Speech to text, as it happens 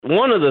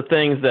one of the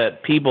things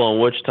that people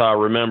in Wichita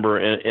remember,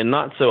 and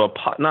not so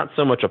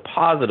much a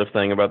positive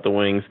thing about the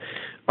Wings,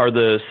 are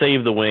the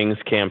Save the Wings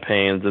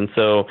campaigns. And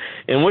so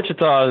in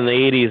Wichita in the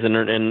 80s and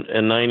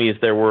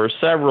 90s, there were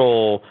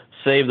several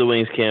Save the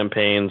Wings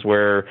campaigns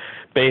where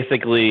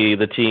basically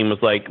the team was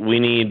like, we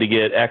need to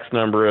get X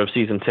number of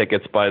season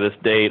tickets by this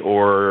date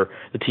or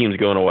the team's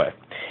going away.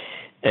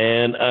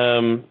 And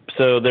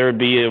so there would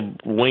be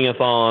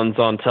wing-a-thons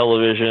on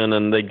television,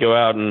 and they'd go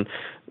out and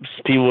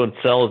people would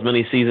sell as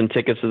many season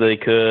tickets as they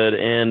could.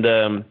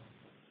 And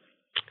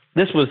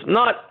this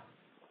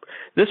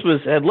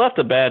had left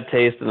a bad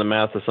taste in the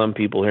mouth of some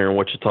people here in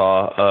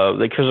Wichita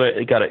because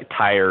they got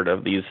tired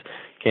of these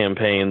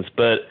campaigns.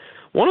 But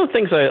one of the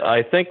things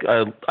I think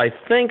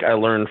I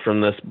learned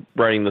from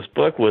writing this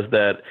book was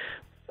that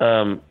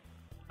I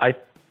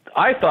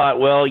thought,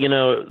 well,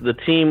 the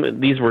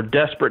team, these were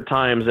desperate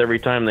times every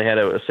time they had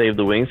a Save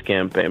the Wings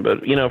campaign.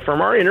 But,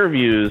 from our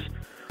interviews,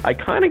 I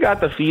kind of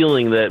got the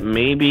feeling that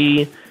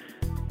maybe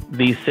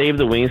these Save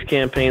the Wings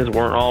campaigns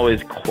weren't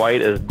always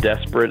quite as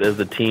desperate as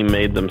the team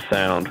made them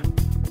sound.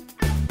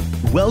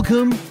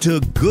 Welcome to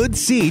Good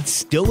Seats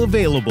Still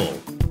Available,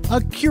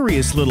 a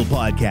curious little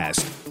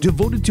podcast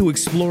devoted to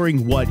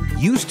exploring what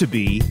used to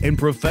be in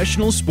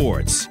professional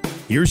sports.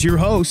 Here's your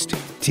host,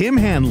 Tim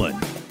Hanlon.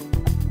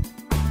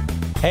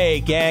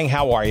 Hey, gang,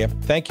 how are you?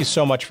 Thank you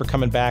so much for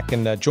coming back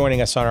and joining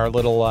us on our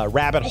little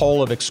rabbit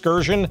hole of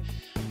excursion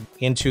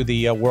into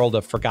the world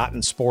of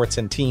forgotten sports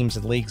and teams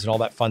and leagues and all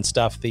that fun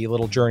stuff, the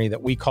little journey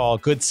that we call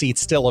Good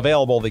Seats Still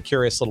Available, the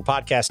curious little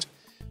podcast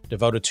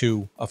devoted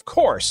to, of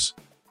course,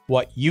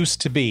 what used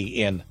to be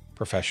in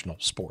professional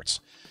sports.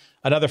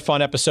 Another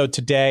fun episode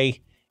today.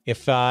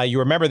 If you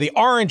remember the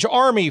Orange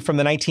Army from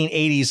the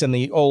 1980s in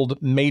the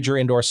old Major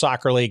Indoor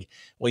Soccer League,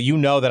 well, you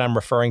know that I'm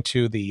referring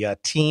to the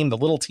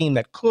little team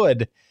that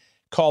could,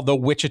 called the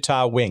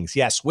Wichita Wings.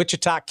 Yes,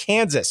 Wichita,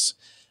 Kansas,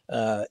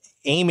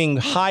 aiming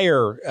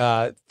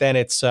higher than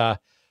its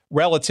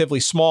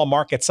relatively small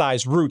market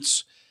size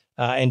roots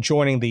and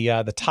joining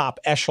the top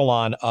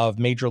echelon of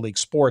Major League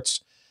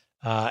sports,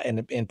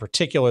 and in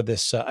particular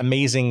this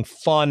amazing,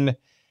 fun,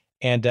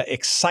 and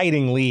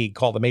exciting league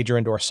called the Major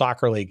Indoor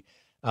Soccer League.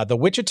 The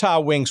Wichita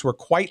Wings were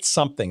quite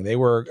something. They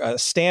were a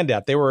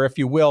standout. They were, if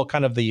you will,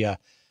 kind of the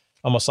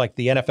almost like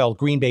the NFL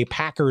Green Bay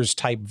Packers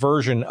type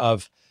version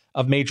of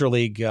Major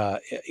League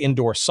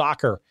indoor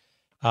soccer.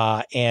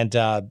 And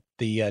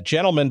the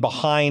gentleman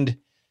behind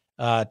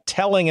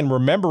telling and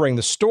remembering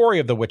the story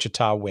of the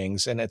Wichita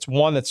Wings, and it's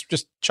one that's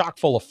just chock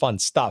full of fun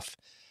stuff,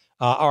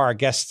 are our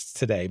guests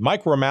today,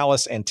 Mike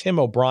Romalis and Tim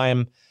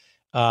O'Brien,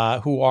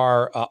 who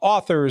are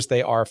authors.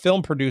 They are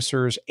film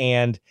producers,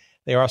 and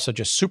they are also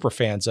just super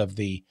fans of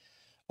the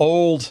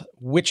old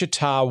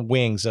Wichita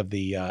Wings of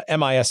the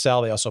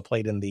MISL. They also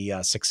played in the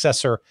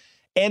successor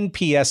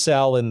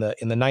NPSL in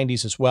the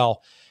 90s as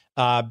well.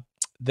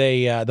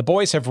 The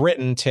boys have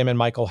written, Tim and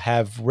Michael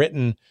have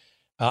written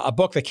a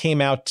book that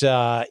came out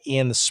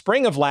in the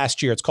spring of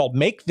last year. It's called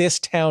Make This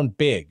Town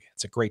Big.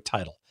 It's a great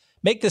title.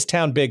 Make This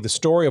Town Big, the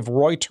story of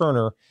Roy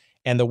Turner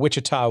and the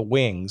Wichita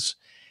Wings.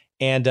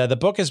 And the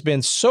book has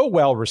been so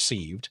well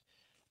received.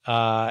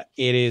 It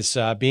is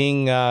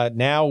being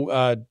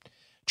now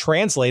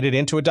translated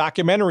into a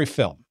documentary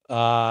film.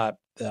 I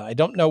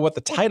don't know what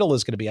the title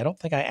is going to be. I don't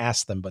think I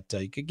asked them, but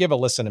you could give a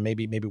listen, and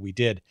maybe we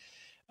did.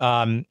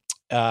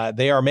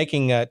 They are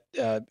making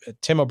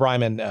Tim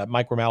O'Brien and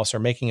Mike Romalis are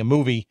making a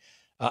movie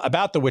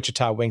about the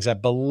Wichita Wings. I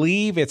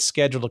believe it's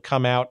scheduled to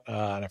come out,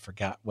 and I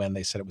forgot when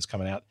they said it was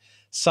coming out.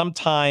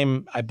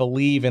 Sometime, I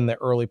believe, in the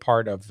early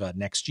part of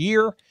next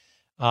year.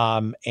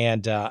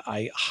 And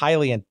I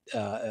highly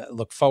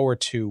look forward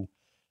to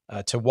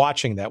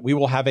watching that. We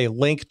will have a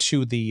link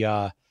to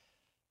the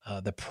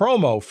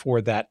promo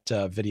for that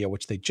video,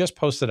 which they just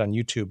posted on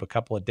YouTube a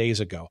couple of days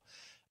ago.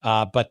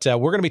 But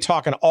we're going to be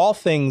talking all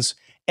things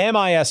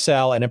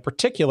MISL, and in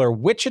particular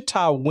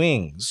Wichita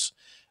Wings,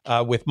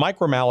 with Mike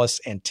Romalis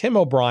and Tim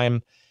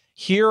O'Brien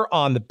here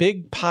on the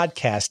big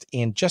podcast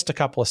in just a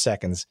couple of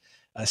seconds.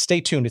 Stay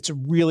tuned. It's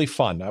really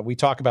fun. We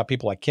talk about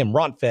people like Kim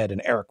Ronfed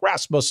and Eric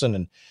Rasmussen,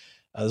 and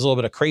there's a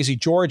little bit of Crazy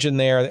George in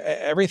there.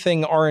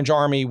 Everything Orange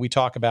Army. We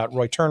talk about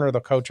Roy Turner, the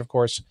coach, of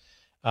course.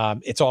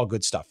 It's all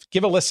good stuff.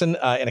 Give a listen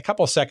in a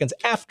couple of seconds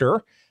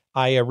after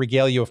I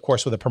regale you, of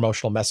course, with a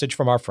promotional message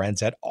from our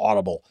friends at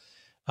Audible.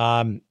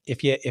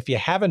 If you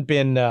haven't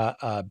been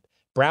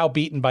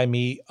browbeaten by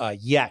me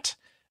yet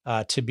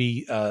to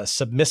be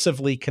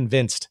submissively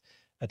convinced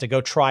to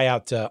go try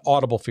out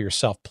Audible for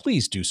yourself,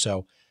 please do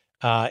so.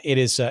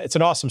 It's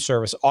an awesome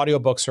service.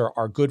 Audiobooks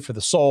are good for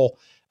the soul.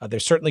 They're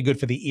certainly good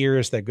for the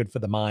ears. They're good for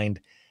the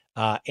mind.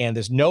 And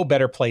there's no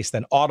better place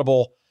than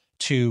Audible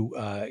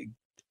to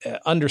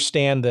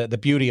understand the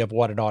beauty of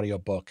what an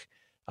audiobook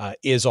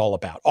is all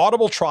about.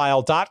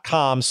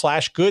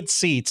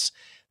 audibletrial.com/goodseats.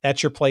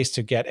 That's your place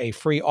to get a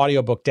free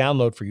audiobook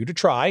download for you to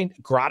try,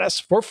 gratis,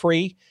 for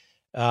free.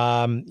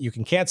 You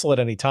can cancel at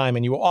any time,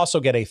 and you will also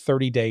get a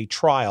 30-day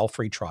trial,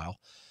 free trial,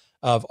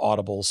 of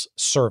Audible's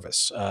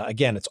service.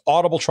 Again, it's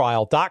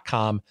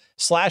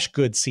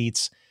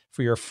audibletrial.com/goodseats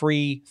for your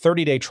free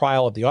 30-day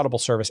trial of the Audible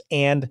service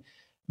and,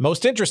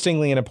 most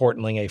interestingly and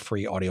importantly, a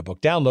free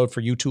audiobook download for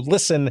you to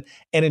listen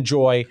and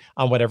enjoy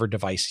on whatever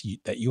device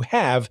that you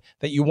have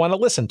that you want to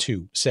listen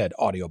to said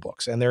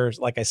audiobooks. And there's,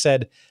 like I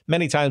said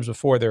many times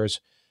before, there's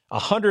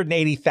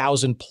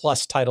 180,000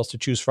 plus titles to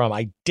choose from.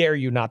 I dare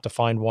you not to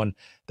find one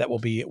that will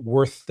be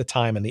worth the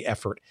time and the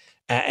effort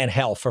and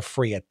hell for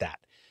free at that.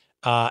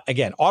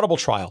 Again,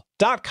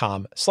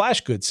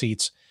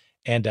 audibletrial.com/goodseats.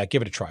 And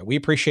give it a try. We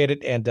appreciate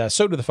it. And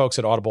so do the folks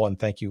at Audible. And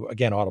thank you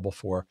again, Audible,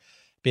 for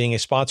being a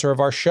sponsor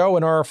of our show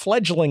and our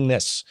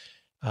fledglingness.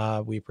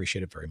 We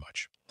appreciate it very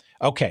much.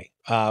 Okay.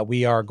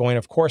 We are going,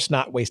 of course,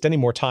 not waste any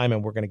more time.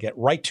 And we're going to get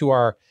right to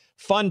our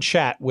fun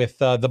chat with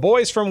the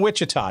boys from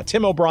Wichita,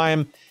 Tim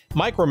O'Brien,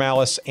 Mike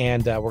Romalis,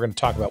 and we're going to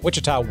talk about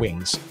Wichita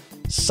Wings,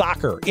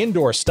 soccer,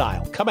 indoor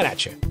style, coming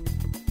at you.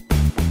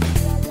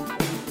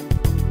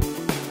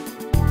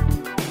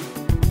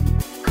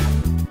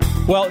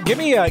 Well, give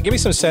me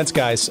some sense,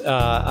 guys.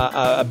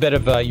 A bit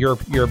of your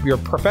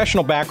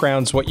professional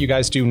backgrounds, what you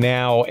guys do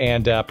now,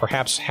 and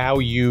perhaps how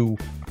you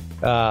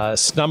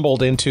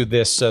stumbled into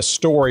this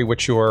story,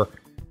 which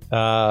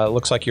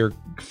looks like you're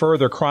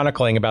further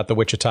chronicling about the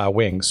Wichita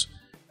Wings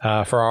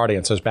for our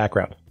audience as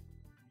background.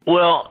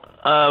 Well,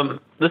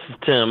 this is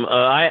Tim.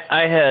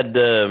 I had,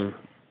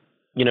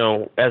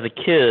 as a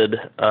kid,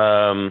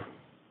 I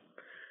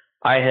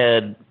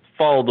had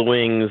followed the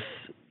Wings.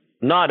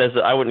 Not as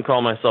I wouldn't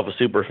call myself a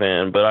super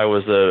fan, but I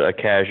was a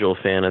casual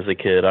fan as a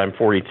kid. I'm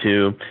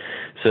 42,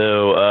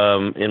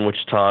 so in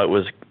Wichita it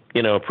was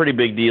a pretty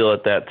big deal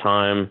at that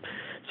time.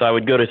 So I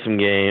would go to some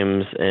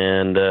games,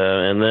 and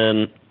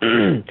then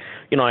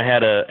I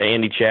had a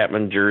Andy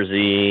Chapman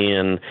jersey,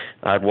 and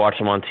I'd watch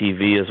him on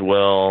TV as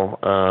well,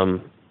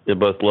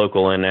 both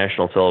local and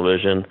national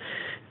television.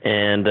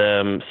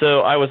 And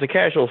so I was a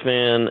casual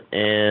fan,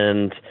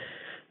 and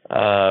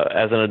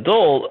as an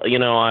adult,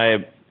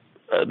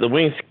 the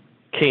Wings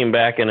came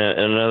back in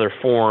another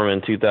form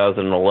in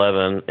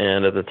 2011,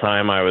 and at the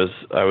time I was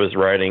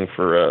writing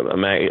for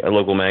a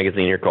local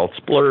magazine here called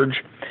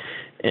Splurge,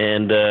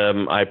 and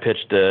I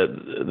pitched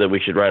that we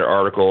should write an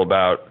article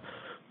about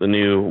the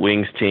new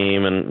Wings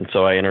team, and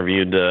so I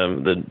interviewed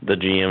the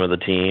GM of the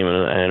team,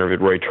 and I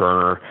interviewed Roy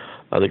Turner,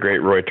 the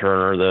great Roy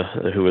Turner,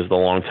 who was the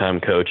longtime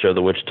coach of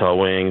the Wichita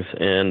Wings,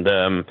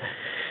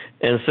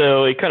 and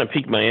so it kind of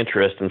piqued my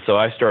interest, and so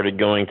I started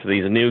going to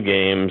these new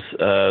games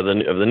of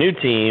the new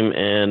team,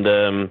 and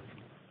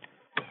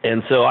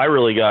so I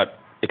really got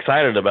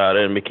excited about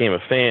it and became a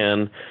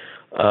fan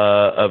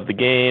of the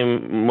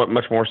game,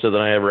 much more so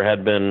than I ever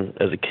had been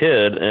as a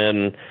kid,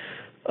 and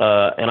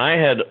I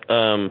had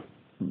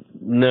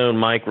known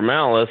Mike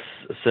Romalis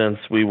since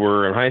we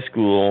were in high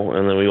school,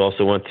 and then we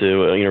also went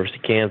to University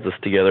of Kansas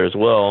together as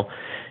well,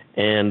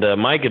 and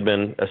Mike had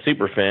been a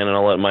super fan, and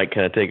I'll let Mike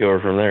kind of take over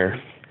from there.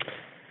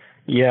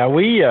 Yeah,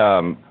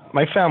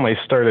 my family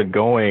started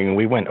going.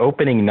 We went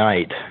opening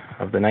night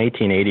of the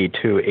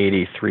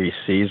 1982-83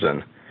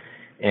 season,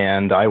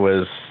 and I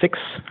was 6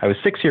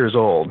 years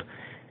old,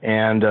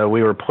 and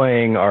we were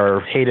playing our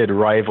hated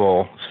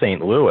rival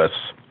St. Louis,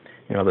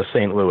 the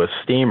St. Louis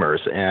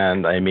Steamers,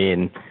 and I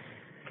mean,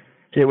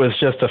 it was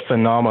just a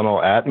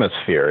phenomenal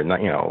atmosphere.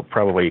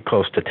 Probably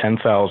close to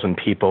 10,000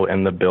 people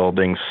in the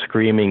building,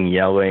 screaming,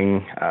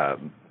 yelling.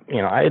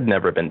 I had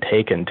never been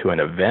taken to an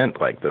event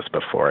like this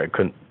before. I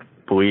couldn't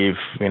believe,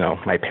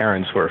 my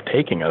parents were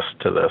taking us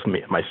to this,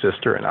 my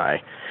sister and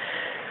I.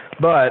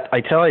 But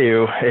I tell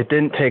you, it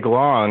didn't take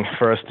long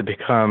for us to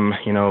become,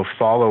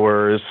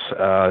 followers.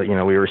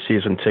 We were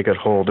season ticket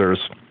holders.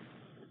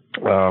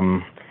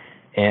 So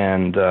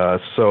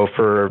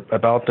for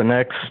about the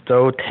next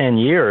 10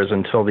 years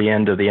until the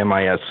end of the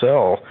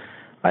MISL,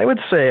 I would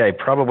say I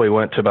probably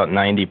went to about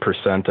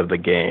 90% of the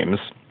games.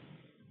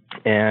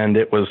 And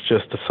it was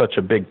just such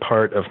a big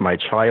part of my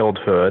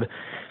childhood.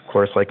 Of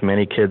course, like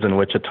many kids in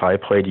Wichita, I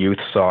played youth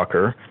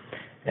soccer,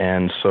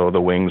 and so the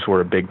Wings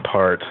were a big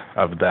part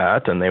of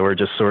that, and they were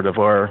just sort of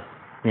our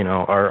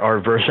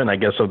version, I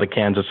guess, of the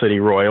Kansas City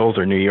Royals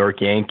or New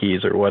York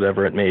Yankees or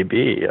whatever it may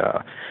be,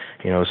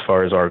 as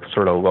far as our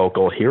sort of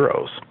local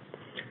heroes.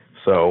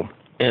 So,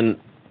 and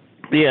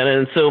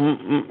so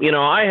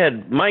I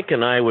had Mike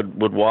and I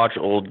would watch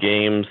old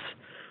games.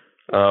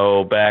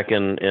 Back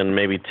in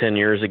maybe 10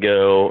 years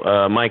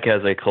ago, Mike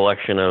has a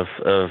collection of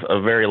a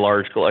very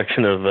large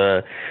collection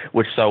of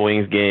Wichita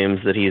Wings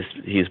games that he's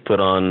put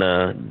on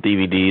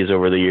DVDs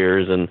over the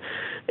years, and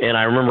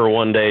I remember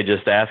one day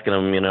just asking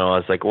him, I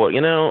was like, well,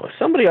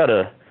 somebody ought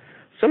to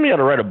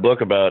write a book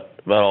about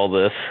all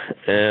this,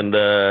 and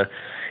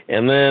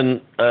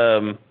then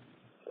all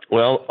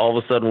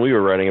of a sudden we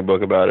were writing a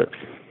book about it.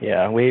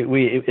 Yeah,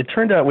 it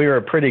turned out we were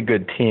a pretty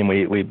good team.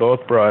 We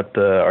both brought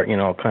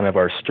kind of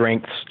our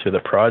strengths to the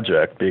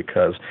project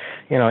because,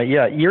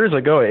 years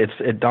ago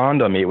it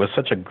dawned on me it was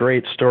such a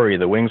great story.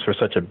 The Wings were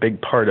such a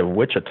big part of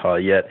Wichita,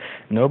 yet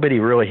nobody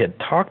really had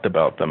talked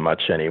about them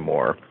much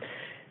anymore.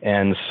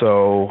 And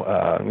so,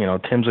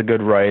 Tim's a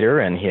good writer,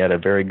 and he had a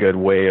very good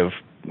way of,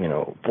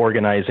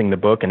 organizing the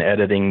book and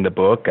editing the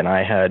book, and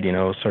I had,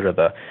 sort of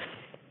the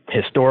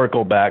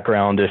historical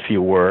background, if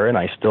you were, and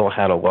I still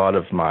had a lot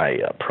of my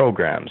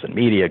programs and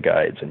media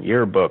guides and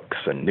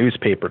yearbooks and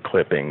newspaper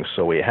clippings.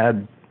 So we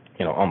had,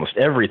 almost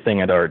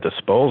everything at our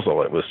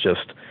disposal. It was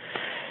just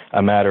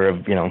a matter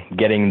of,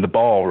 getting the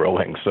ball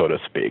rolling, so to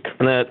speak.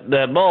 And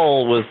that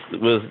ball was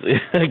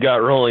got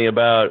rolling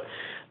about,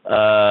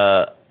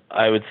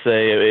 I would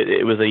say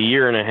it was a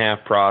 1.5-year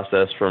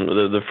process from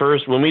the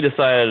first, when we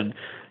decided.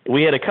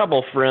 We had a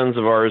couple friends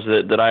of ours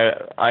that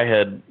I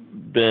had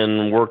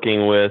been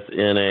working with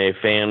in a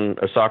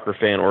soccer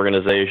fan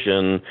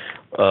organization,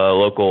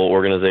 local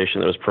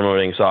organization that was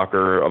promoting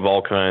soccer of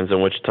all kinds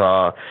in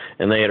Wichita,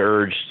 and they had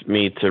urged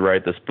me to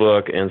write this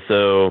book. And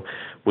so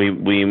we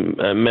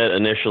met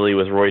initially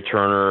with Roy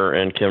Turner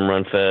and Kim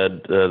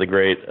Rundfed, the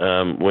great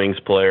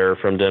Wings player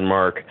from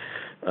Denmark,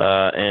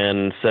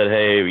 and said,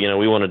 hey,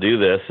 we want to do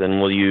this,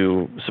 and will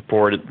you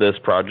support this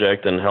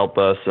project and help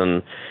us?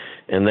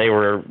 And they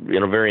were,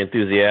 very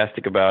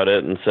enthusiastic about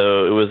it. And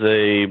so it was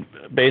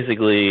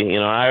basically,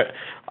 I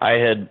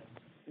had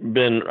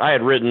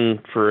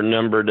written for a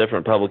number of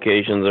different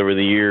publications over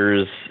the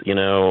years,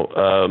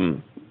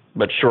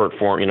 but short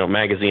form,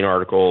 magazine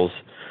articles,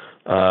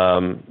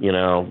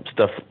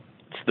 stuff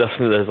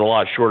that's a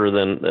lot shorter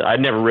than, I'd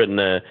never written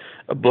a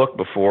book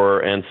before.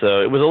 And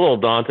so it was a little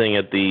daunting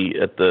at the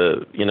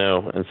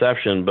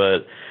inception,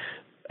 but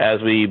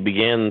as we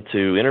began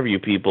to interview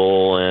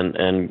people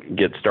and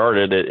get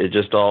started, it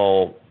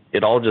all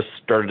just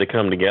started to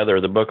come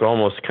together. The book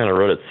almost kind of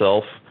wrote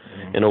itself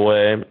in a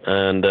way,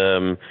 and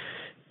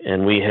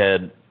we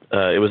had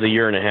it was a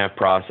 1.5-year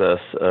process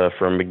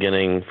from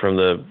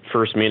the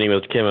first meeting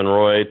with Kim and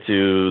Roy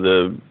to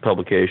the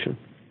publication.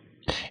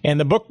 And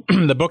the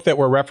book that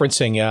we're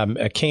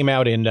referencing came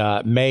out in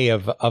May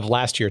of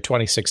last year,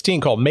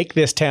 2016, called "Make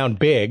This Town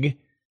Big,"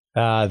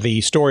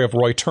 the story of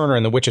Roy Turner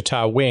and the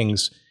Wichita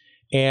Wings.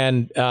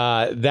 And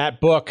that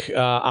book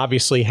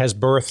obviously has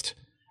birthed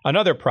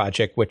another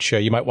project, which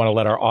you might want to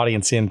let our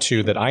audience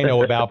into that I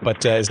know about,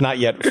 but is not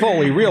yet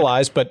fully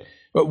realized. But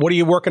what are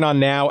you working on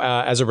now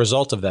as a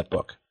result of that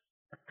book?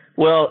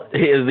 Well,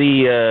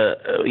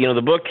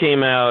 the book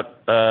came out,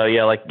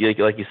 like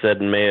you said,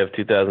 in May of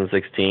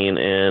 2016,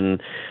 and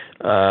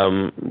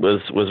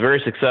was very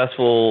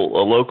successful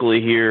locally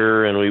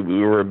here, and we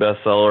were a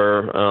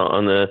bestseller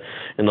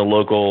in the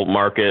local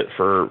market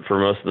for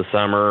most of the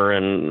summer,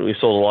 and we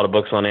sold a lot of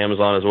books on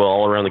Amazon as well,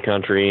 all around the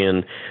country.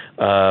 And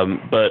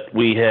but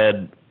we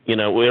had,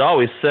 we'd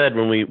always said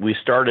when we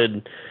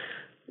started.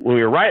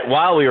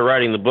 While we were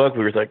writing the book,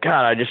 we were like,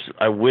 God,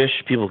 I wish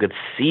people could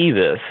see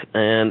this.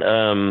 And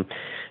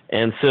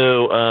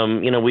so,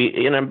 we,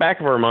 in the back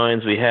of our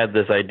minds, we had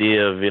this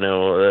idea of,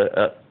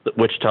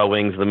 Wichita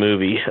Wings, the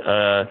movie.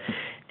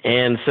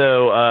 And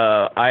so,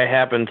 I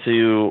happened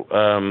to,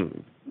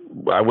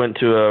 I went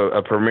to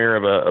a premiere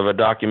of a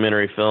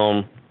documentary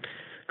film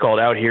called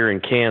Out Here in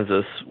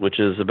Kansas,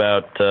 which is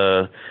about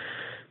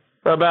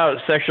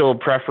sexual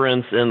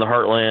preference in the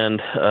Heartland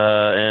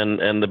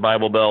and the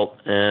Bible Belt,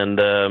 and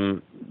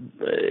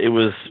it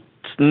was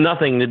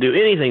anything to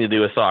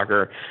do with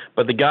soccer.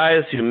 But the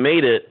guys who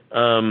made it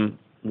had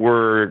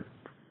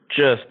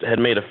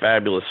made a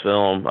fabulous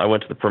film. I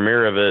went to the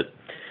premiere of it.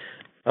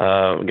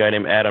 A guy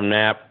named Adam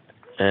Knapp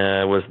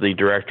was the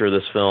director of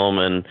this film,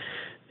 and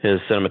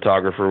his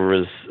cinematographer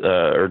was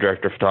or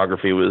director of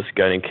photography was a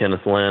guy named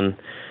Kenneth Lynn.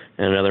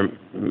 And another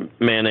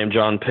man named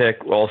John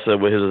Pick also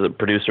was a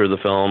producer of the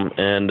film.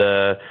 And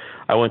I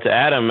went to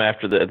Adam at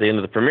the end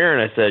of the premiere,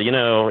 and I said,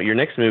 your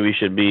next movie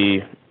should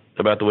be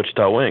about the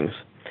Wichita Wings.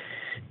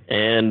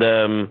 And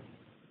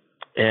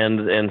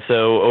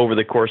so over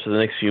the course of the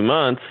next few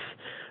months,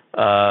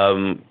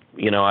 I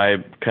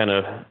kind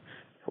of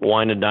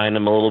wine and dine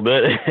him a little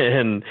bit,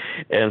 and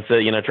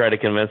said, try to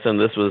convince him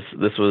this was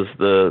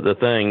the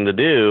thing to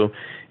do.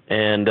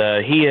 And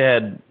he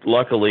had,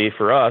 luckily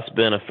for us,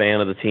 been a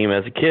fan of the team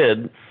as a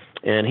kid,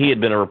 and he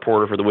had been a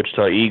reporter for the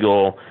Wichita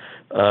Eagle,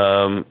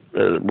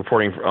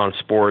 reporting on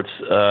sports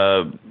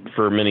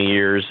for many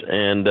years,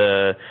 and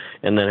then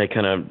had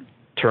kind of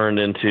turned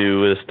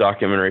into this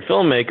documentary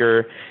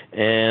filmmaker.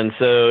 And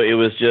so it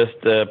was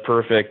just a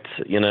perfect,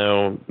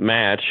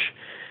 match.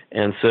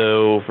 And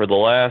so for the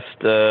last,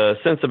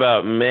 since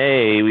about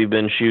May, we've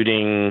been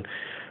shooting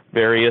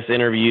various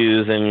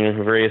interviews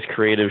and various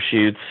creative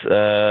shoots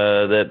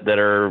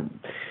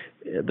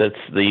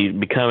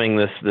becoming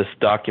this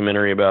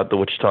documentary about the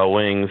Wichita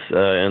Wings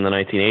in the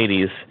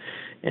 1980s,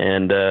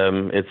 and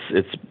it's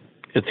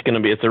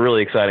a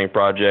really exciting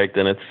project,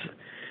 and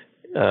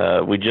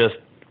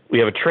we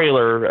have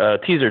a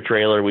teaser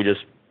trailer we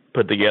just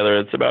put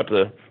together.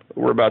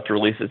 We're about to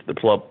release it to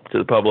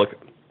the public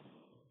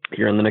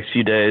here in the next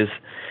few days.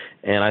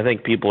 And I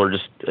think people are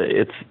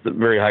it's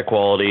very high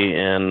quality,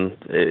 and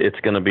it's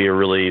going to be a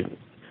really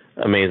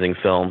amazing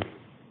film.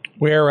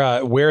 Where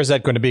is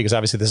that going to be? Because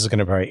obviously this is going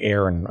to probably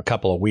air in a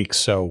couple of weeks.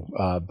 So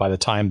by the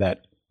time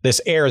that this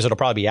airs, it'll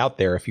probably be out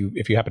there if you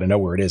happen to know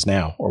where it is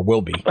now, or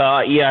will be.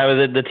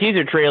 The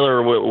teaser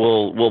trailer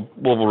we'll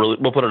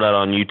put it out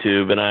on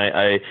YouTube, and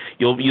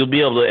you'll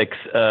be able to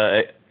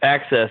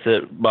access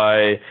it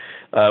by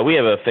we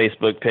have a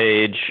Facebook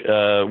page,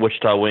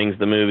 Wichita Wings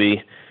the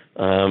movie.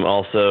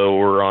 Also,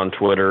 we're on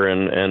Twitter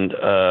and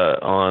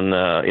on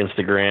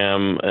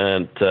Instagram,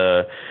 and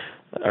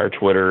our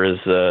Twitter is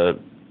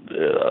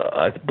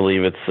I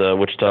believe it's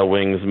Wichita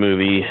Wings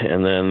Movie,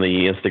 and then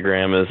the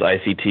Instagram is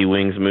ICT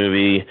Wings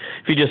Movie.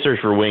 If you just search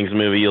for Wings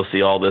Movie, you'll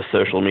see all this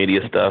social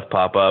media stuff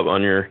pop up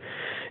on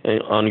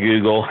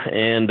Google,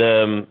 and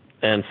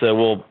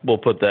so we'll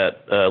put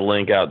that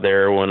link out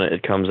there when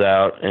it comes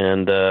out,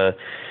 and the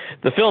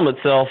film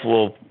itself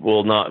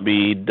will not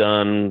be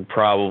done.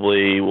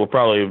 We'll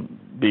probably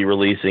be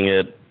releasing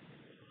it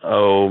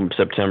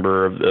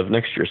September of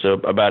next year, so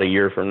about a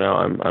year from now,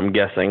 I'm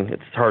guessing.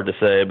 It's hard to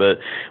say, but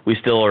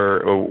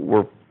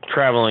we're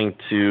traveling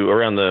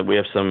we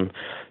have some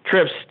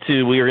trips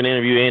we are going to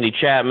interview Andy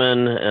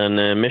Chapman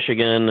in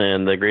Michigan,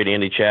 and the great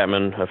Andy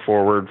Chapman, a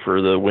forward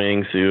for the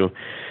Wings, who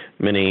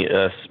many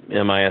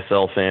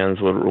MISL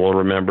fans will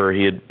remember.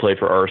 He had played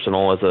for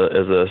Arsenal as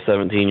a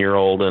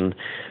 17-year-old and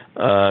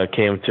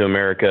came to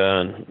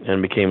America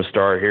and became a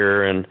star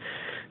here, and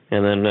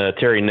then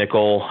Terry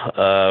Nickel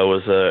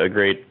was a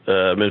great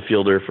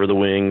midfielder for the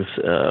Wings,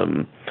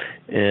 and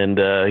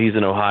he's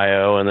in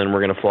Ohio. And then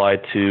we're going to fly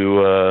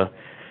to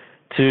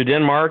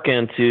Denmark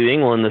and to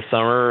England this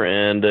summer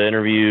and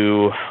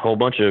interview a whole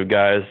bunch of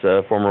guys,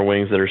 former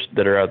Wings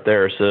that are out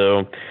there.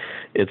 So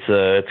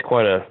it's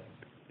quite a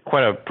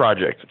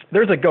project.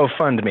 There's a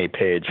GoFundMe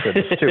page for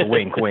this too.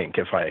 Wink, wink.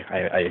 If I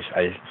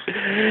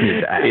need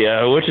to ask.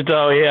 Yeah,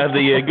 Wichita. Yeah,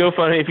 the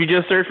GoFundMe. If you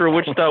just search for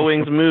Wichita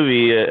Wings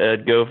movie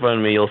at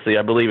GoFundMe, you'll see.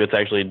 I believe it's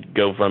actually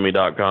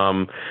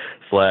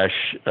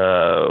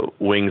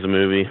GoFundMe.com/Wings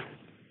movie.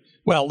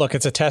 Well, look,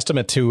 it's a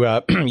testament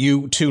to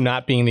you two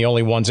not being the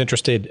only ones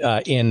interested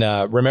in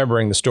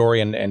remembering the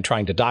story and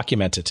trying to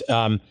document it.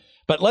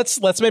 But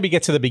let's maybe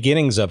get to the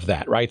beginnings of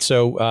that, right?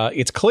 So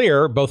it's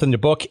clear, both in the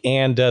book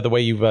and the way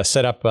you've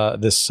set up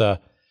this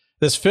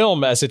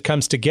film as it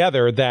comes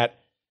together, that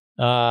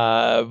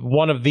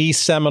one of the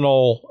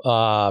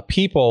seminal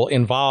people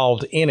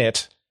involved in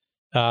it,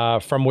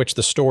 from which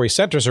the story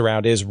centers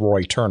around, is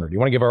Roy Turner. Do you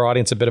want to give our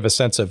audience a bit of a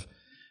sense of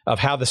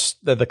how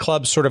the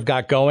club sort of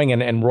got going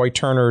and Roy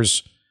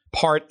Turner's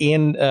part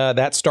in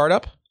that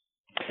startup?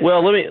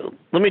 Well, let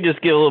me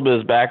just give a little bit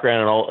of his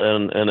background,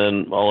 and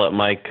then I'll let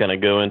Mike kind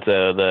of go into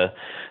the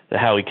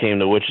how he came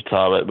to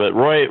Wichita. But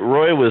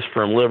Roy was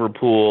from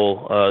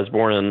Liverpool. Was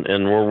born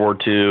in World War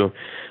II,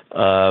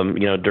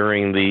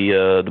 during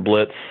the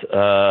Blitz,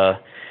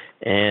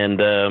 and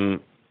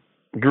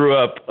grew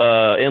up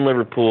in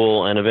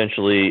Liverpool, and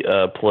eventually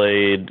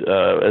played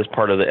as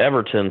part of the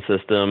Everton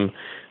system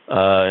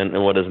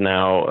in what is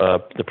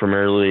now the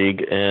Premier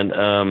League,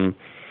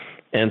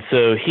 and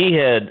so he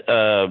had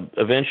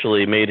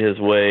eventually made his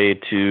way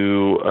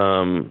to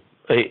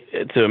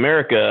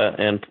America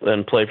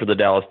and played for the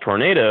Dallas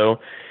Tornado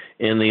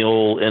in the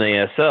old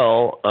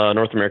NASL,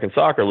 North American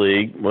Soccer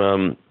League.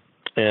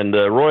 And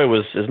Roy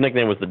his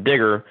nickname was the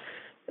Digger.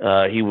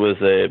 He was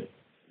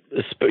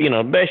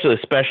basically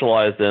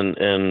specialized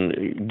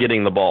in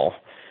getting the ball.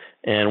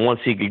 And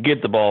once he could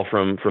get the ball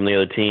from the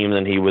other team,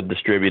 then he would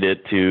distribute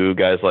it to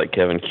guys like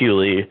Kevin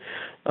Cooley,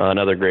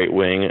 another great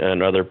wing,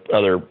 and other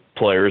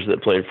players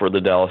that played for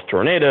the Dallas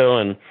Tornado.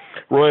 And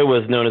Roy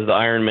was known as the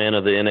Iron Man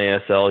of the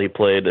NASL. He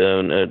played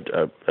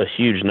a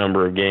huge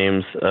number of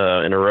games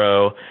in a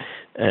row,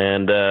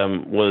 and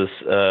was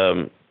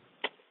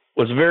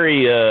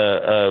very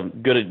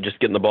good at just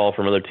getting the ball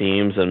from other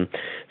teams. And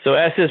so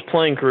as his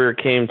playing career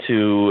came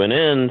to an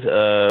end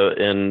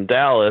in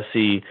Dallas,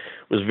 he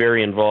was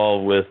very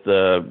involved with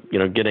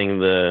getting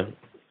the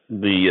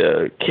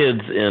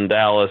kids in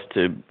Dallas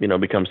to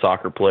become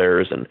soccer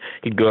players, and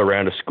he'd go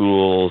around to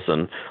schools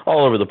and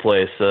all over the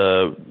place,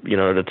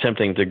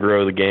 attempting to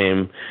grow the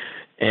game.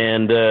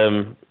 And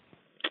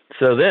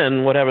so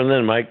then, what happened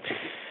then, Mike?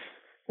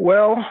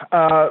 Well,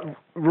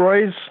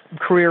 Roy's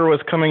career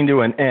was coming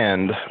to an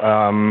end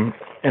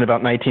in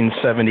about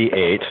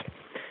 1978,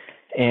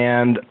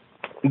 and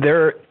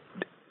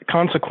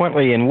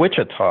consequently in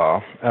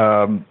Wichita,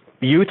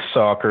 youth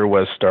soccer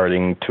was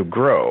starting to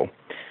grow.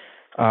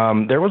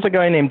 There was a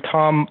guy named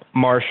Tom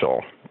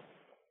Marshall,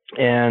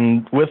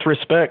 and with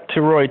respect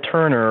to Roy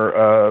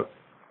Turner,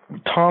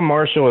 Tom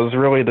Marshall is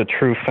really the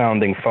true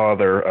founding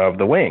father of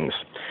the Wings.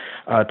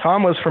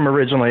 Tom was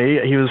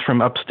he was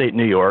from upstate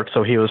New York,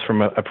 so he was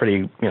from a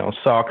pretty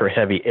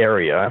soccer-heavy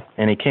area,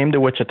 and he came to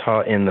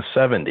Wichita in the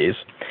 70s.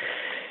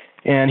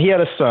 And he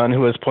had a son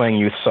who was playing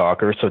youth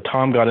soccer, so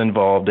Tom got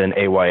involved in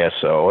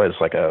AYSO as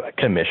like a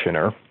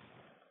commissioner.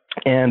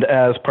 And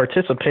as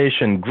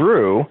participation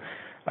grew,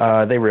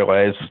 they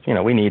realized,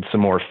 we need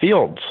some more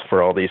fields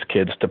for all these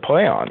kids to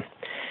play on.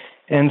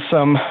 And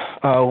some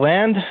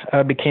land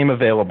became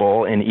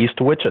available in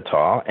East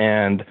Wichita,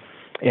 and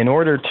in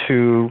order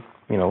to,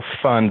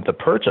 fund the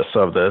purchase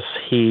of this,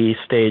 he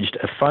staged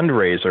a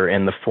fundraiser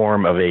in the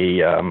form of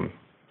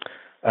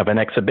an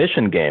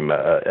exhibition game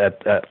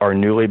at our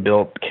newly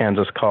built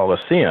Kansas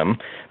Coliseum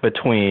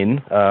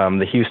between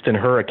the Houston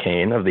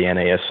Hurricane of the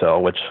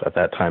NASL, which at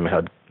that time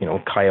had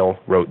Kyle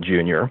Rote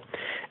Jr.,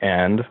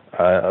 and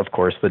of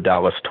course the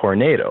Dallas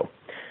Tornado,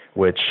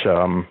 which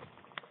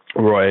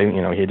Roy,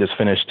 he had just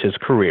finished his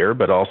career,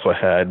 but also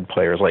had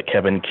players like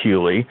Kevin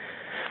Cooley.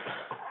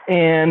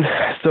 And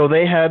so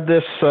they had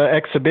this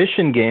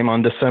exhibition game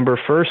on December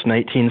 1st,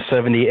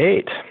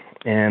 1978.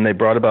 And they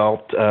brought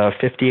about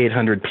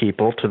 5,800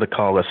 people to the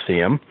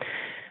Coliseum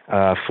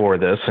for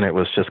this, and it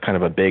was just kind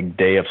of a big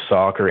day of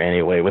soccer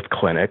anyway, with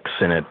clinics,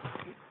 and it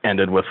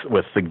ended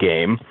with the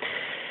game.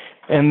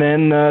 And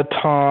then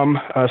Tom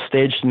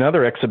staged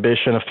another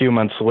exhibition a few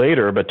months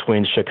later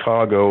between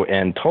Chicago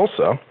and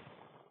Tulsa,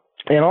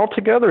 and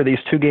altogether these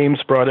two games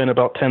brought in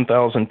about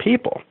 10,000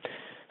 people.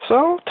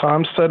 So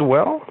Tom said,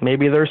 well,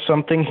 maybe there's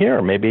something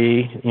here.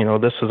 Maybe,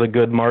 this is a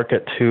good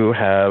market to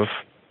have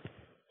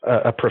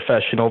a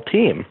professional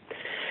team.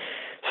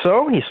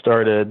 So he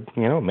started,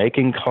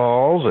 making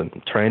calls and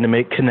trying to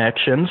make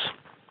connections.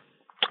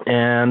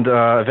 And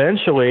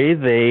eventually,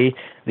 the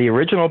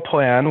original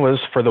plan was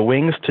for the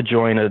Wings to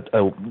join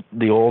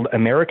the old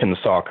American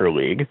Soccer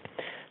League,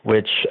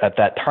 which at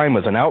that time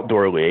was an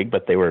outdoor league,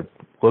 but they were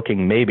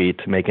looking maybe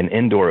to make an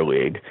indoor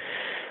league.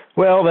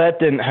 Well, that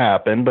didn't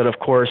happen, but of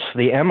course,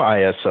 the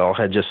MISL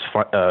had just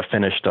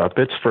finished up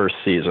its first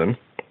season,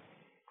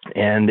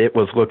 and it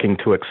was looking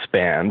to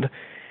expand.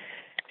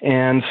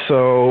 And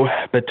so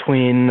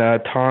between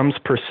Tom's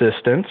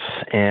persistence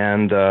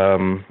and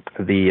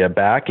the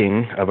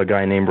backing of a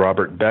guy named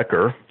Robert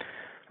Becker,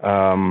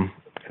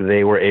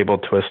 they were able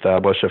to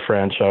establish a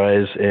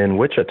franchise in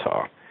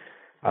Wichita.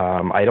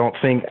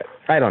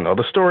 I don't know.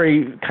 The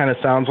story kind of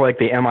sounds like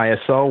the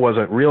MISL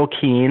wasn't real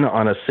keen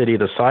on a city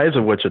the size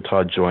of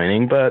Wichita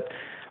joining, but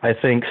I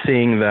think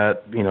seeing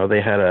that,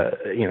 they had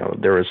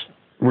there was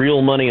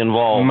real money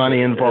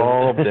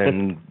involved.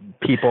 And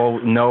people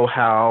know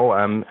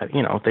how,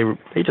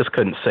 they just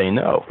couldn't say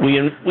no. We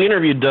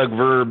interviewed Doug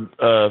Verb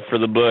for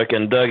the book,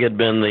 and Doug had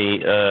been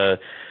the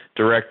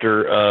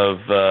director of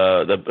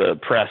the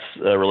press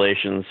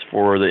relations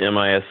for the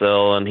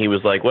MISL, and he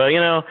was like,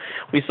 well,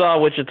 we saw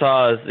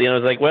Wichita,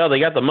 it's like, well, they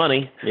got the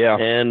money, yeah,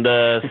 and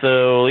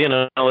so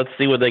let's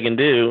see what they can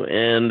do,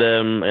 and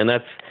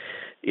that's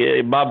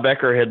Bob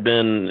Becker had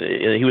been,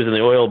 he was in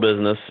the oil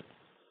business,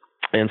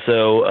 and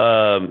so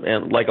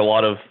and like a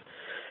lot of,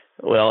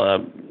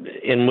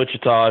 in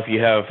Wichita, if you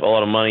have a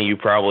lot of money, you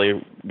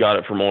probably got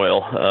it from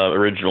oil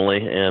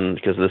originally, and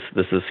because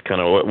this is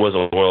kind of what was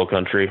an oil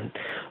country,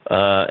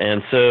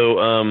 and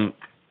so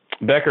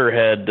Becker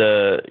had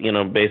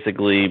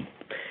basically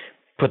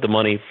put the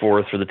money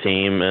forth for the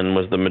team and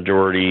was the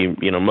majority.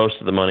 Most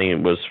of the money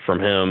was from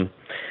him,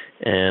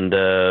 and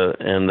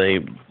they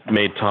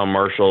made Tom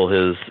Marshall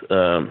his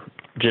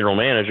general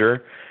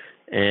manager,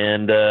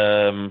 and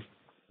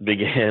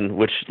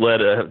which led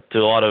to a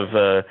lot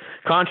of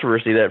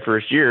controversy that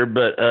first year,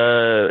 but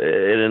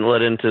it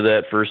led into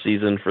that first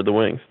season for the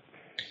Wings.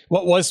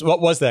 What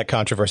was that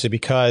controversy?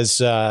 Because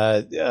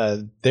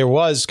there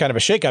was kind of a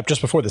shakeup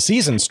just before the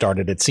season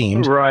started, it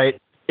seemed. Right.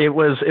 It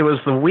was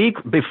the week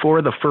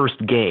before the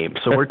first game,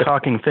 so we're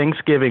talking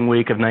Thanksgiving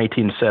week of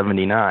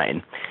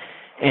 1979.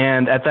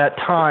 And at that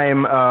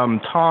time,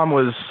 Tom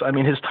was,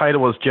 his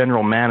title was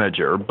general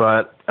manager,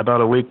 but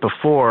about a week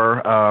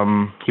before,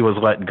 he was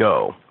let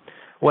go.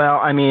 Well,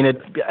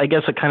 I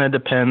guess it kind of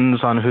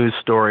depends on whose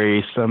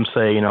story. Some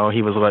say,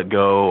 he was let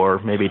go, or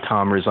maybe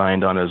Tom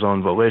resigned on his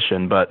own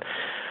volition. But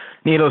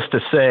needless to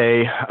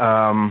say,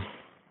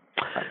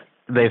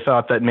 they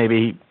thought that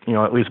maybe,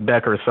 at least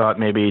Becker thought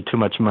maybe too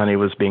much money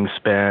was being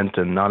spent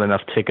and not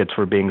enough tickets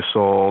were being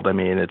sold.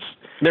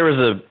 There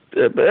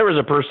was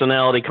a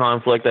personality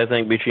conflict, I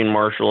think, between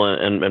Marshall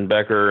and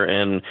Becker,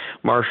 and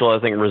Marshall,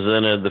 I think,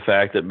 resented the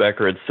fact that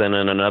Becker had sent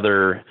in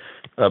another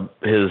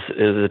his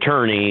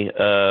attorney,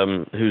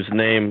 whose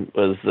name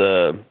was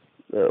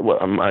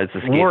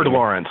Ward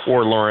Lawrence.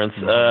 Ward Lawrence,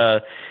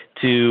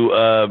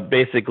 to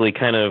basically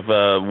kind of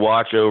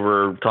watch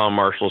over Tom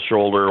Marshall's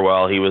shoulder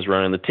while he was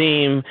running the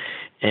team,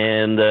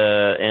 and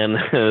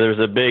there's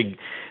a big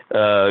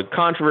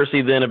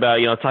controversy then about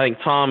I think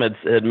Tom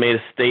had made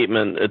a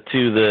statement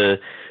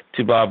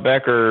to Bob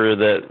Becker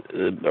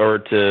or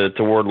to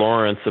Ward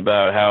Lawrence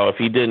about how if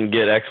he didn't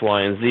get X,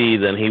 Y, and Z,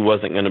 then he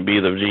wasn't going to be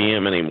the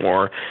GM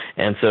anymore.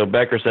 And so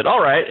Becker said,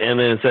 "All right," and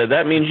then said,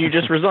 "That means you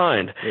just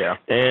resigned." Yeah.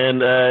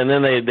 And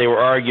then they were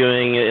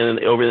arguing,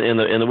 over in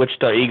the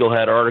Wichita Eagle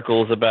had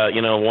articles about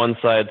one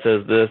side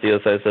says this, the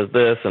other side says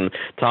this, and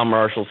Tom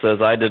Marshall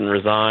says I didn't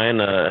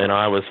resign and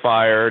I was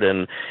fired,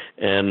 and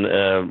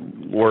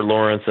Ward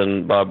Lawrence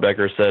and Bob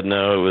Becker said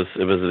no,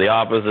 it was the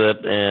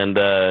opposite, and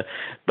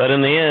but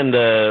in the end,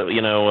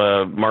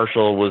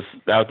 Marshall was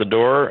out the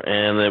door,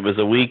 and it was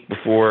a week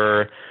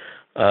before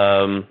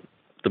the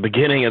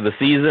beginning of the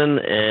season,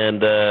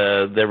 and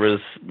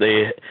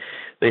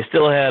they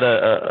still had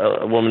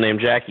a woman named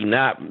Jackie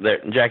Knapp,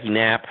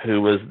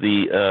 who was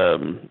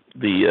the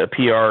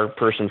PR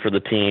person for the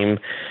team.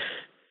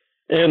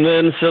 And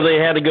then so they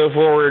had to go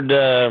forward,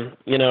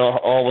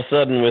 all of a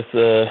sudden with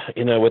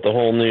with a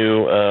whole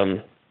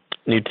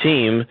new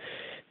team,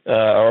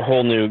 or a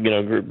whole new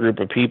group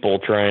of people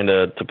trying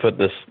to put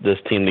this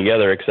team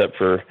together. Except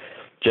for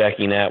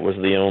Jackie Knapp was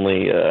the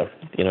only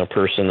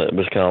person that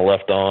was kind of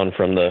left on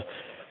from the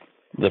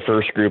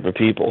first group of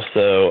people.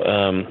 So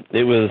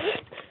it was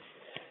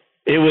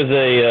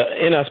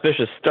a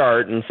inauspicious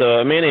start, and so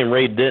a man named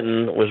Ray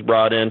Denton was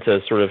brought in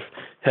to sort of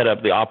head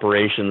up the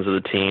operations of the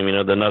team,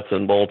 the nuts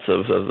and bolts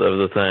of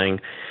the thing.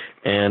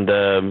 And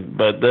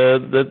but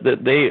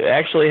they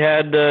actually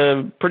had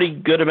a pretty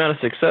good amount of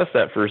success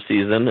that first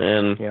season.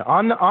 And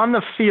on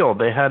the field,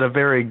 they had a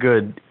very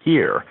good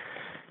year.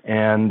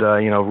 And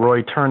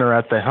Roy Turner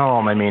at the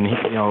helm. I mean,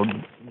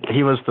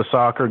 he was the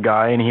soccer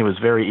guy, and he was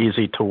very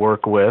easy to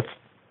work with.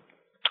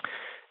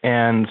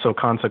 And so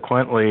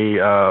consequently,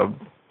 the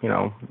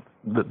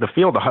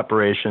field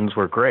operations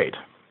were great.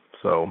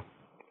 So.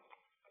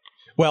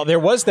 Well, there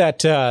was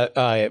that,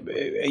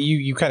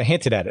 you kind of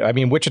hinted at it. I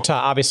mean, Wichita,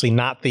 obviously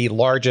not the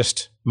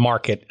largest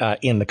market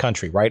in the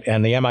country, right?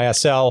 And the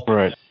MISL,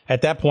 right,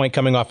 at that point,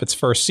 coming off its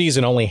first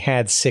season, only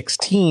had 6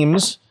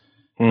 teams.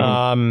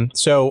 Mm-hmm.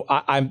 So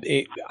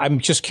I'm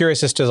just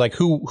curious as to like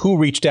who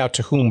reached out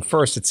to whom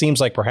first. It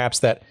seems like perhaps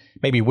that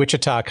maybe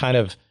Wichita kind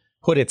of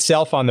put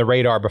itself on the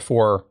radar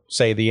before,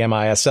 say, the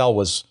MISL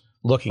was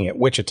looking at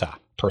Wichita,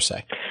 per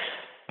se.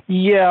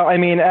 Yeah, I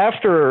mean,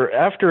 after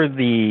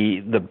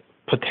the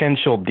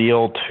potential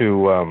deal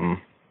to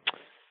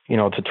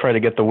try to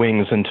get the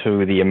Wings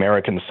into the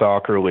American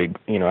Soccer League,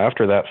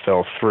 after that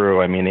fell through,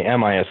 I mean, the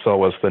MISL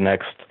was the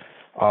next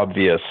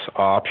obvious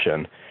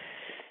option.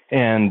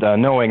 And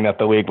knowing that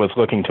the league was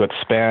looking to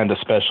expand,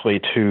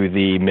 especially to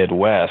the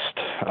Midwest,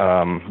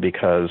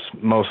 because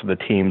most of the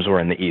teams were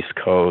in the East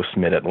Coast,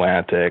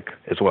 Mid-Atlantic,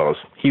 as well as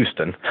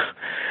Houston.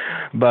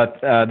 But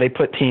they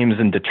put teams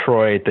in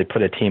Detroit, they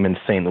put a team in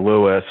St.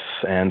 Louis,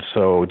 and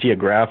so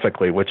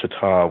geographically,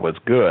 Wichita was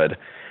good.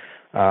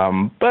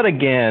 But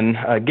again,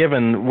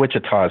 given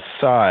Wichita's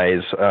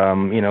size,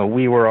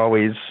 we were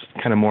always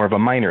kind of more of a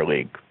minor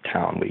league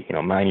town.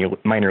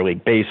 Minor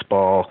league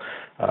baseball.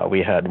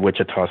 We had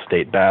Wichita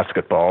State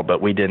basketball,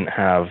 but we didn't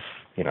have,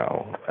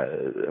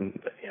 a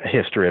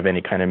history of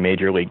any kind of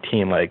major league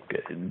team like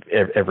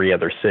every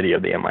other city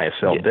of the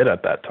MISL did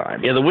at that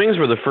time. Yeah, the Wings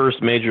were the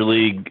first major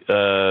league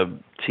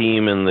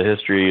team in the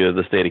history of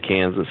the state of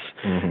Kansas.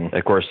 Mm-hmm.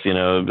 Of course,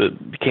 the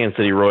Kansas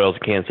City Royals,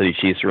 Kansas City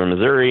Chiefs were in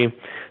Missouri.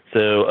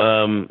 So,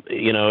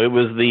 it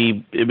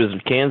was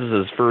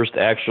Kansas's first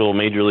actual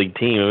major league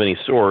team of any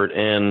sort.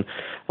 And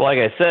like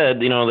I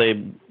said,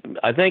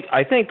 I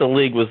think the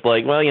league was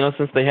like, well,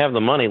 since they have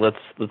the money, let's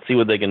see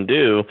what they can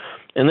do.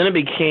 And then it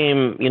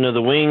became,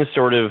 the Wings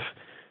sort of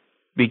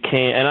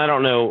became, and I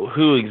don't know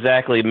who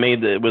exactly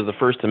was the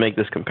first to make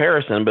this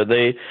comparison, but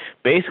they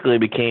basically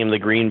became the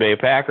Green Bay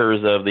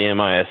Packers of the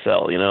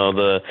MISL.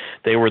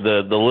 They were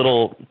the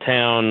little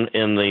town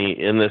in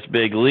this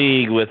big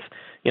league with.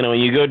 When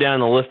you go down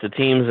the list of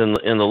teams in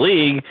the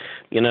league,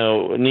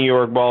 New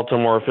York,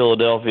 Baltimore,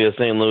 Philadelphia,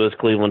 St. Louis,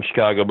 Cleveland,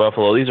 Chicago,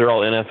 Buffalo, these are all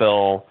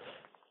NFL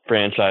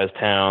franchise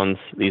towns.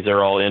 These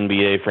are all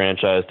NBA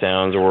franchise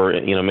towns or,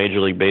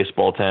 Major League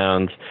Baseball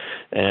towns.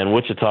 And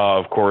Wichita,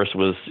 of course,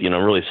 was,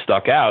 really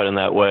stuck out in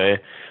that way.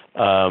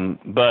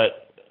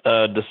 But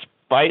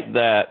despite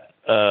that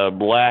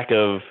lack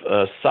of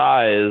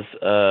size,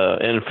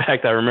 and in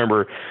fact, I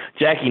remember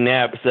Jackie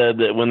Knapp said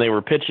that when they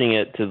were pitching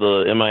it to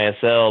the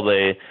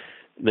MISL,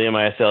 the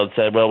MISL had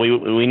said, well,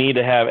 we need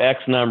to have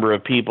X number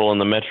of people in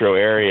the metro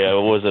area.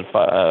 What was it?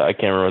 I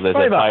can't remember what they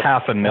said. Probably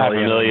about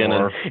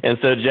 500,000. And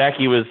so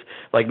Jackie was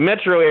like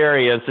metro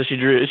area. And so she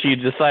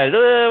decided,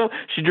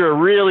 she drew a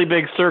really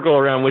big circle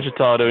around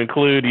Wichita to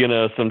include,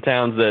 some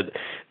towns that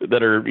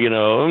are,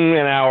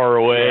 an hour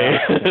away.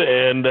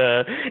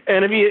 Yeah.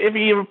 and if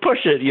you push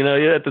it,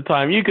 at the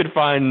time you could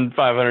find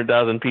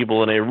 500,000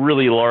 people in a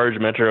really large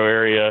metro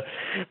area,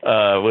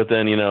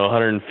 within,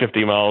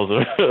 150 miles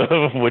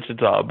of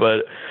Wichita.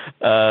 But,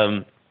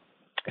 so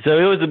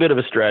it was a bit of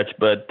a stretch,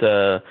 but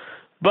the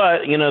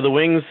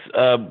Wings,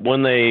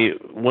 when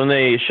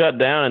they shut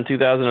down in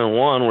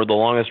 2001, were the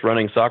longest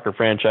running soccer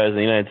franchise in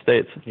the United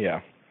States.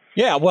 Yeah.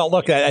 Yeah, well,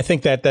 look, I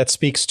think that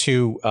speaks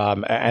to,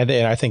 and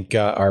I think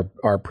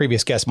our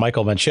previous guest,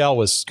 Michael Menchel,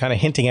 was kind of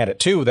hinting at it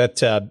too, that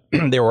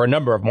there were a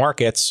number of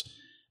markets,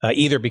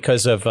 either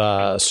because of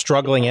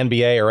struggling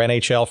NBA or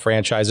NHL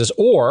franchises,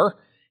 or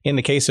in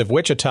the case of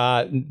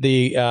Wichita,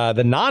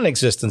 the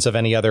non-existence of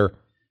any other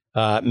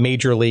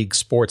major league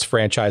sports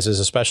franchises,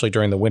 especially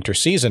during the winter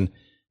season.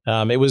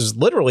 It was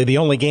literally the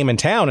only game in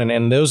town, and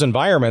in those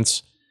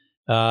environments,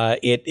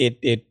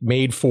 it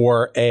made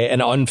for an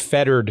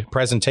unfettered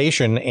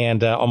presentation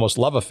and almost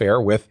love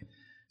affair with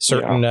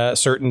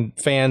certain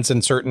fans and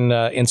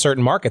in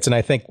certain markets. And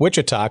I think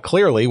Wichita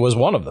clearly was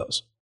one of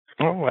those.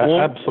 Oh,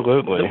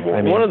 absolutely.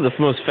 One of the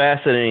most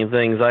fascinating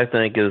things I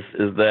think is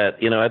that,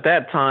 at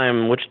that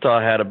time,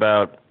 Wichita had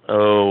about,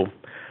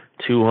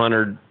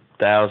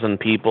 200,000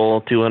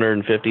 people,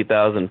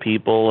 250,000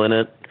 people in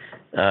it,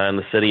 in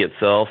the city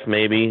itself,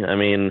 maybe. I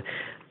mean,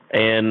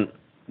 and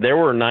there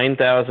were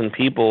 9,000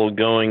 people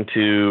going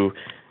to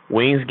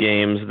Wings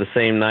games the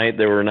same night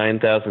there were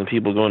 9,000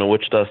 people going to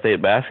Wichita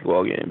State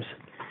basketball games.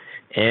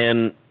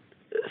 And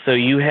so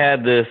you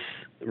had this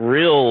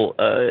real,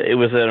 it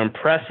was an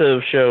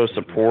impressive show of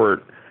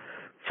support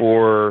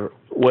for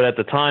what at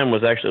the time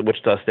was actually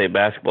Wichita State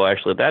basketball.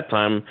 Actually, at that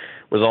time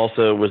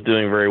was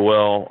doing very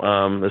well.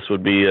 This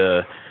would be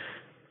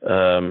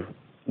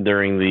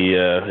during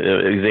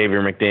the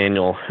Xavier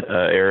McDaniel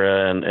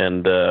era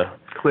and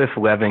Cliff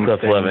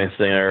Levingston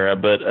era.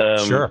 But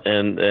sure.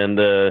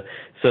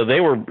 So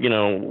they were,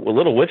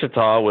 Little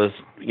Wichita was,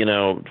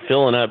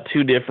 filling up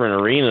two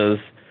different arenas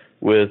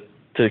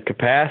to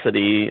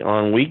capacity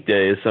on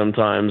weekdays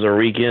sometimes, or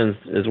weekends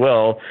as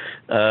well,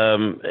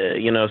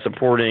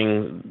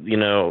 supporting,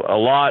 a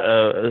lot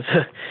of,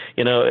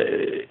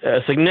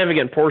 a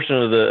significant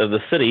portion of the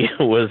city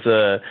was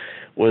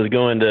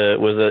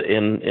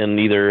in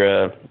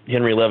either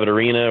Henry Levitt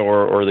Arena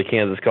or the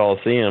Kansas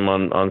Coliseum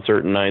on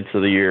certain nights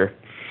of the year.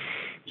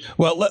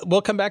 Well,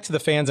 we'll come back to the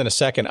fans in a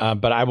second,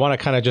 but I want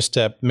to kind of just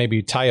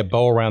maybe tie a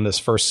bow around this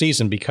first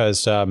season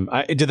because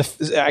I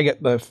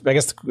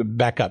guess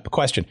back up.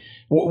 Question: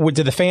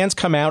 did the fans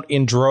come out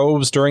in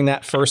droves during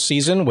that first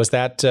season? Was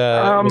that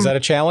a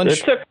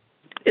challenge?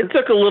 It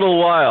took a little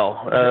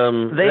while.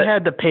 They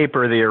had to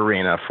paper the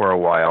arena for a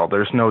while.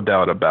 There's no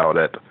doubt about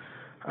it.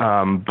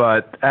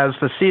 But as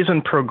the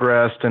season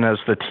progressed and as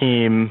the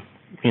team,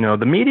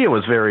 the media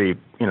was very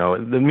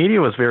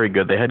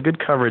good. They had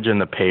good coverage in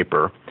the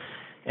paper.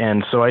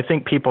 And so I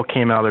think people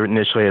came out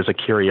initially as a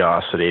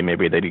curiosity.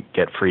 Maybe they'd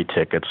get free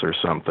tickets or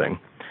something.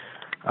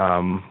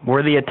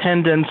 Were the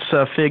attendance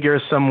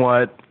figures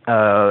somewhat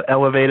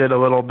elevated a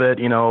little bit,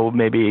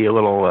 maybe a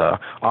little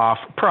off?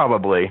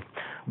 Probably.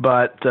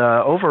 But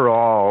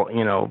overall,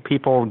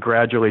 people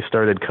gradually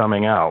started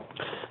coming out.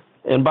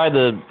 And by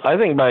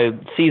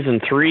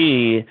season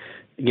 3,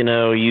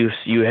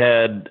 you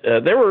had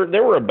there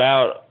were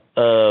about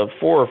 4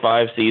 or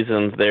 5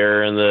 seasons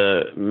there in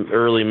the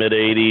early mid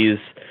 80s,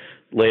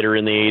 later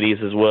in the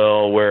 80s as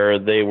well, where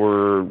they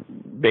were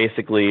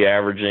basically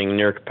averaging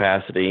near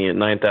capacity at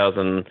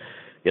 9,000,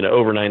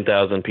 over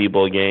 9,000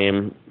 people a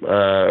game,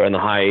 in the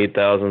high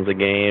 8,000s a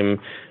game.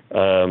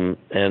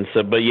 And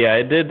so, but yeah,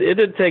 it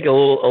did take a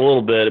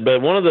little bit, but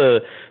one of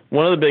the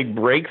big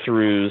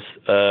breakthroughs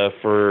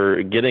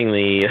for getting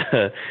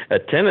the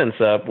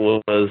attendance up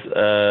was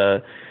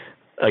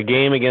a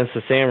game against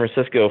the San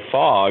Francisco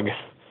Fog,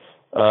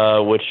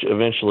 which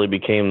eventually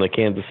became the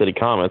Kansas City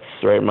Comets,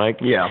 right, Mike?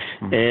 Yeah.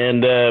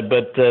 And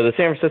but the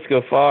San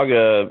Francisco Fog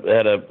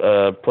had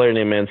a player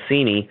named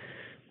Mancini,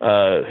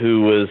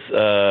 who was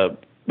a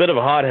bit of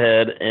a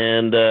hothead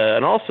and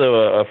also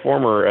a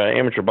former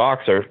amateur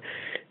boxer.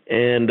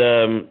 And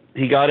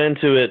he got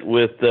into it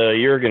with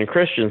Jürgen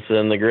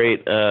Christensen, the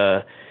great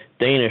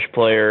Danish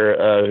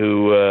player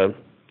who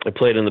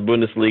played in the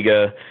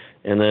Bundesliga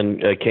and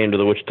then came to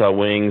the Wichita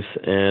Wings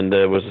and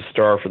was a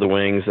star for the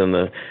Wings and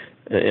the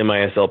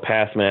MISL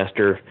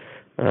Passmaster.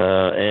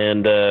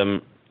 And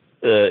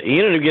he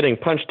ended up getting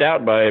punched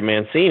out by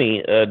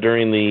Mancini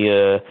during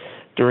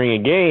a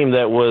game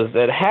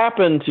that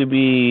happened to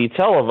be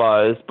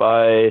televised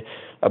by,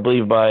 I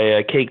believe,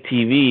 by Cake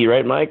TV,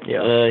 right, Mike?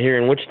 Yeah. Here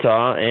in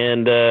Wichita,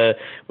 and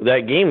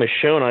that game was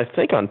shown, I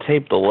think, on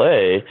tape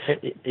delay.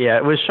 Yeah,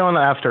 it was shown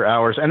after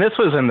hours, and this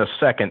was in the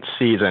second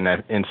season,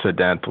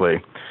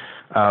 incidentally.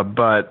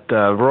 But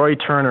Roy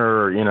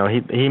Turner,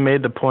 he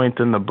made the point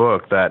in the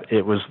book that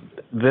it was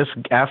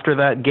after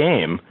that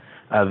game,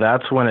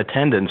 that's when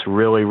attendance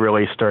really,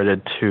 really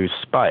started to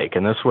spike,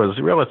 and this was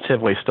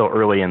relatively still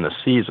early in the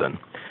season.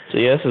 So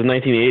yeah, this is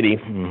 1980.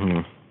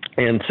 Mm-hmm.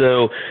 And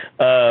so,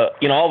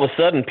 all of a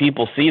sudden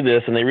people see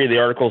this and they read the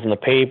articles in the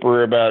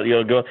paper about,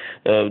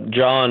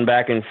 John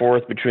back and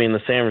forth between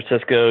the San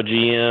Francisco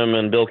GM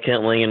and Bill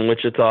Kentling in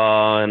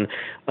Wichita. And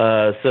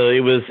so it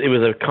was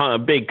a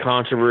big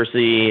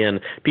controversy and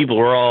people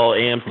were all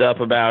amped up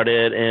about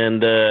it.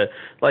 And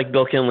like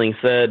Bill Kentling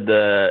said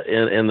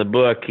in the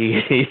book,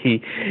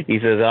 he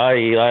says,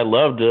 I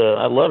loved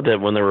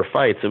it when there were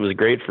fights. It was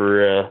great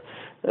for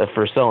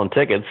selling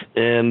tickets.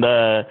 And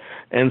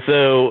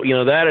so,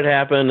 that had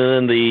happened,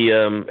 and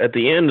then at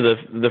the end of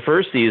the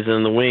first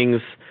season, the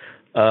Wings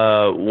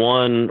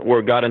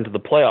got into the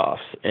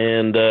playoffs,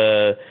 and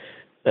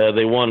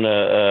they won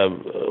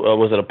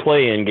was it a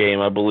play-in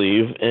game, I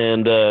believe,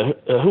 and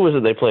who was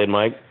it they played,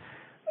 Mike?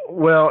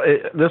 Well,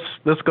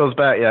 this goes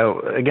back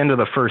again to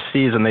the first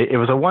season. It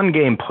was a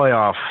one-game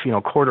playoff,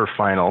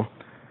 quarterfinal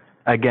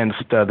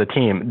against the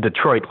team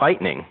Detroit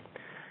Lightning,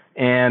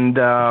 and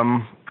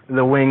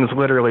the Wings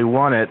literally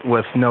won it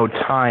with no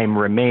time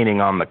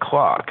remaining on the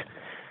clock,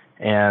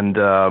 and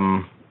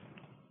on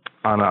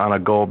a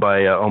goal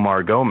by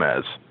Omar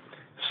Gomez.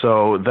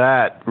 So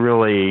that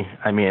really,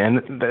 and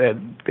they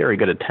had very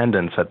good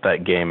attendance at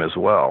that game as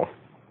well.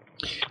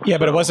 Yeah,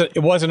 but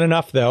it wasn't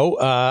enough though,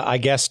 I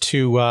guess,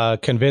 to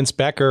convince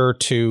Becker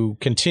to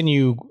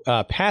continue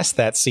past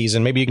that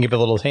season. Maybe you can give a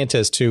little hint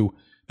as to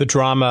the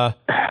drama,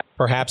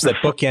 perhaps, that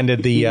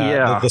bookended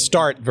the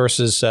start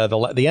versus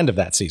the end of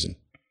that season.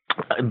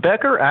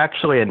 Becker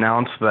actually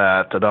announced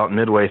that about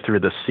midway through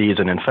the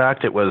season. In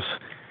fact, it was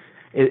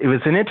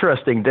an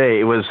interesting day.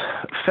 It was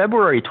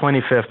February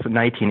 25th,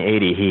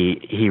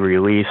 1980. He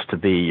released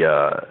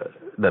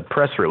the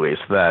press release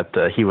that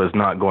he was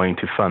not going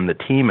to fund the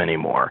team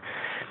anymore.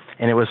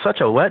 And it was such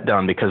a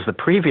letdown because the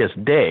previous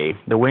day,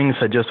 the Wings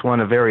had just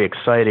won a very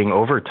exciting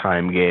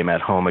overtime game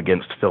at home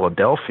against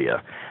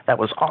Philadelphia. That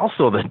was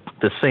also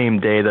the same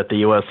day that the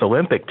U.S.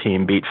 Olympic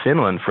team beat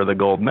Finland for the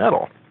gold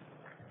medal.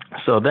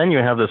 So then you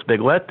have this big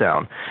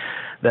letdown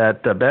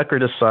that Becker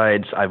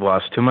decides, I've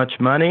lost too much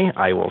money,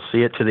 I will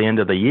see it to the end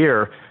of the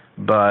year,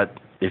 but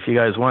if you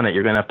guys want it,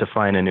 you're going to have to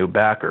find a new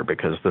backer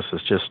because this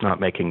is just not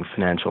making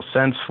financial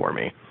sense for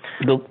me.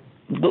 The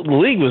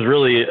league was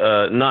really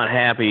not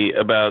happy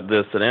about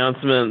this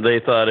announcement. They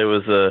thought it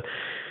was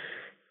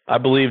I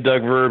believe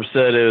Doug Verb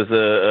said it was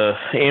a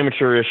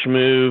amateurish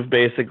move,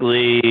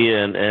 basically,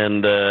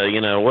 and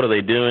what are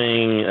they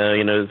doing?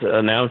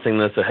 Announcing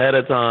this ahead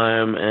of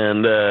time,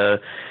 and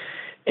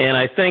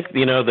I think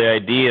the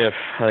idea,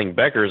 I think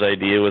Becker's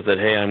idea was that,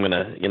 hey, I'm going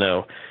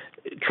to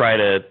try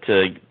to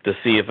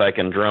see if I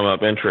can drum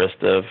up interest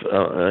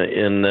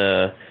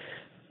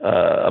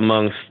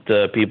amongst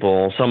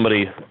people,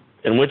 somebody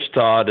in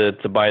Wichita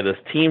to buy this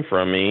team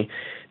from me.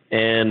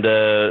 And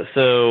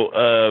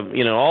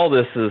all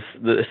this is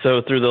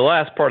so through the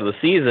last part of the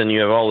season,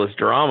 you have all this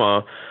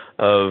drama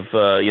of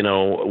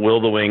will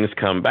the Wings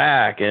come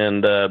back?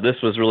 And this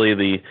was really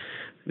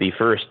the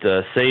first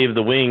Save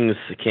the Wings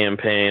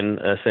campaign,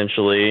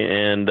 essentially,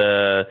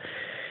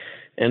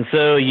 and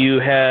so you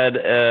had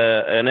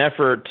an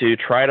effort to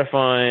try to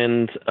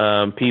find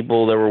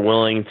people that were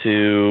willing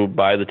to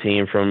buy the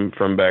team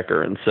from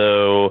Becker, and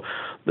so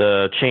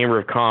the Chamber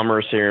of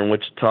Commerce here in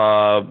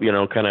Wichita,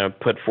 kind of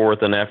put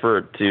forth an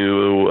effort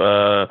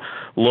to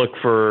look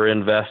for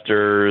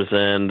investors,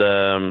 and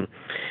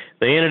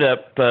they ended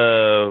up,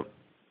 having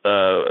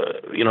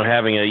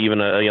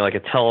a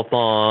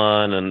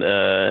telethon, and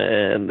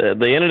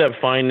they ended up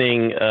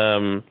finding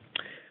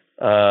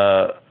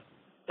an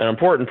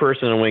important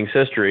person in Wings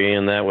history,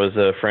 and that was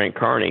Frank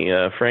Carney.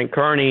 Frank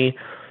Carney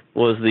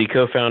was the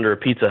co-founder of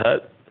Pizza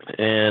Hut,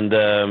 and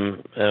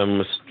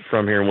was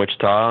from here in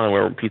Wichita,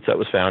 where Pizza Hut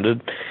was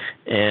founded.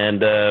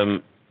 And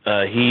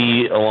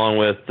he, along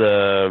with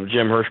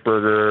Jim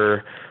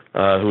Hirschberger,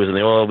 who was in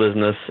the oil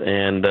business,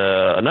 and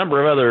a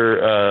number of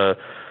other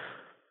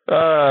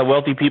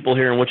wealthy people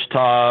here in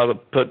Wichita,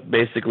 put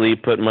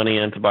money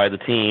in to buy the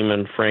team,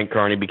 and Frank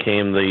Carney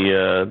became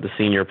the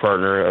senior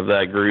partner of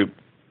that group.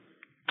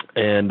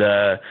 And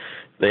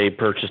they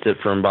purchased it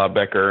from Bob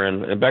Becker,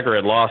 and Becker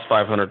had lost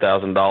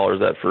 $500,000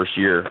 that first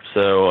year.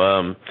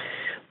 So,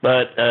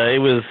 but it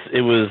was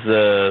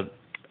the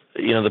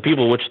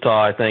people of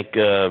Wichita, I think,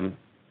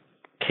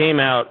 came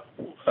out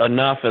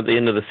enough at the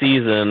end of the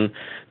season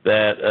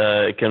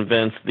that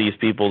convinced these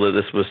people that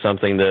this was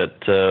something that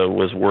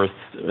was worth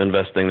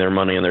investing their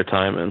money and their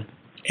time in.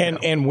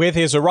 And with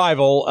his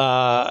arrival,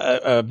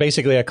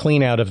 basically a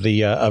clean out of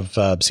the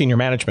of senior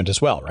management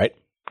as well, right?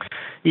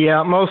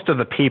 Yeah, most of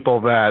the people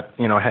that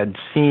had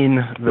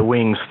seen the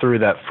Wings through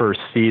that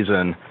first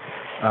season,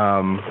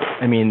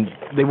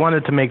 they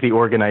wanted to make the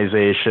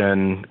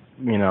organization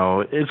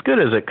as good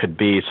as it could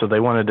be. So they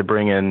wanted to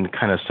bring in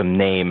kind of some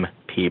name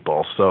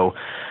people. So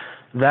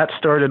that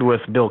started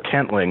with Bill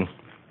Kentling,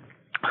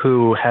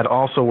 who had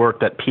also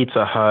worked at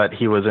Pizza Hut.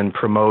 He was in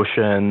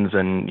promotions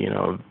and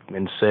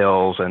in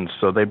sales, and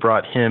so they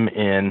brought him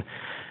in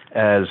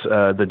as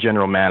the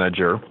general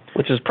manager.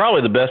 Which is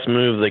probably the best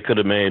move they could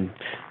have made,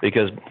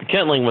 because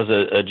Kentling was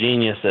a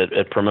genius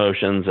at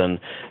promotions and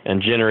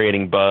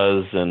generating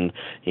buzz, and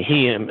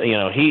he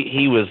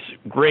was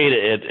great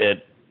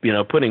at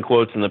putting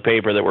quotes in the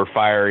paper that were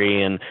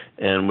fiery and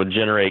would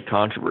generate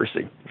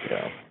controversy.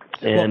 Yeah.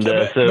 And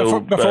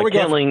before we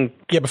go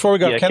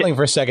Kentling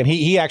for a second,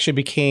 he actually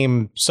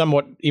became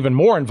somewhat even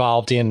more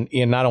involved in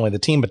not only the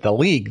team but the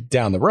league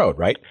down the road,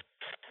 right?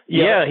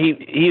 Yeah, he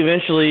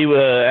eventually,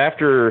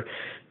 after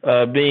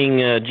being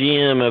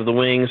GM of the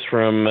Wings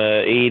from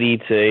 80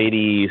 to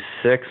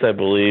 86, I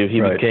believe,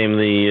 he became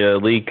the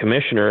league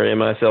commissioner,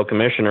 MSL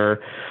commissioner,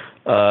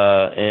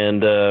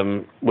 and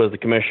was the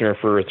commissioner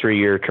for a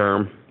 3-year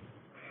term.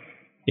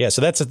 Yeah,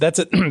 so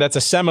that's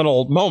a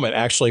seminal moment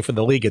actually for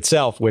the league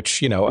itself,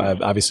 which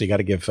obviously got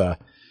to give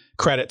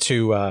credit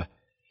to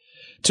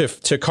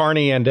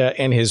Carney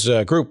and his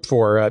group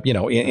for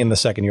in the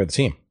second year of the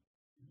team.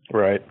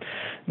 Right.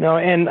 No,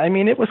 and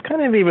it was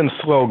kind of even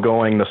slow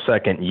going the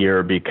second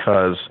year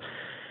because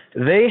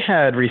they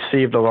had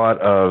received a lot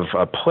of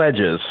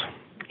pledges,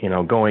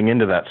 going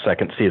into that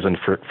second season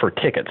for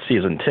tickets,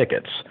 season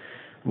tickets.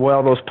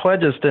 Well, those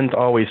pledges didn't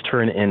always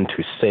turn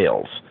into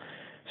sales.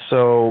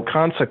 So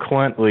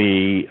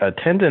consequently,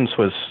 attendance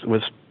was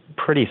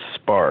pretty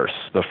sparse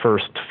the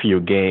first few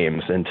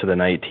games into the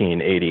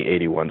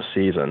 1980-81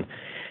 season.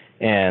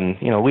 And,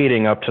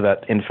 leading up to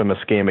that infamous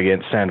game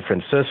against San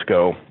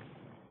Francisco,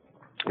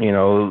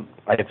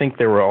 I think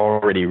there were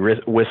already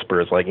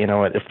whispers like,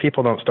 if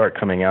people don't start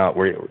coming out,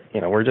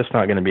 we're just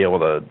not going to be able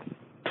to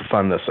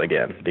fund this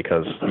again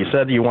because you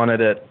said you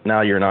wanted it.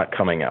 Now you're not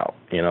coming out.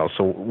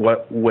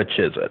 So which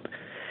is it?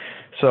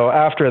 So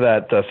after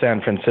that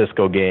San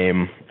Francisco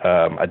game,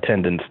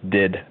 attendance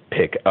did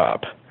pick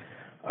up.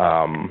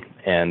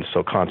 And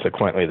so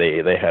consequently,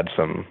 they had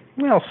some,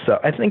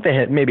 I think they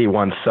had maybe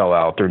one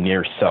sellout or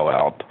near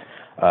sellout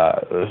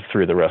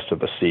through the rest of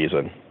the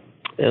season.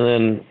 And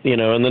then,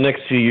 in the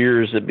next few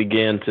years, it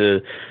began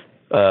to,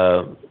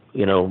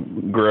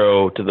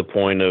 grow to the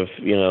point of,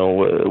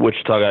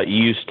 Wichita got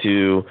used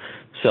to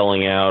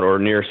selling out or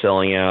near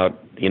selling out,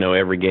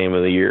 every game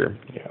of the year.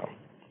 Yeah.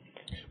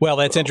 Well,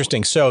 that's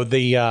interesting. So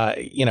the,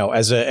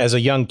 as a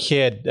young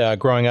kid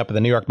growing up in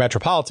the New York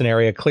metropolitan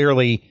area,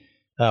 clearly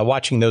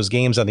watching those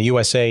games on the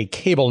USA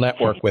cable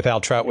network with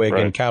Al Trautwig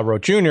and Cal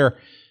Rote Jr.,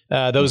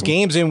 those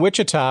games in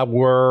Wichita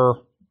were,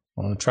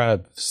 I'm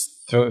trying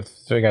to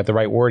figure out the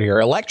right word here,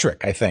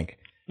 electric, I think.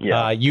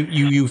 Yeah.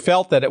 You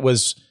felt that it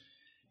was,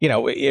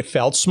 it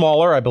felt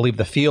smaller. I believe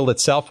the field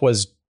itself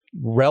was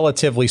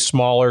relatively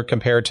smaller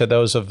compared to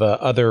those of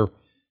other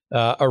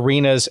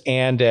arenas,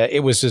 and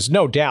it was just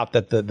no doubt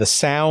that the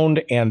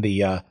sound and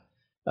the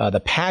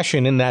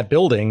passion in that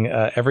building,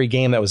 every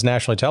game that was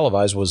nationally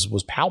televised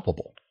was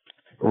palpable.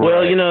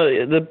 Well,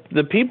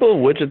 the people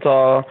of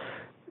Wichita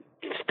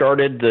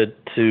started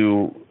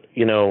to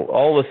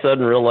all of a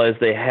sudden realize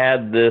they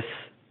had this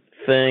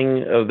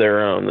thing of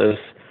their own, this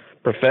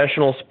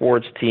professional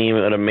sports team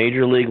at a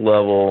major league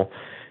level,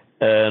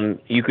 and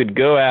you could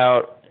go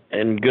out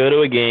and go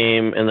to a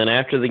game, and then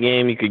after the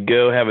game you could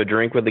go have a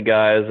drink with the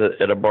guys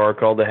at a bar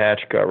called the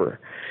Hatch Cover.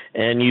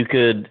 And you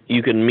could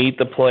meet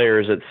the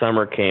players at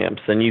summer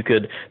camps, and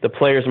the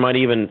players might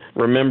even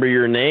remember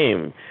your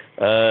name.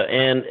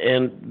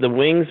 And the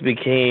Wings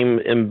became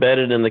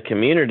embedded in the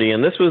community,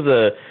 and this was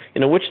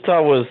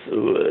Wichita was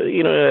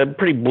a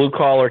pretty blue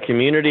collar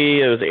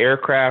community. It was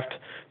aircraft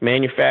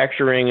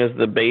manufacturing as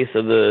the base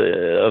of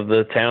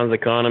the town's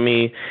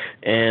economy,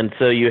 and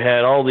so you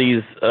had all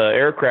these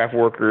aircraft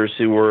workers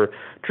who were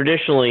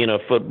traditionally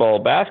football,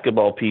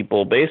 basketball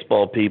people,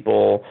 baseball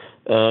people,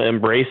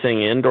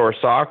 embracing indoor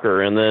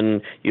soccer. And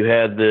then you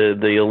had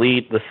the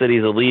elite, the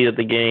city's elite at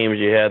the games.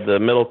 You had the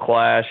middle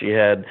class. You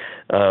had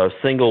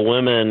single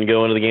women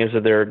going to the games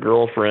with their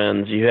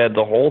girlfriends. You had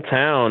the whole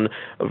town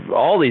of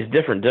all these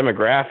different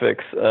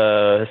demographics,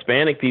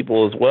 Hispanic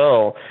people as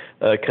well,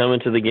 coming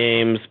to the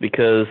games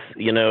because,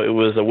 it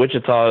was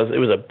it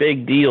was a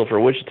big deal for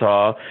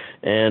Wichita,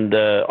 and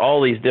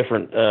all these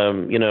different,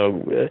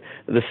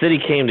 the city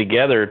came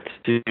together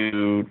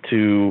to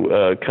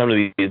come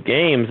to these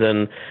games,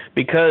 and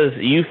because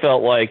you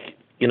felt like,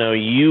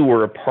 you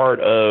were a part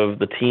of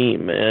the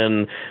team,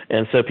 and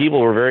so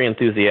people were very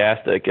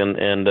enthusiastic, and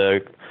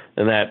that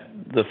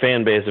the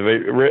fan base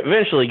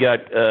eventually got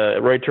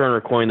Ray Turner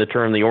coined the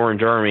term the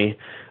Orange Army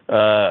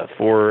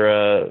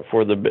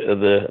for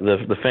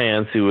the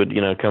fans who would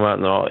come out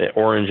in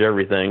orange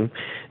everything,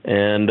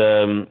 and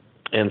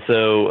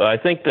so I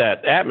think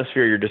that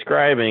atmosphere you're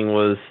describing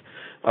was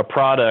a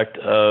product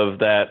of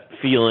that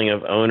feeling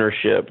of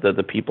ownership that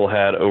the people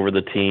had over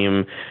the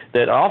team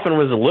that often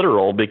was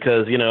literal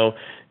because,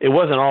 it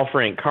wasn't all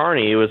Frank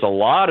Carney. It was a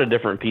lot of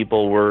different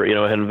people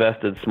had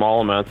invested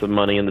small amounts of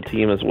money in the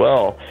team as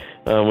well,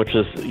 which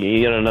is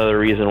yet another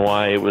reason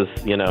why it was,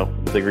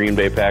 the Green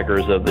Bay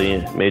Packers of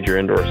the Major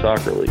Indoor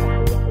Soccer League.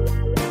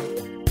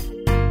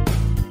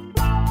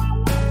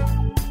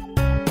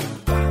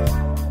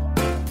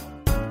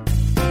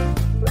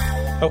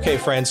 Okay,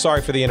 friends,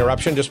 sorry for the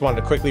interruption. Just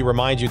wanted to quickly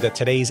remind you that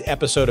today's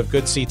episode of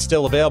Good Seats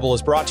Still Available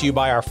is brought to you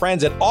by our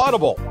friends at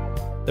Audible,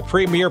 the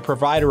premier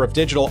provider of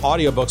digital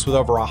audiobooks with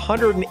over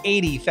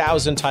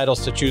 180,000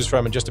 titles to choose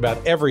from in just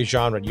about every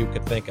genre you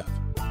could think of.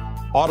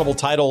 Audible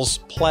titles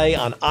play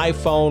on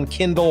iPhone,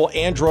 Kindle,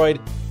 Android,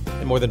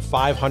 and more than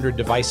 500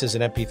 devices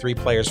and MP3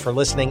 players for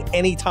listening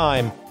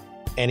anytime,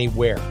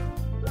 anywhere.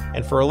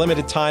 And for a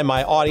limited time,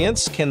 my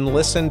audience can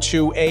listen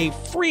to a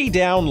free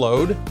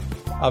download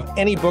of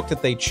any book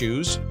that they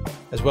choose,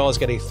 as well as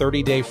get a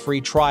 30-day free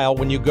trial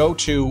when you go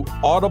to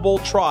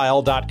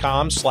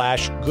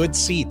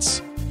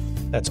audibletrial.com/goodseats.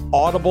 That's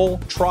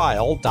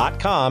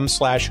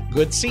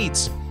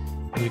audibletrial.com/goodseats.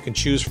 And you can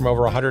choose from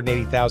over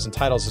 180,000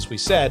 titles, as we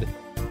said,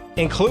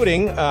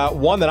 including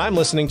one that I'm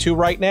listening to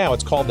right now.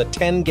 It's called The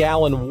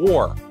 10-Gallon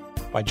War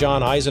by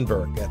John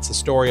Eisenberg. That's the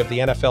story of the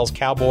NFL's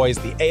Cowboys,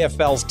 the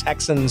AFL's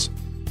Texans,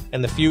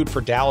 and the feud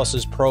for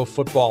Dallas's pro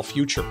football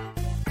future.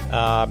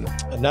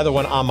 Another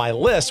one on my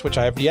list, which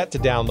I have yet to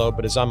download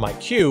but is on my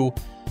queue,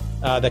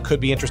 that could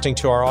be interesting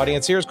to our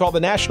audience here, is called The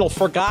National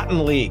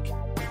Forgotten League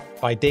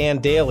by Dan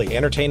Daly,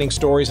 entertaining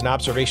stories and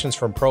observations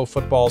from pro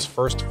football's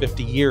first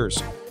 50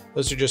 years.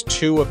 Those are just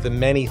two of the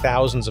many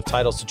thousands of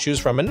titles to choose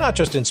from, and not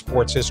just in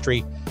sports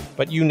history,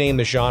 but you name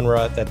the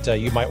genre that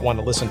you might want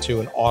to listen to,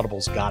 and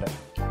Audible's got it.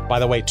 By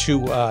the way,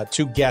 two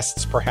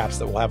guests perhaps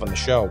that we'll have on the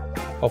show,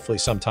 hopefully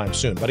sometime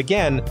soon. But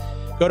again,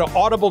 go to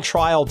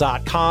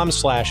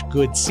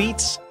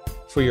audibletrial.com/goodseats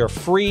for your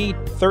free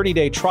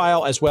 30-day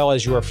trial, as well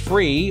as your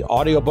free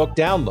audiobook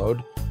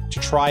download to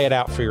try it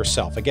out for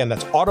yourself. Again,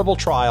 that's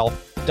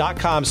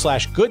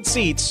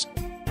audibletrial.com/goodseats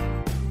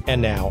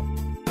And now,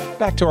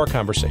 back to our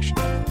conversation.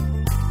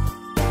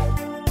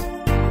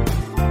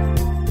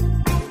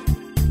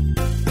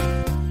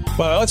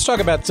 Well, let's talk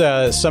about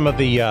some of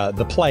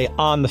the play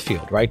on the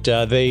field, right?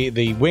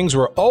 The Wings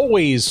were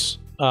always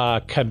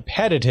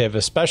competitive,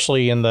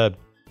 especially in the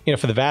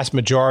for the vast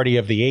majority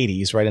of the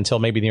 80s, right, until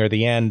maybe near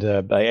the end,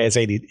 as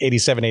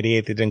 87,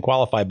 88, they didn't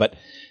qualify, but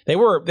they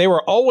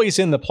were always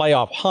in the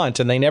playoff hunt,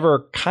 and they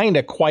never kind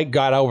of quite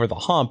got over the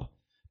hump.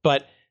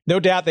 But no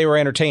doubt they were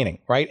entertaining,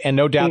 right, and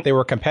no doubt they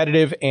were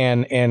competitive,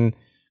 and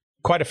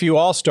quite a few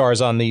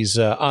all-stars on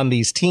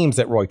these teams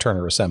that Roy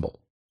Turner assembled.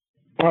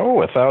 Oh,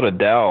 without a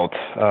doubt.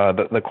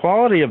 The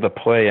quality of the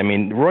play, I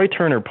mean, Roy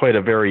Turner played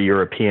a very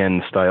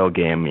European-style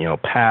game,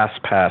 pass,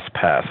 pass,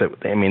 pass.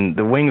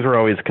 The Wings were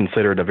always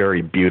considered a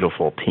very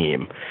beautiful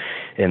team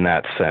in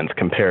that sense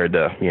compared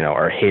to,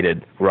 our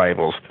hated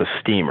rivals, the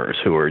Steamers,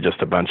 who were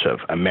just a bunch of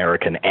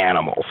American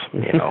animals,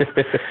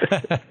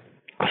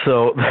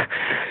 So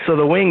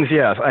the Wings,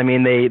 yes. I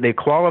mean, they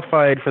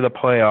qualified for the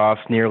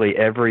playoffs nearly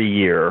every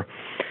year.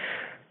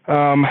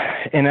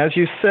 And as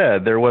you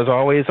said, there was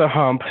always a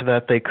hump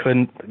that they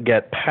couldn't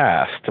get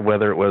past,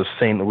 whether it was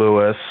St.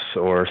 Louis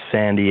or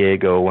San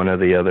Diego, one of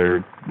the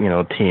other,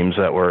 teams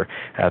that were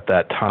at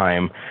that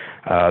time,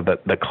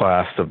 the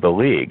class of the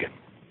league.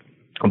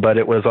 But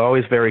it was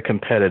always very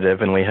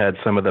competitive, and we had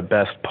some of the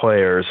best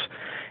players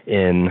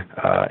in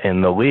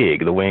the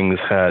league. The Wings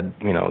had,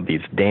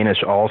 these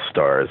Danish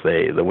all-stars.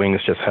 The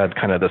Wings just had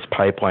kind of this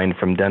pipeline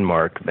from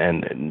Denmark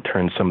and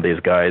turned some of these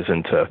guys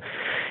into,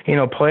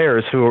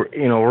 players who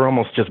were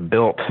almost just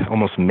built,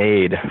 almost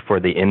made for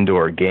the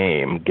indoor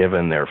game,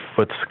 given their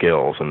foot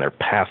skills and their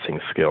passing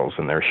skills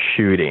and their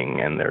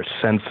shooting and their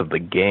sense of the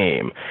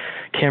game.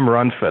 Kim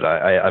Rundford,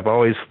 I've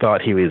always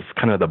thought he was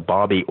kind of the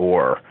Bobby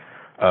Orr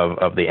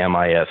of the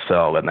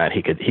MISL, in that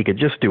he could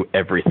just do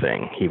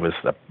everything. He was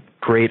a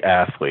great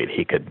athlete.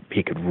 He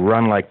could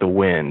run like the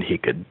wind. He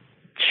could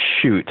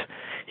shoot.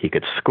 He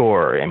could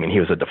score. I mean, he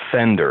was a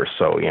defender,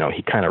 so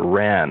he kind of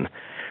ran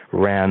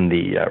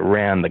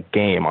the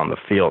game on the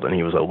field, and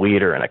he was a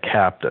leader and a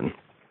captain.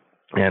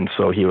 And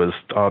so he was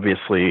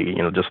obviously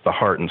just the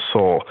heart and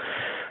soul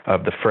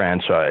of the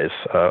franchise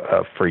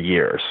for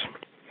years.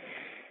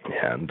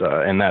 And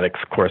that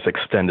of course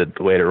extended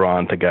later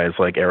on to guys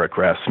like Erik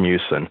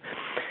Rasmussen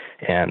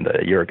and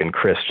Jürgen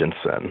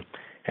Christensen.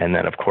 And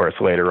then, of course,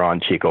 later on,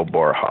 Chico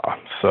Borja.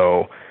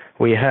 So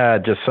we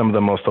had just some of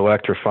the most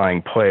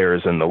electrifying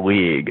players in the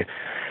league.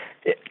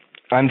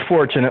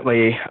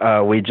 Unfortunately,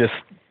 we just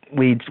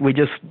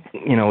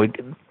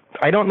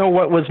I don't know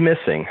what was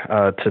missing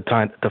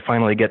to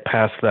finally get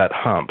past that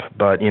hump.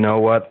 But you know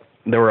what?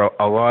 There were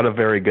a lot of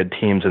very good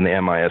teams in the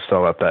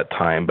MISL at that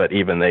time, but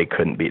even they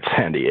couldn't beat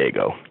San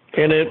Diego.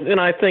 And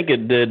I think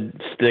it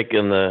did stick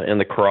in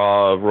the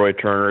craw of Roy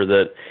Turner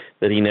that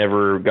he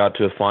never got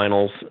to a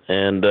finals,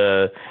 and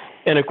of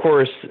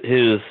course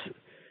he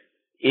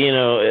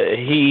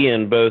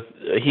and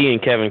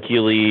Kevin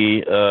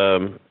Keeley,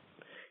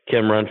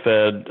 Kim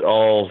Rundford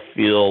all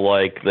feel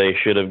like they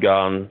should have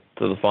gone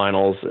to the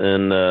finals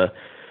in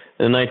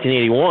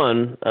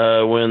 1981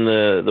 when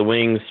the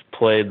Wings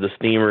played the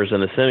Steamers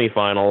in the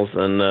semifinals,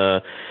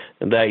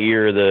 and that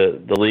year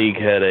the league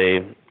had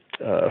a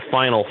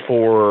Final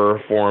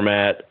Four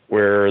format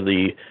where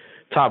the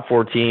top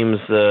four teams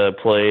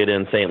played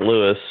in St.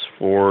 Louis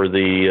for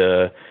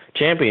the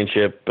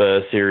championship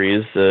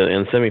series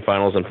in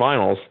semifinals and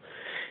finals.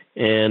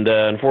 And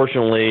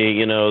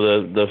unfortunately,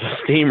 the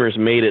Steamers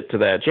made it to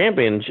that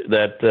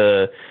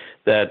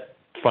that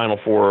Final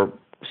Four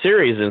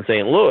series in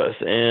St. Louis,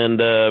 and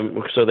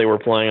so they were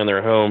playing on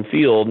their home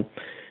field,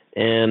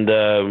 and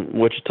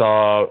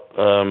Wichita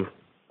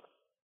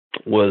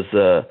was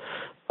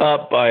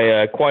up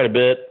by quite a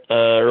bit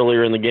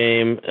earlier in the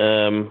game.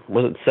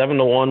 Was it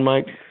 7-1,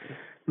 Mike?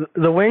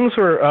 The Wings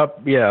were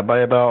up, by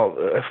about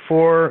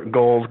 4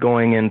 goals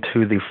going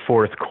into the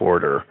fourth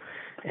quarter,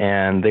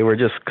 and they were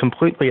just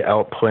completely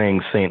outplaying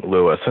St.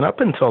 Louis. And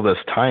up until this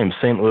time,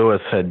 St.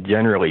 Louis had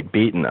generally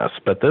beaten us,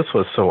 but this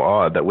was so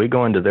odd that we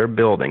go into their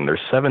building. There's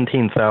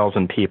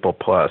 17,000 people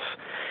plus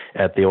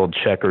at the old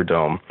Checker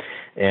Dome,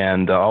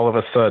 and all of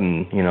a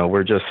sudden,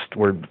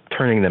 we're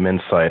turning them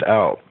inside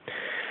out.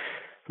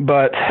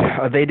 But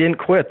they didn't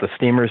quit. The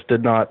Steamers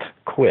did not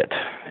quit,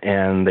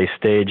 and they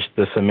staged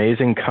this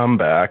amazing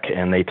comeback,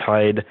 and they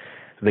tied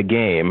the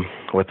game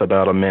with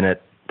about a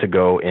minute to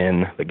go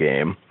in the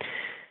game.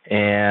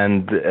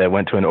 And it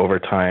went to an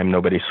overtime.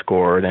 Nobody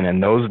scored. And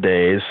in those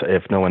days,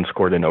 if no one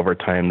scored in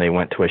overtime, they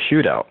went to a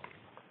shootout.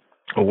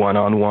 A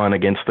one-on-one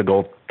against the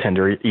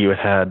goaltender, you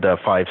had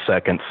 5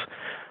 seconds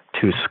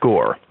to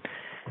score.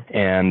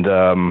 And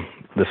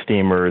the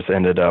Steamers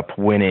ended up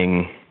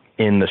winning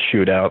in the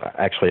shootout,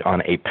 actually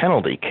on a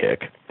penalty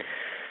kick.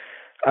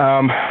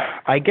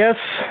 I guess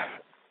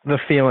the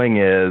feeling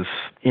is,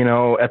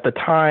 at the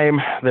time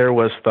there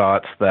was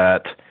thoughts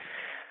that,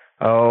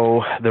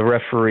 the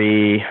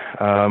referee,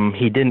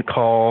 he didn't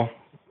call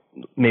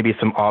maybe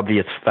some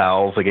obvious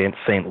fouls against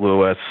St.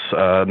 Louis.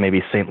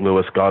 Maybe St.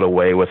 Louis got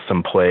away with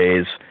some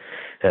plays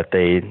that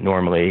they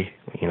normally,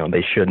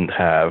 they shouldn't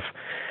have.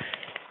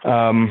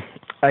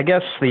 I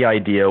guess the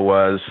idea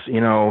was,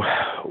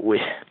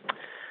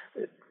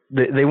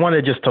 they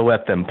wanted just to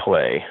let them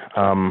play.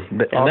 And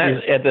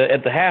that, at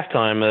the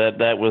halftime,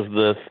 that was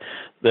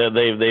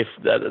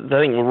I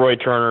think Roy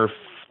Turner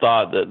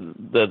thought that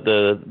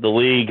the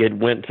league had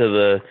went to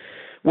the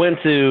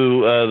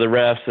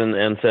refs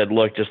and said,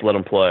 look, just let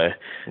them play.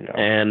 No.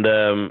 And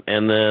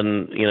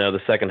then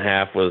the second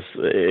half was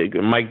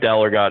Mike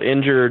Deller got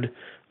injured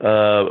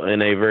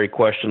in a very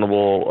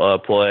questionable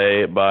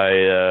play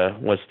by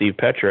Steve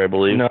Petra, I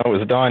believe. No, it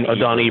was Don Ebert.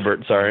 Don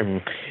Ebert, sorry.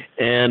 Mm-hmm.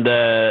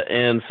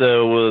 And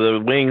so the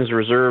Wings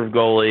reserve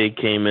goalie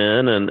came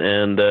in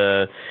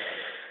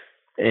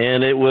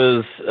and it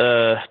was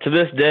to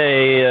this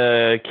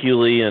day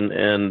Cooley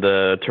and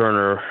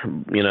Turner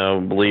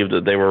believed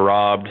that they were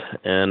robbed,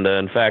 and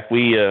in fact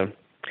we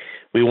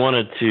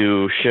wanted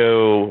to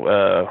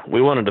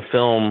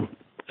film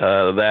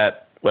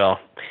that. Well,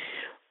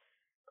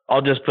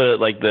 I'll just put it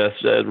like this: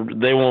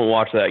 they won't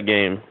watch that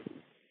game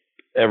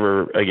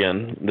ever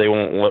again. They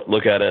won't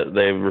look at it.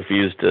 They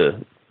refuse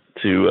to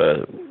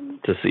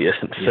see it.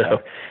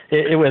 So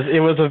it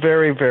was a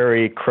very,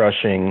 very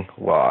crushing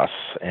loss,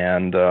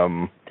 and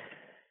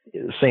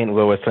St.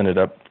 Louis ended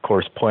up, of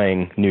course,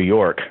 playing New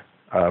York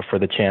for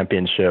the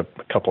championship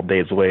a couple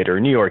days later.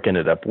 New York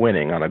ended up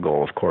winning on a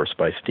goal, of course,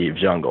 by Steve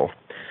Jungle.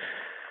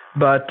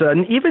 But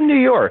even New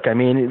York, I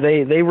mean,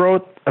 they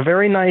wrote a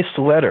very nice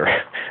letter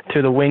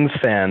to the Wings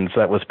fans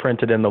that was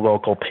printed in the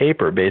local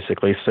paper,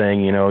 basically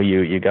saying,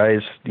 you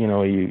guys,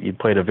 you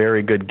played a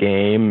very good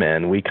game,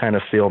 and we kind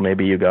of feel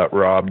maybe you got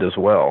robbed as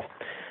well.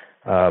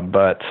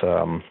 But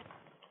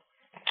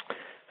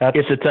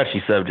it's a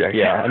touchy subject.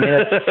 Yeah, I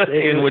mean,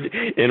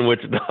 in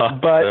Wichita.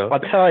 But so. I'll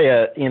tell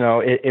you,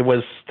 it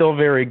was still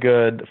very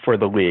good for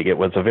the league. It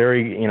was a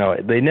very,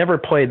 they never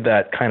played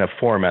that kind of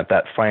format,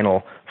 that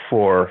Final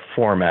Four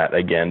format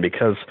again,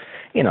 because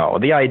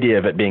the idea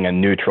of it being a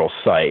neutral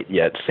site,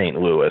 yet St.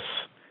 Louis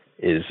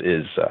is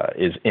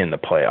in the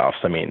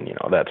playoffs. I mean,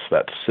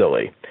 that's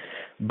silly.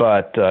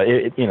 But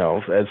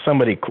as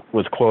somebody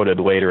was quoted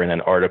later in an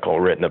article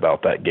written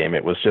about that game,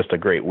 it was just a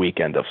great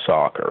weekend of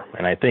soccer,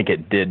 and I think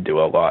it did do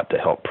a lot to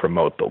help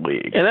promote the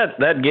league. And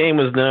that game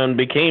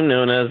became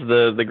known as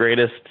the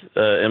greatest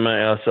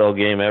MISL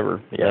game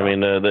ever. Yeah. I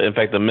mean, in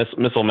fact, the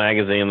Missile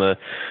magazine, the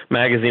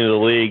magazine of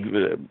the league,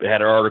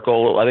 had an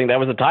article. I think that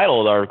was the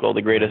title of the article,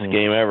 "The Greatest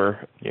Game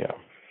Ever." Yeah.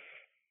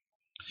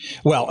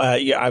 Well,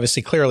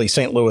 obviously, clearly,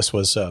 St. Louis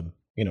was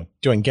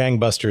doing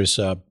gangbusters.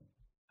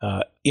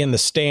 In the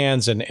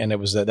stands, and it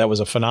was that was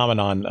a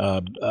phenomenon,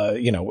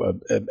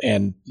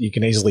 and you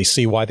can easily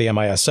see why the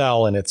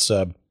MISL and its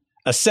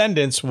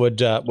ascendants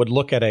would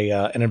look at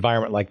an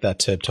environment like that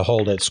to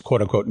hold its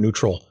quote unquote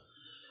neutral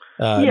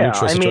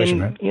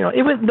situation. Right?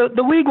 It was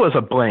the league was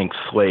a blank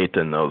slate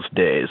in those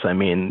days. I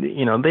mean,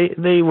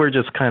 they were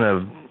just kind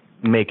of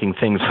making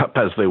things up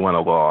as they went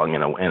along,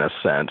 in a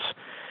sense.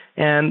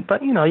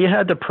 But you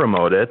had to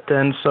promote it,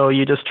 and so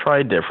you just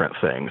tried different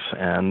things,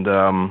 and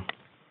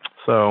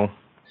so.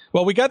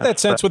 Well, we got that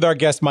sense with our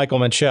guest, Michael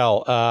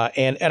Menchel,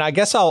 and I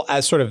guess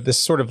this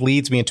sort of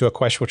leads me into a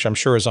question which I'm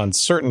sure is on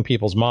certain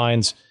people's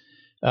minds.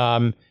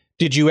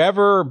 Did you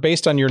ever,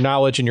 based on your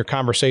knowledge and your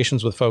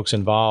conversations with folks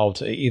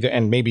involved,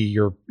 and maybe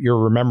your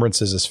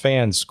remembrances as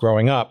fans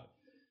growing up,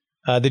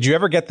 did you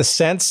ever get the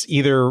sense,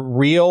 either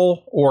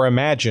real or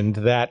imagined,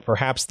 that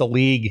perhaps the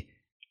league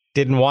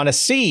didn't want to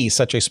see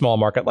such a small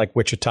market like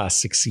Wichita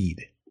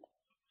succeed?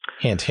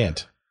 Hint,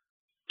 hint.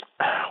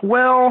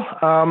 Well,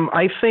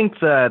 I think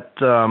that,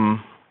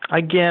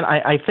 again,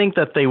 I think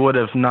that they would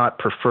have not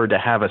preferred to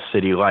have a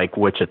city like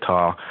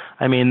Wichita.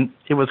 I mean,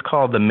 it was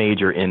called the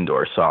Major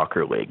Indoor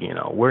Soccer League.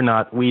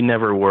 We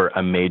never were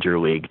a major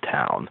league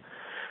town.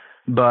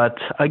 But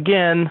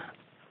again,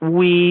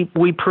 we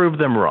proved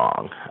them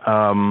wrong.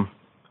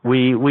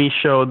 We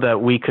showed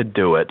that we could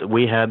do it.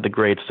 We had the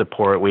great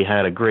support. We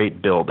had a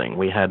great building.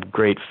 We had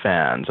great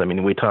fans. I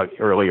mean, we talked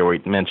earlier, we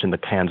mentioned the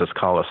Kansas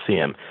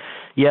Coliseum.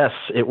 Yes,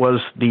 it was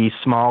the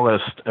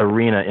smallest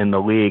arena in the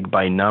league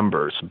by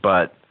numbers,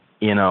 but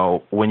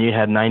when you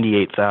had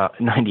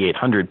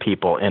 9,800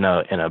 people in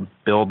a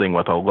building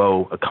with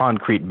a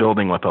concrete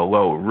building with a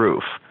low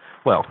roof,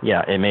 well,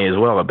 yeah, it may as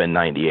well have been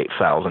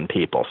 98,000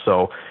 people.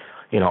 So,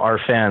 our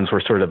fans were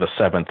sort of the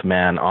seventh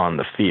man on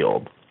the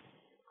field.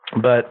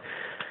 But,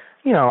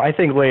 I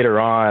think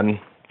later on,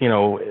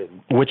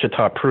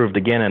 Wichita proved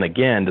again and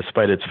again,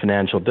 despite its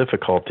financial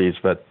difficulties,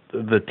 that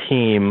the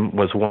team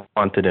was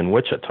wanted in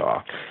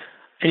Wichita.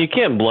 And you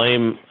can't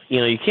blame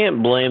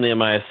the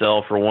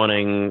MISL for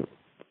wanting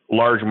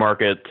large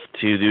markets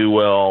to do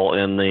well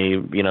in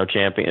the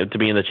to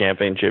be in the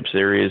championship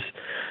series.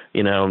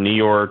 New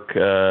York,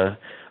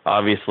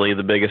 obviously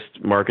the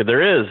biggest market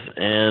there is,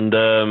 and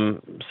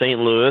St.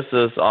 Louis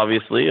is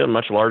obviously a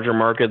much larger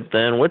market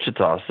than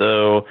Wichita.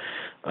 So.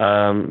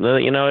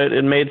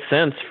 It made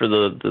sense for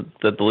that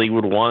the league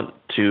would want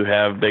to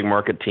have big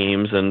market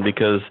teams, and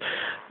because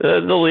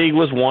the league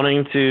was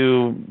wanting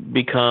to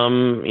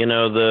become,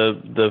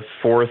 the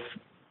fourth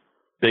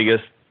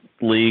biggest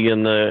league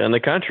in the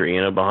country,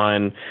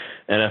 behind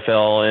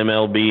NFL,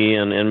 MLB,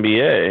 and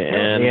NBA,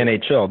 and the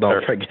NHL.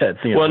 Don't forget.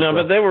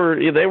 But they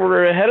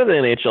were ahead of the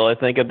NHL, I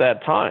think, at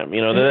that time.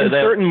 In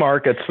certain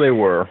markets they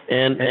were,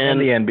 and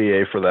the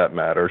NBA for that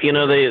matter.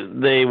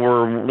 They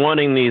were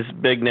wanting these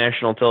big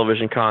national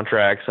television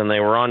contracts, and they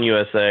were on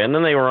USA, and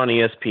then they were on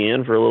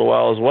ESPN for a little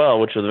while as well,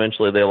 which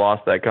eventually they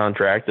lost that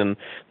contract, and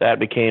that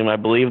became, I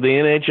believe, the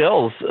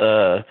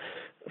NHL's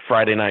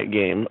Friday night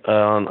game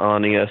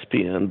on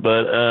ESPN.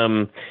 But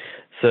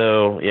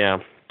so yeah.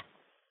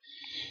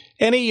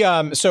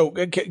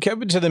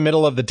 Coming to the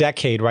middle of the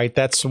decade, right?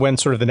 That's when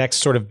sort of the next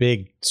sort of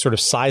big, sort of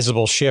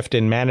sizable shift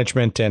in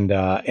management and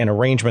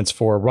arrangements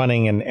for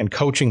running and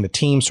coaching the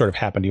team sort of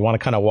happened. Do you want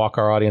to kind of walk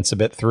our audience a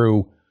bit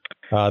through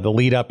the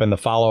lead up and the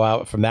follow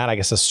out from that? I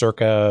guess it's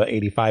circa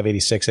 85,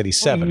 86,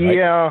 87, right?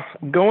 Yeah,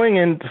 going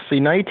into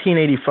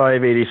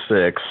 1985,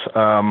 86.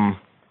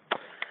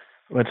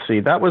 Let's see,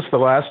 that was the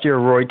last year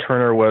Roy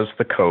Turner was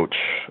the coach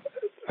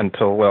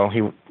until,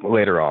 he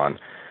later on.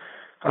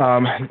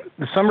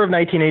 The summer of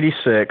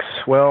 1986,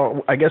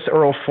 I guess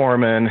Earl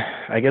Foreman,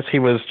 he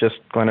was just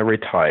going to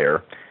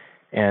retire.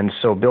 And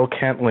so Bill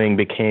Kentling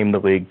became the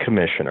league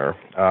commissioner.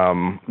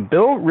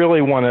 Bill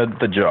really wanted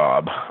the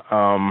job.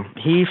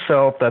 He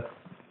felt that,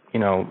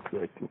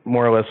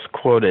 more or less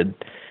quoted,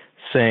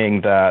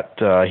 saying that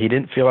he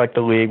didn't feel like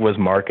the league was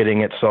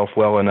marketing itself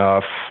well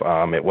enough.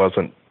 It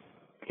wasn't,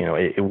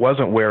 it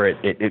wasn't where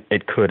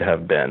it could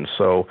have been.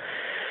 So.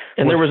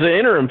 And there was an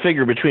interim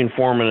figure between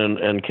Foreman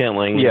and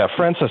Kentling. Yeah,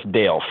 Frank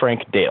Dale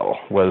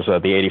was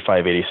the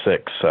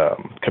 85-86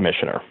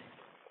 commissioner,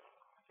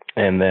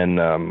 and then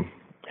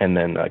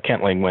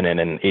Kentling went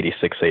in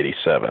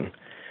 86-87,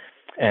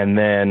 and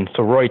then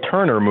so Roy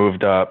Turner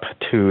moved up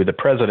to the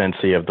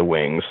presidency of the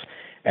Wings,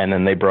 and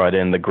then they brought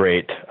in the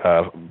great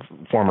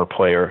former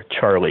player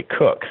Charlie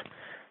Cook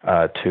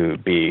to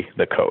be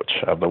the coach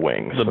of the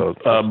Wings.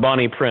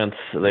 Bonnie Prince,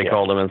 they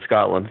called him in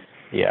Scotland.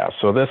 Yeah,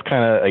 so this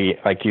kind of,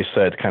 like you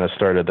said, kind of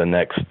started the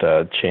next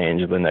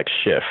change, the next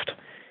shift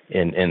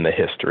in the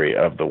history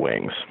of the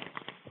Wings.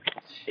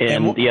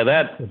 And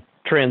that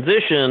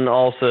transition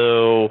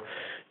also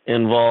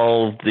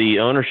involved the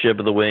ownership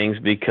of the Wings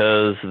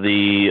because at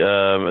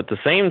the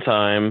same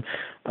time,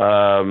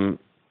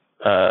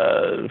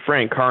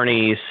 Frank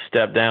Carney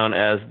stepped down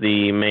as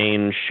the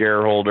main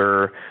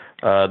shareholder,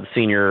 the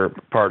senior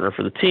partner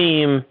for the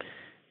team,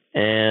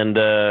 and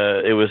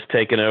it was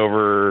taken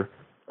over.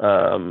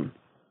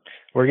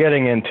 We're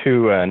getting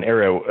into an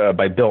area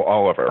by Bill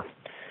Oliver.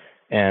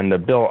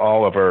 And Bill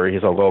Oliver,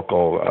 he's a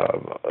local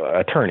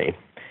attorney.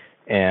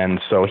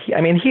 And so,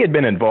 he had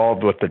been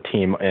involved with the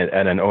team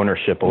at an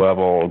ownership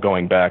level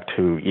going back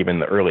to even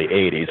the early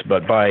 80s.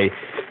 But by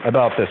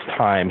about this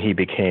time, he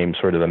became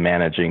sort of the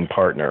managing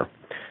partner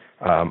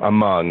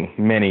among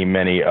many,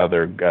 many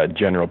other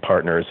general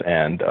partners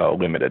and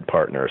limited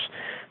partners.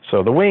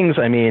 So the Wings,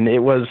 they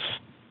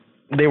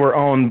were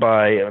owned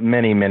by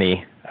many,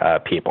 many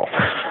people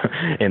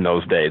in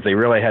those days. They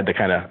really had to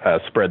kind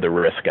of spread the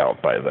risk out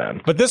by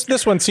then. But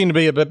this one seemed to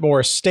be a bit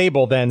more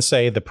stable than,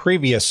 say, the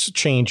previous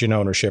change in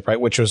ownership,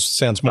 right? Which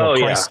sounds more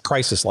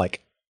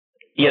crisis-like.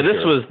 Yeah,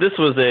 this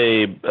was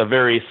a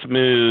very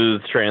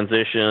smooth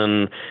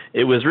transition.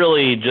 It was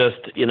really just,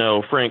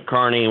 Frank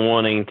Carney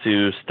wanting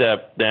to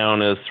step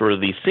down as sort of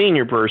the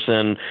senior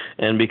person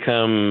and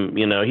become,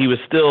 he was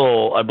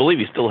still, I believe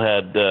he still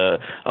had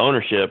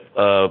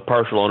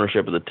partial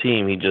ownership of the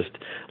team. He just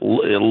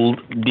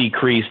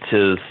decreased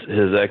his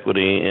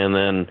equity, and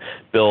then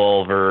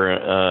Bill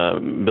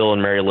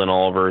and Mary Lynn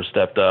Oliver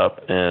stepped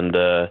up and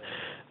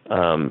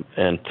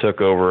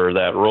took over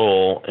that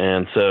role.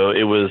 And so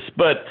it was,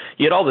 but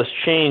you had all this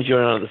change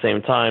going on at the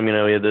same time. You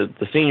had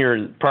the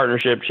senior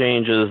partnership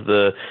changes,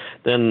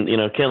 then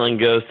Kentling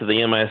goes to the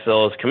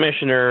MISL as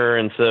commissioner,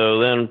 and so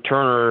then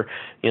Turner,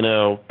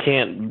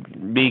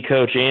 can't be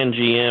coach and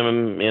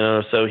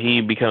GM, so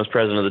he becomes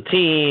president of the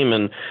team,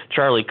 and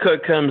Charlie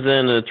Cook comes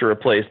in to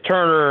replace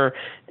Turner.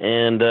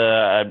 And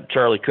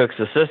Charlie Cook's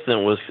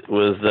assistant was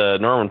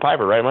Norman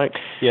Piper, right, Mike?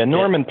 Yeah,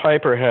 Norman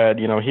Piper had,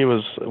 he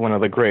was one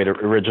of the great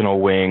original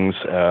Wings,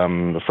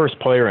 the first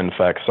player, in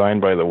fact,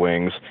 signed by the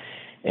Wings.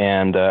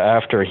 And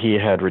after he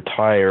had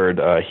retired,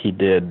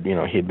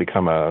 he'd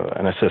become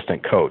an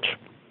assistant coach.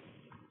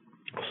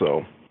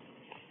 So.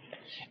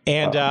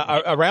 And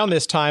around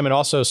this time, and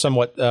also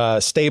somewhat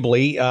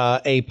stably,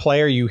 a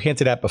player you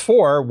hinted at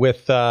before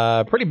with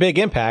pretty big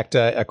impact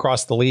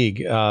across the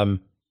league.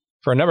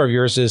 For a number of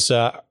years is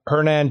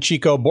Hernan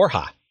Chico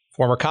Borja,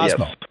 former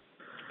Cosmo.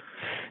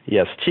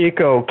 Yes,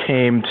 Chico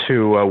came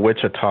to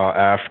Wichita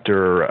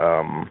after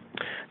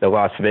the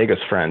Las Vegas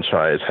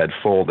franchise had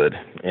folded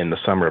in the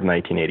summer of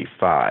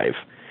 1985.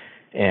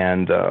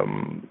 And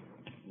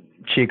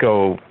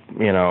Chico,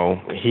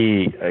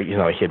 he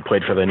had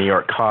played for the New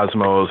York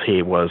Cosmos.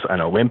 He was an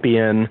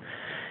Olympian.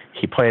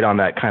 He played on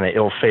that kind of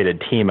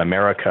ill-fated Team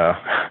America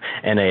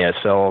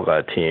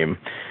NASL team.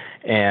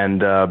 And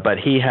but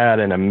he had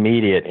an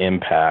immediate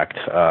impact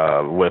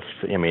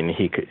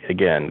he could,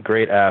 again,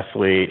 great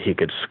athlete. He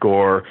could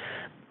score.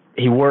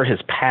 He wore his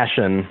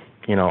passion,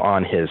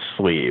 on his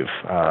sleeve.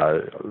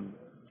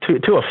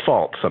 to a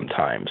fault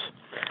sometimes,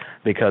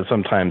 because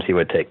sometimes he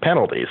would take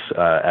penalties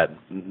at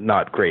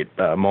not great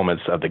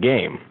moments of the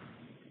game.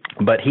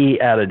 But he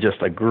added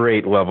just a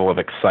great level of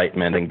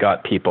excitement and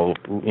got people,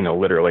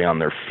 literally on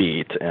their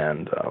feet.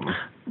 And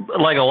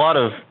like a lot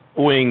of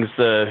wings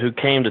who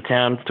came to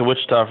town to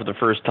Wichita for the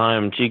first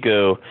time,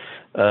 Chico,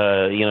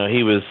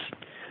 he was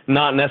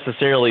not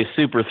necessarily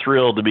super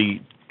thrilled to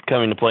be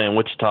coming to play in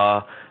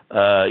Wichita.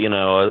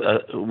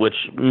 Which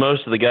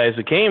most of the guys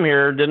who came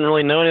here didn't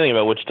really know anything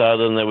about Wichita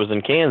other than it was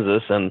in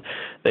Kansas, and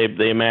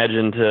they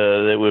imagined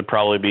it would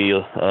probably be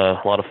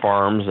a lot of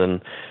farms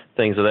and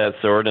things of that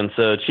sort. And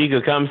so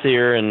Chico comes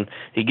here, and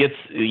he gets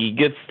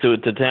to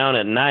town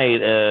at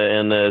night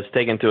and is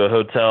taken to a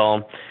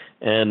hotel.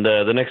 And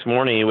the next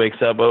morning he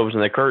wakes up, opens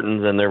the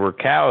curtains, and there were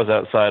cows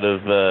outside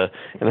of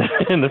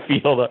in the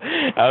field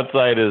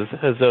outside his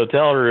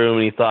hotel room.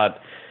 And he thought,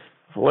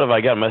 "What have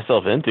I got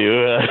myself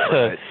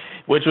into?"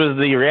 Which was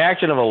the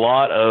reaction of a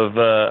lot of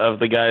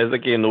the guys that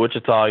came to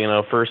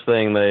Wichita. First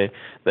thing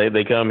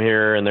they come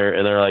here and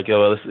they're like,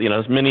 "Oh,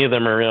 this," many of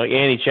them are.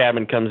 Andy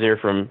Chapman comes here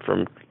from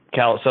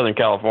Southern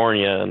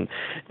California,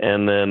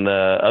 and then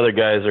other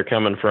guys are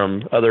coming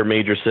from other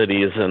major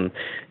cities, and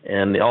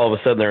all of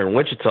a sudden they're in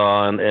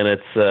Wichita, and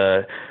it's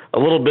a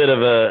little bit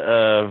of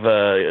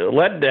a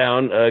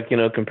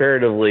letdown,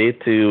 comparatively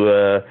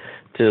to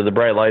the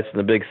bright lights in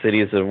the big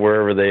cities of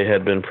wherever they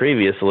had been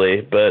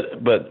previously.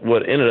 But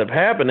what ended up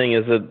happening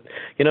is that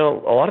a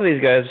lot of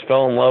these guys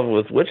fell in love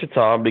with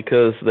Wichita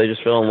because they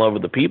just fell in love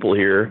with the people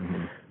here.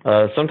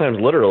 Mm-hmm. Sometimes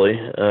literally,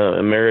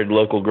 and married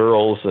local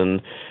girls,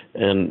 and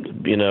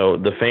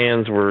the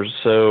fans were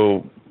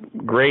so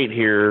great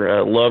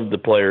here, loved the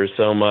players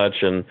so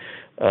much, and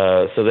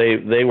so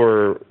they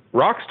were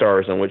rock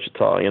stars in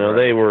Wichita. Right.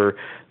 They were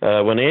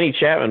when Andy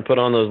Chapman put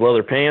on those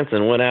leather pants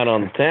and went out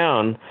on the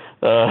town.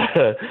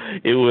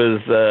 It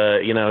was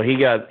he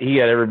got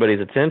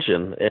everybody's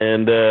attention,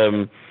 and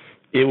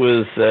it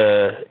was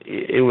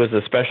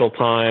a special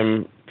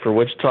time for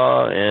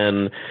Wichita,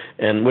 and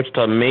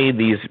Wichita made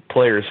these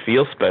players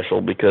feel special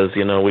because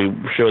we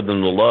showed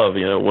them the love.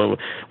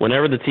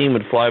 Whenever the team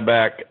would fly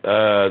back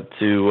to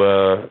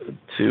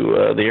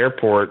the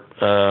airport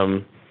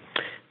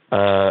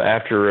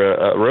after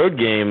a road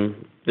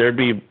game, there'd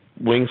be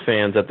Wings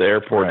fans at the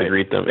airport to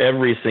greet them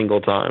every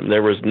single time.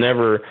 There was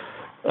never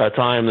a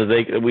time that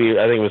I think it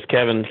was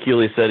Kevin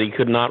Keeley said he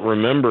could not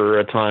remember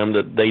a time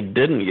that they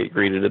didn't get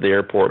greeted at the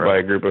airport by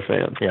a group of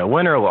fans. Yeah,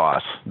 win or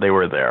loss, they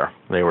were there.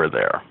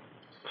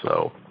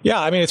 So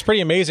yeah, I mean, it's pretty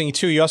amazing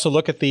too. You also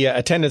look at the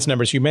attendance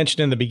numbers. You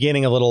mentioned in the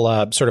beginning a little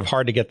sort of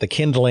hard to get the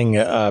kindling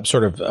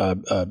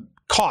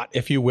caught,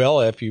 if you will,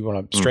 if you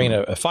want to strain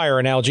a fire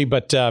analogy.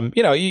 But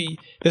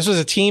this was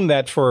a team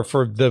that for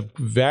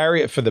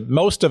the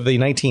most of the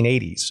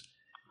 1980s.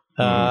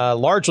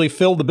 Largely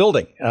filled the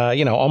building,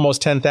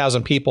 almost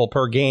 10,000 people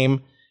per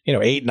game,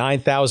 8,000,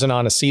 9,000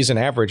 on a season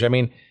average. I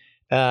mean,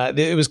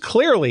 it was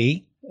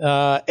clearly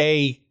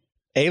a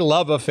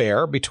love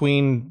affair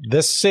between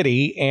this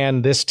city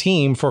and this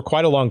team for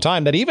quite a long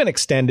time that even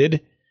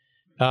extended,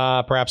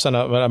 perhaps on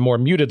a more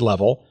muted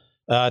level,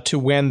 to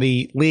when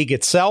the league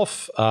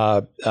itself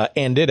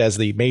ended as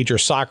the major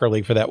soccer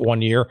league for that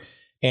 1 year.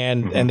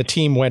 And the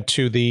team went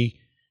to the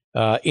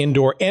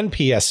indoor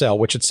NPSL,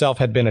 which itself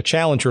had been a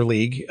challenger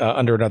league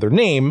under another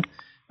name,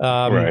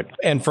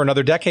 and for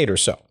another decade or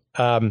so.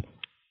 I'm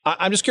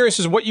just curious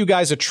as to what you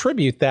guys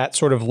attribute that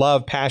sort of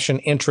love, passion,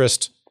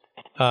 interest,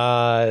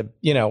 fandom,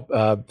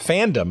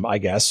 I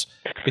guess,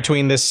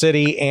 between this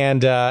city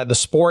and the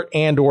sport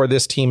and or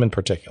this team in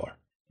particular.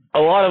 A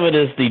lot of it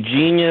is the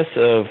genius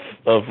of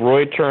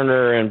Roy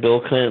Turner and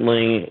Bill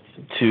Knitling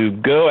to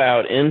go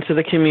out into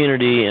the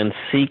community and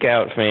seek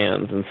out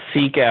fans and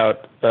seek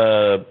out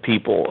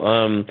people.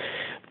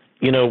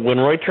 When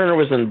Roy Turner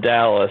was in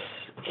Dallas,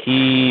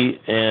 he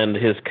and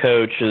his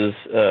coach, the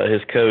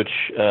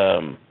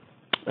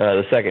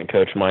second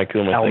coach, Mike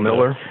Kuma, Al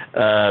Miller.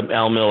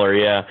 Al Miller,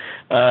 yeah.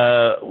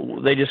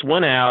 They just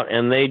went out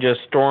and they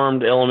just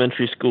stormed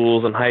elementary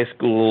schools and high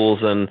schools,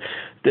 and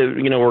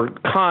were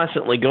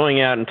constantly going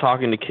out and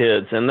talking to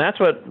kids. And that's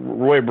what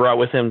Roy brought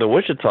with him to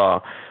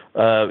Wichita.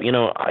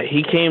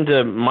 He came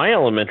to my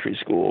elementary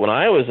school when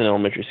I was in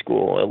elementary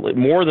school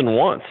more than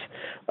once.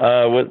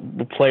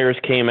 The players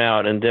came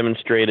out and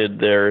demonstrated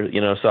their,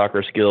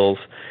 soccer skills.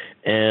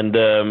 And,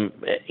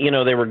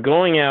 they were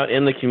going out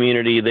in the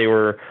community.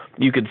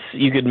 You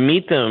could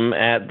meet them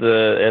at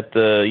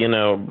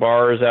the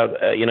bars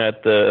out,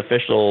 at the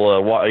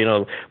official,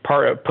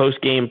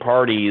 post-game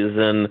parties.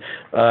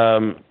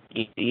 And,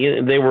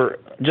 they were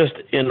just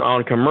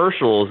on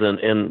commercials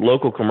and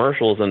local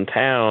commercials in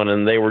town,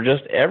 and they were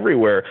just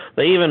everywhere.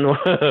 They even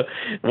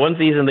one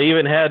season they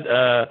even had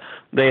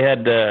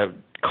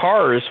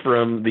cars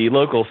from the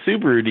local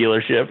Subaru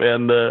dealership,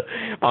 and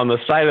on the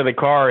side of the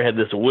car had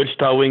this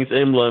Wichita Wings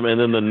emblem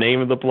and then the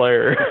name of the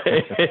player.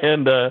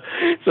 And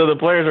so the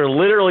players are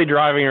literally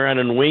driving around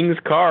in Wings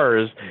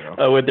cars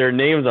with their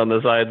names on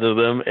the sides of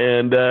them,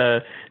 and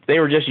they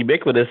were just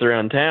ubiquitous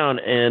around town.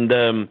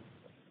 And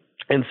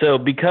And so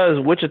because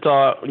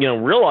Wichita,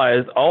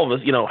 realized all of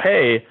us,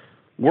 hey,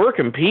 we're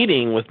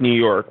competing with New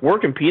York, we're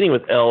competing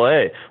with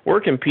LA, we're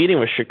competing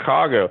with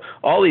Chicago,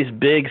 all these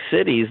big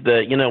cities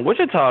that,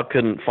 Wichita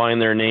couldn't find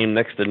their name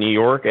next to New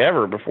York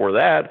ever before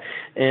that.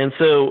 And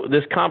so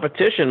this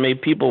competition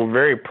made people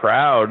very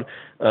proud.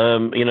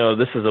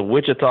 This is a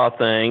Wichita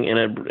thing,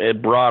 and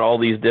it brought all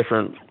these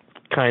different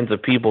kinds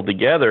of people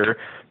together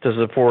to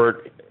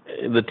support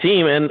the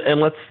team. And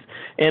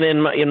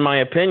in my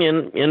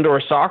opinion,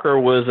 indoor soccer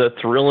is a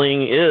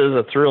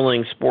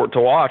thrilling sport to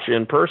watch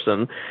in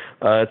person.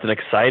 It's an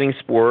exciting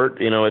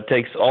sport. It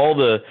takes all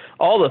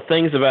the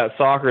things about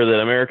soccer that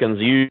Americans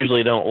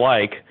usually don't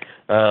like,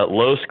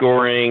 low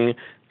scoring,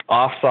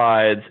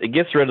 offsides. It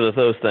gets rid of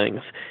those things,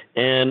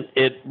 and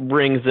it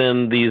brings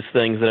in these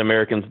things that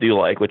Americans do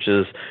like, which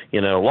is,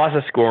 lots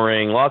of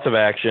scoring, lots of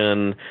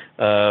action,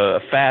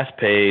 fast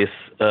pace,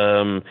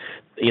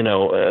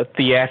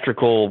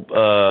 theatrical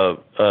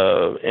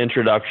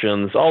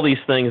introductions, all these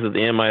things that the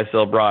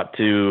NYSL brought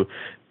to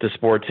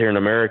sports here in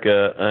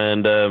America.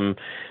 And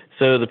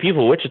so the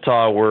people of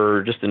Wichita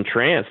were just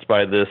entranced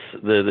by this.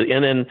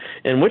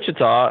 And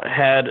Wichita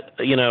had,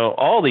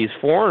 all these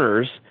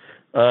foreigners,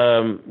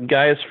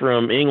 guys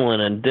from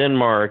England and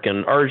Denmark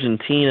and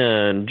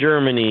Argentina and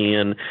Germany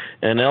and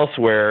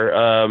elsewhere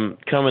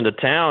come into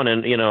town,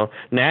 and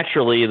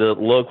naturally the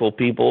local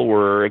people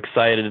were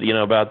excited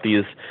about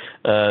these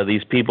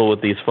people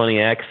with these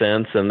funny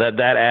accents, and that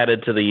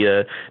added to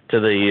the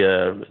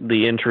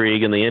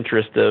intrigue and the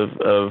interest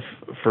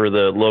for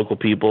the local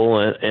people.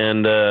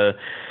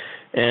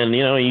 And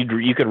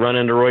you could run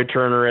into Roy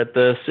Turner at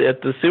the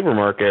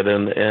supermarket,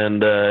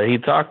 and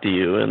he'd talk to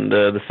you, and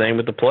the same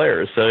with the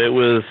players. So it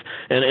was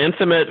an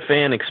intimate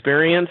fan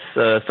experience,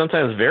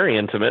 sometimes very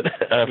intimate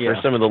for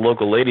some of the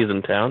local ladies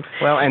in town.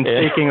 Well, and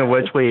speaking of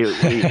which, we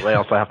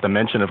also have to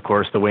mention, of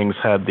course, the Wings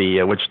had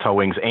the Wichita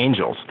Wings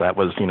Angels. That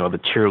was the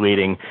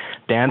cheerleading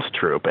dance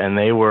troupe, and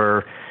they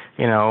were,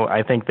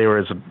 I think they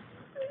were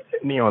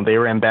they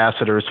were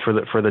ambassadors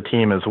for the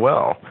team as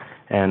well.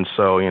 And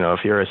so,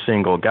 if you're a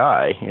single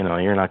guy,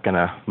 you're not going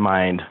to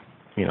mind,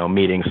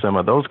 meeting some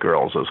of those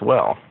girls as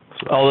well.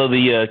 So. Although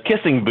the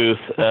kissing booth,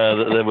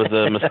 that was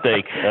a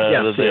mistake.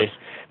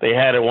 They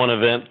had at one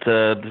event,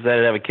 decided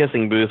to have a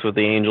kissing booth with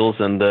the Angels,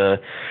 and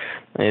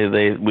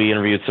we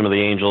interviewed some of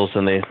the Angels,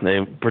 and they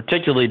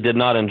particularly did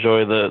not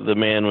enjoy the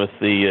man with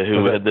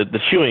who had the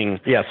chewing.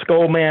 Yeah,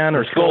 Skull Man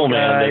or Skull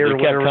Man.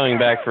 They kept coming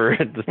back for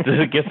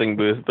the kissing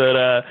booth.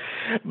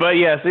 But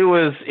yes, it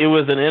was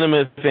an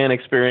intimate fan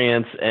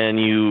experience, and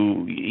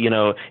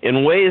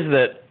in ways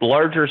that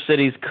larger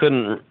cities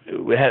couldn't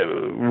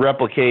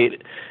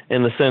replicate,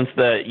 in the sense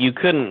that you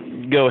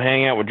couldn't go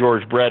hang out with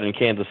George Brett in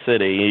Kansas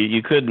City.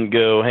 You couldn't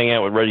go hang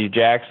out with Reggie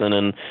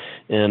Jackson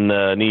in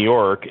New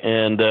York,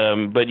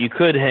 but you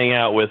could hang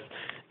out with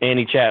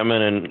Andy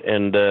Chapman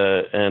and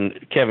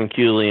Kevin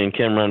Cooley and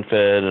Kim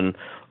Runfed and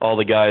all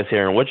the guys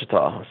here in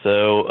Wichita.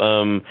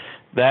 So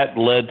that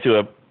led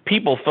to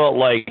people felt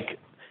like,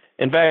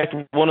 in fact,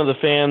 one of the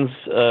fans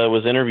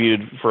was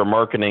interviewed for a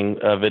marketing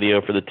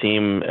video for the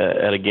team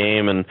at a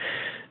game, and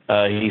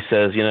he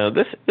says,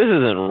 this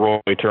isn't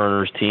Roy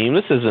Turner's team.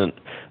 This isn't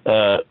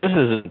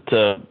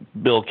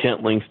Bill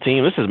Kentling's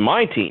team. This is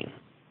my team.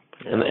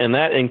 And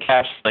that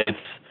encapsulates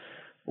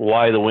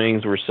why the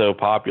Wings were so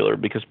popular,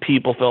 because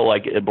people felt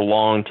like it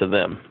belonged to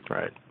them.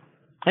 Right.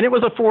 And it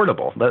was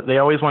affordable. They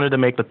always wanted to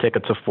make the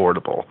tickets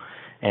affordable.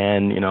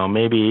 And,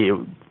 maybe it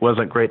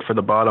wasn't great for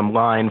the bottom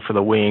line for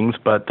the Wings,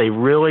 but they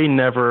really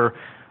never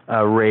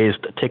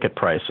raised ticket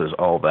prices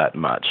all that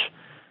much.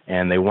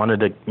 And they wanted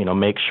to,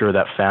 make sure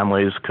that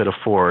families could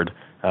afford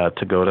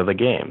to go to the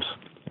games.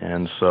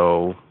 And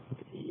so,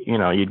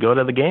 you'd go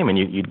to the game and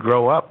you'd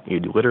grow up.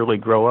 You'd literally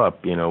grow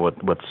up,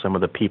 with some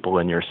of the people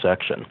in your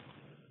section.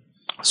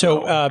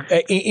 So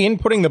in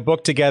putting the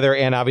book together,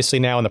 and obviously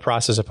now in the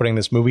process of putting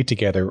this movie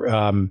together,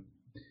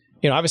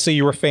 obviously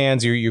you were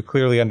fans. You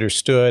clearly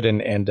understood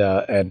and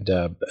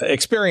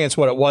experienced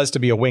what it was to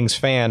be a Wings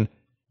fan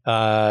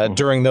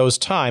during those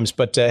times.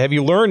 But have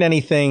you learned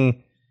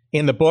anything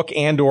in the book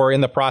and or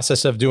in the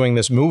process of doing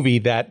this movie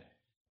that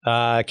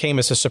came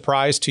as a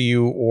surprise to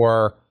you,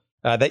 or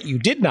that you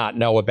did not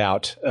know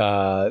about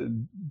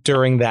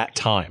during that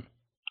time?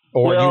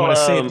 Or do you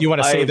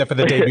want to save that for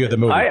the debut of the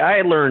movie?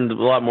 I learned a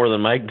lot more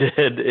than Mike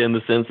did, in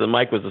the sense that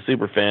Mike was a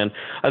super fan.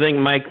 I think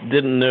Mike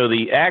didn't know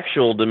the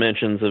actual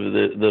dimensions of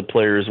the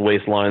players'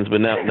 waistlines, but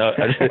no,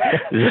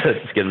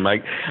 just kidding,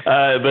 Mike.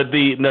 One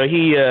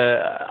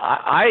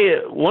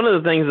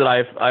of the things that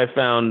I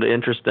found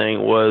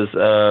interesting was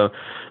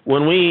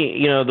when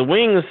the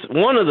Wings.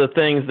 One of the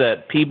things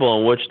that people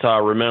in Wichita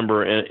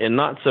remember, and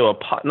not so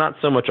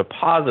much a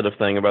positive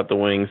thing about the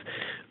Wings,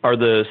 are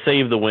the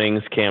Save the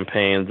Wings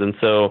campaigns. And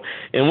so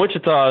in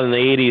Wichita in the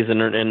 80s and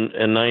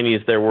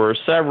 90s, there were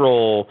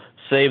several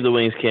Save the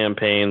Wings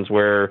campaigns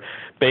where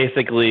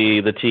basically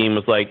the team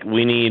was like,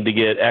 we need to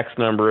get X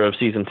number of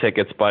season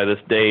tickets by this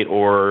date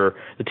or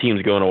the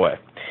team's going away.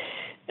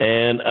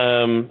 And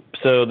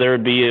so there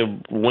would be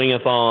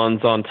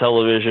wing-a-thons on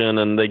television,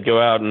 and they'd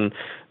go out and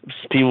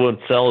people would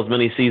sell as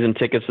many season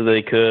tickets as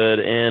they could,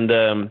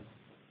 and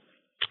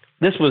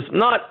this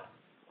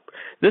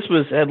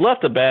had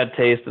left a bad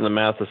taste in the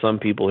mouth of some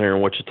people here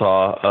in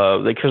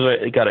Wichita because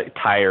they got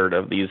tired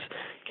of these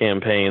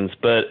campaigns.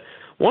 But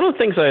one of the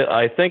things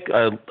I think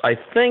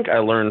I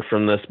learned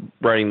from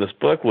writing this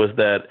book was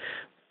that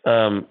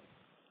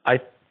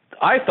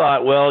I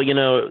thought, well,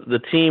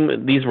 the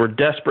team, these were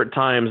desperate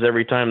times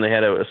every time they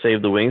had a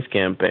Save the Wings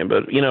campaign.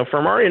 But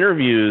from our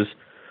interviews,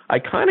 I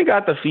kind of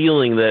got the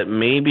feeling that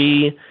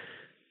maybe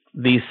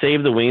these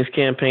Save the Wings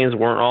campaigns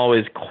weren't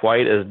always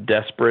quite as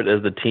desperate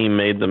as the team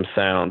made them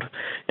sound.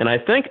 And I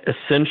think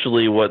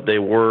essentially what they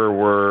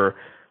were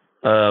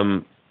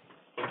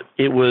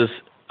it was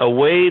a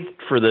way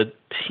for the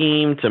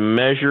team to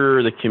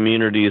measure the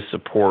community's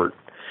support,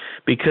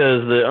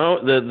 because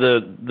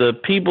the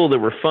people that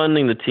were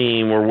funding the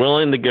team were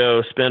willing to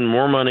go spend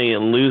more money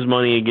and lose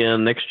money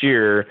again next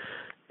year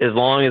as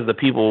long as the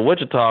people of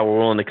Wichita were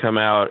willing to come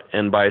out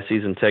and buy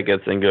season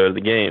tickets and go to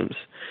the games.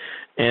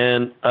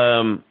 And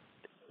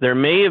there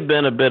may have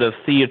been a bit of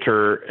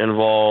theater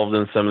involved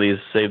in some of these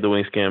Save the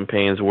Wings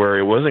campaigns where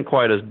it wasn't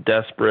quite as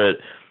desperate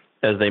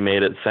as they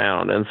made it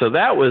sound. And so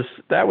that was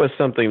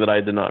something that I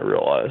did not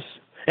realize.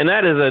 And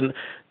that is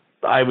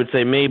I would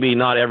say maybe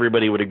not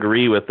everybody would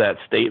agree with that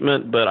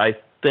statement, but I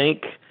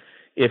think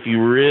if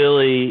you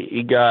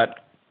really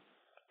got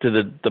to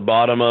the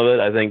bottom of it,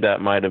 I think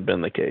that might have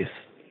been the case.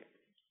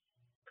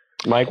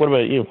 Mike, what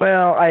about you?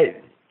 Well,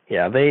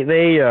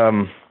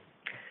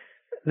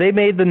 they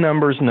made the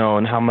numbers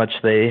known how much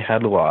they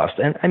had lost.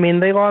 And I mean,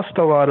 they lost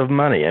a lot of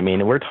money. I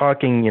mean, we're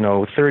talking,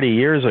 30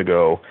 years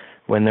ago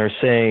when they're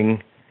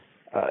saying,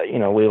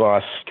 we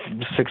lost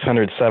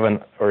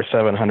 $607,000 or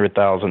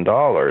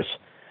 $700,000.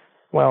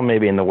 Well,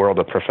 maybe in the world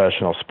of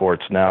professional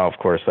sports now, of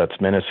course, that's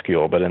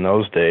minuscule. But in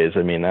those days,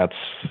 I mean, that's,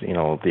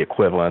 the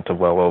equivalent of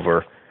well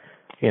over,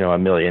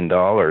 $1 million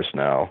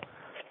now.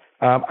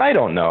 I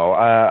don't know.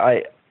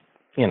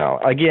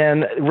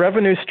 Again,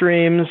 revenue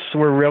streams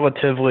were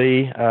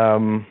relatively,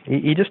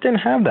 you just didn't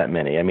have that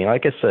many. I mean,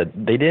 like I said,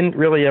 they didn't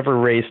really ever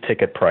raise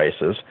ticket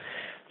prices.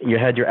 You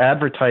had your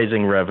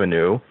advertising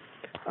revenue.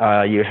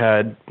 You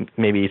had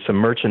maybe some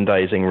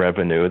merchandising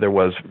revenue. There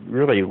was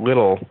really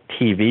little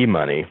TV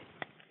money.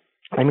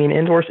 I mean,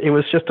 indoors, it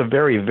was just a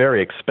very,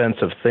 very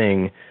expensive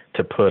thing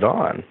to put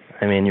on.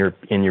 I mean,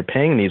 you're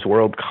paying these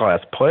world-class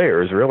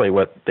players really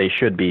what they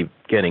should be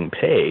getting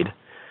paid.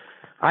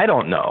 I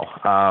don't know.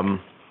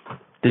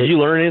 Did you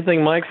learn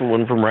anything, Mike, from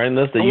writing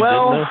this that you didn't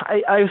know?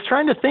 I was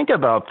trying to think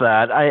about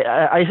that.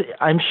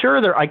 I'm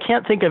sure I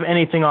can't think of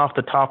anything off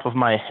the top of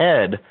my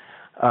head,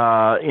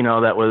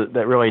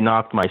 that really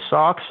knocked my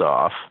socks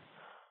off.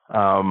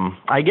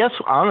 I guess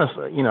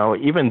honestly,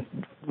 even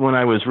when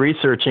I was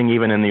researching,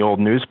 even in the old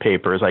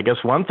newspapers, I guess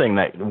one thing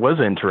that was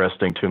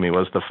interesting to me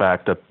was the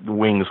fact that the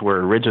Wings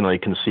were originally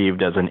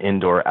conceived as an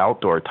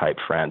indoor-outdoor type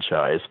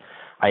franchise.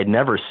 I'd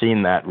never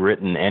seen that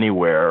written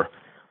anywhere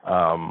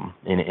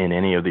in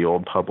any of the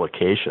old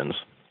publications.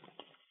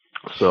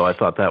 So I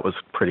thought that was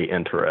pretty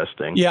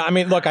interesting. Yeah, I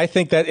mean, look, I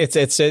think that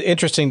it's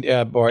interesting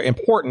or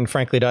important,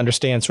 frankly, to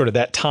understand sort of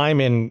that time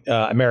in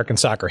American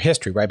soccer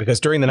history, right? Because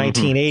during the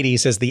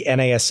 1980s, as the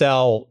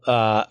NASL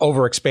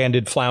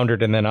overexpanded,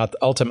 floundered, and then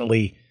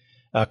ultimately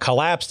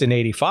collapsed in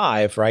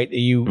 85, right?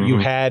 You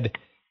had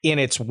in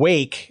its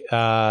wake,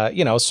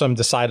 some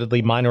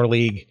decidedly minor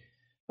league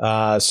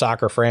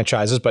soccer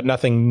franchises, but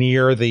nothing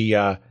near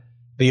the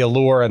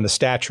allure and the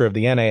stature of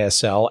the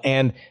NASL.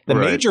 And the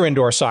Major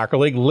Indoor Soccer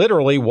League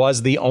literally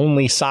was the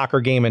only soccer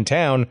game in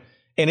town,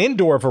 an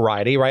indoor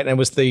variety, right? And it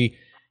was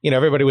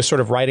everybody was sort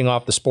of writing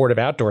off the sport of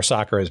outdoor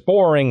soccer as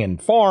boring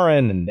and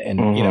foreign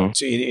and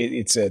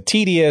it's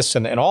tedious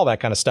and all that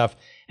kind of stuff.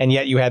 And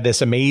yet you had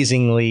this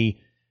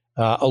amazingly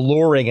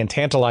alluring and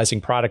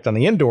tantalizing product on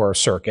the indoor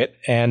circuit,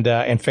 and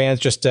fans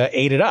just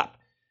ate it up.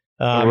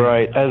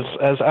 Right.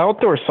 As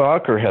outdoor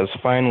soccer has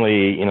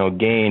finally,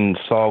 gained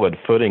solid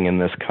footing in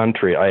this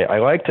country, I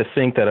like to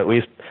think that at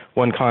least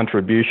one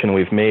contribution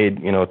we've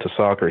made, to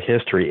soccer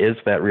history is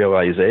that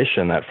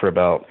realization that for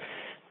about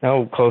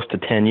close to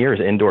 10 years,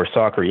 indoor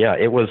soccer,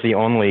 it was the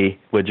only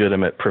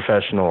legitimate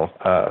professional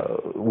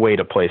way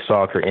to play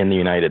soccer in the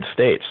United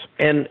States.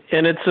 And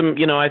it's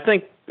I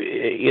think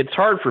it's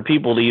hard for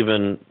people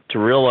to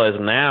realize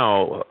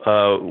now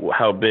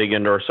how big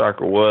indoor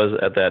soccer was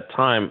at that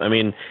time. I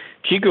mean,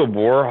 Chico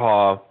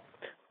Borja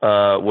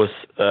was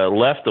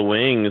left the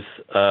Wings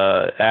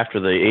after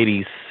the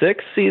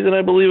 86 season,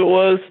 I believe it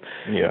was,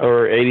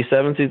 or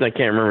 87 season, I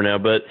can't remember now.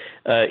 But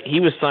he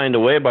was signed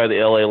away by the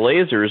LA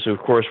Lasers, who, of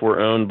course, were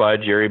owned by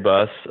Jerry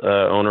Buss,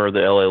 owner of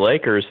the LA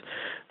Lakers.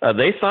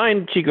 They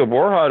signed Chico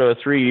Borja to a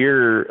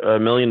 3-year,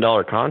 $1 million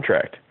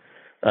contract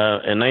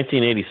in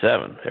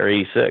 1987 or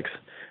 86.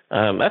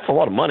 That's a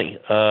lot of money.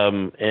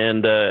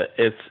 And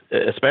it's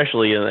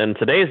especially in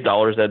today's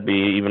dollars, that'd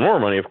be even more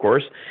money, of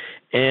course.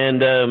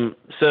 And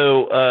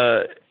so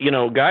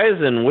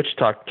guys in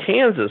Wichita,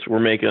 Kansas were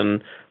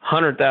making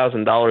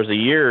 $100,000 a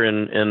year in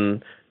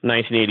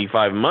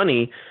 1985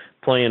 money,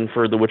 playing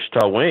for the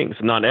Wichita Wings.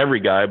 Not every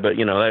guy, but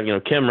Kim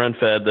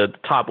Renfed, the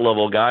top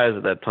level guys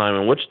at that time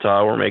in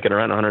Wichita, were making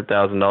around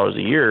 $100,000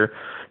 a year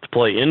to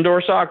play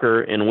indoor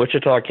soccer in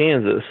Wichita,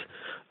 Kansas,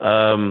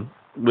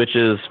 which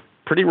is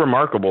pretty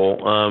remarkable.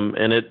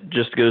 And it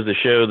just goes to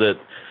show that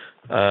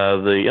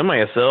the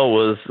MISL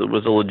was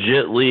a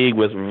legit league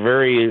with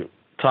very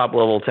top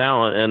level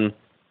talent. And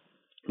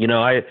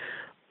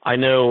I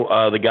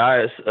know the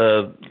guys,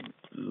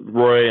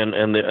 Roy and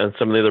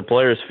some of the other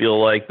players,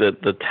 feel like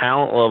that the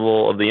talent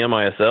level of the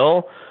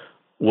MISL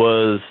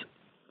was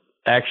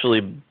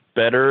actually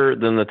better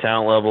than the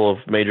talent level of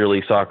Major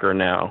League Soccer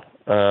now.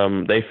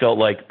 They felt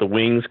like the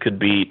Wings could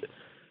beat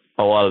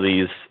a lot of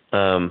these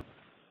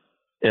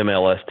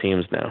MLS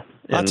teams now.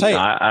 And I'll tell you,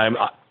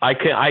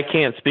 I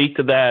can't speak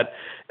to that.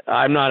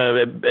 I'm not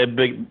a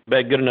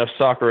good enough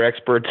soccer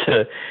expert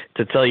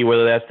to tell you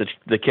whether that's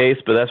the case,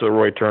 but that's what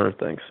Roy Turner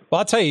thinks. Well,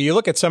 I'll tell you, you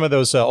look at some of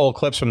those old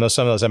clips from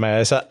some of those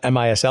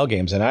MISL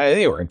games, and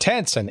they were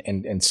intense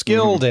and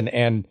skilled,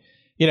 and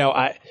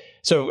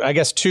so I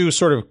guess two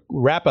sort of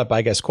wrap up,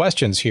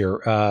 questions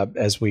here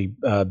as we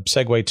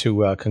segue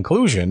to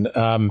conclusion.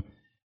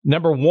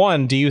 Number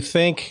one, do you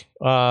think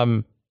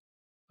the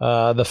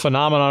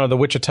phenomenon of the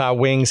Wichita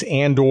Wings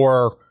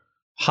and/or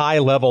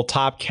high-level,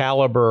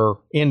 top-caliber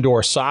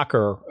indoor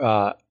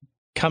soccer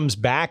comes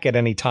back at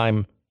any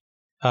time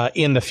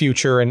in the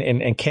future,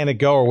 and can it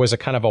go, or was it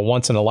kind of a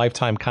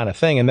once-in-a-lifetime kind of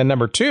thing? And then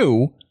number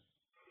two,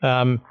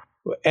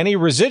 any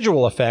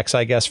residual effects,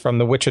 from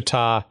the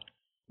Wichita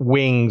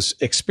Wings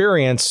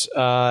experience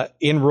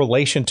in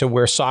relation to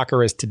where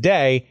soccer is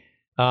today?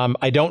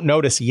 I don't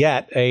notice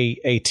yet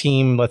a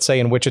team, let's say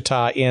in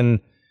Wichita,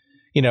 in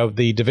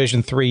the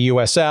Division III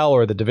USL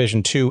or the Division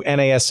II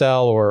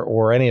NASL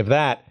or any of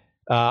that.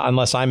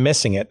 Unless I'm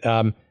missing it.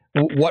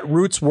 What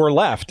roots were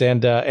left,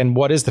 and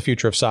what is the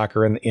future of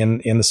soccer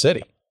in the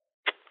city?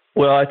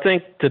 Well, I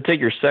think to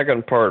take your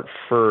second part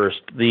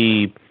first,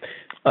 the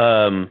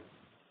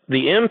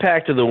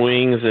impact of the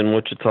Wings in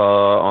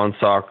Wichita on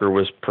soccer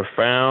was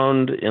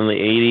profound in the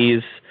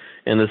 80s,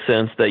 in the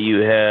sense that you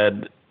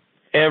had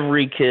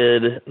every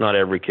kid, not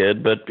every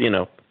kid, but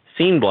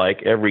seemed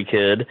like every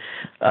kid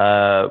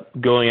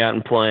going out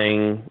and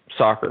playing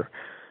soccer.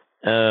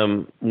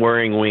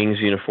 Wearing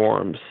Wings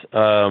uniforms.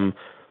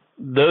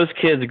 Those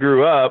kids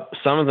grew up.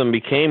 Some of them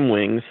became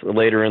Wings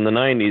later in the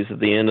 90s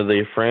at the end of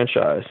the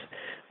franchise.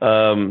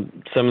 Some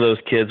of those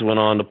kids went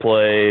on to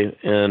play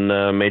in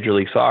Major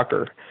League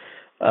Soccer.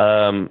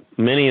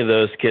 Many of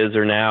those kids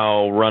are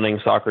now running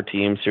soccer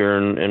teams here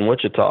in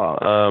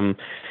Wichita.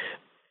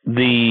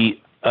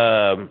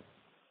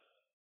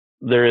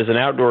 There is an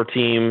outdoor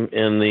team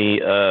in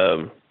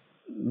the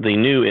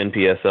new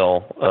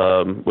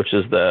NPSL, which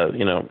is the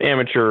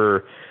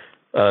amateur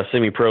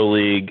semi-pro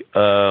league.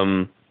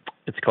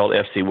 It's called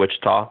FC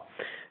Wichita,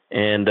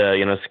 and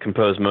it's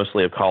composed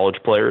mostly of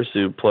college players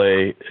who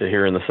play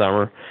here in the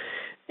summer.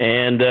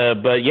 And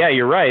but yeah,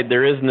 you're right.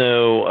 There is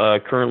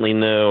currently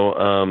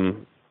no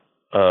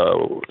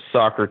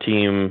soccer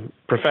team,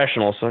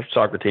 professional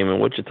soccer team in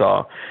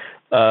Wichita.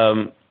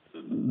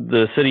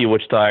 The city of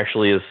Wichita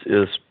actually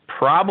is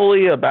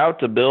probably about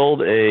to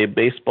build a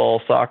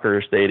baseball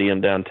soccer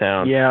stadium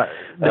downtown. Yeah,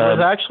 there was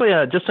actually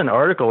just an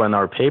article in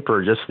our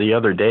paper just the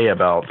other day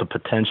about the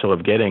potential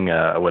of getting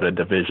a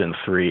Division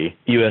III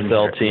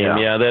USL team.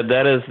 Yeah,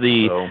 that is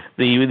the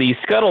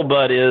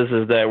scuttlebutt is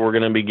that we're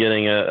going to be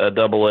getting a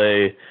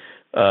AA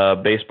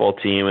baseball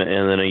team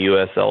and then a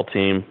USL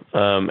team,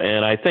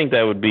 and I think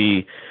that would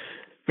be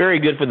very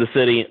good for the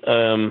city.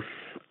 And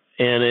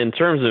in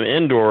terms of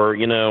indoor,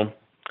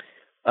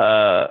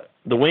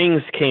 the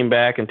Wings came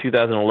back in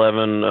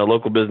 2011. A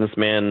local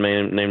businessman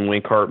named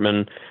Wink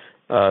Hartman,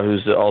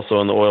 who's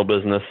also in the oil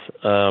business,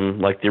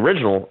 like the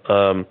original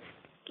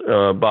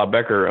Bob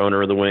Becker,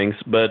 owner of the Wings.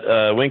 But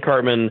Wink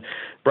Hartman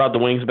brought the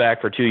Wings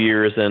back for 2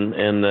 years, and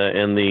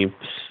the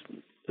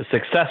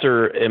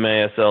successor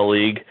MASL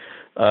league,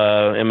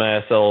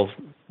 MASL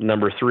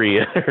number 3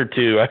 or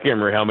 2, I can't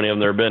remember how many of them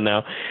there have been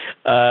now.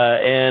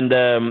 And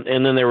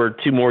then there were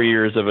 2 more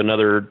years of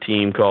another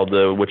team called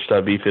the Wichita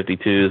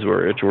B-52s,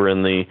 which were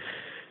in the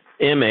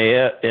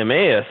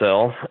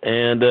MASL.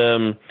 And,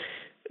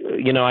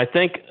 I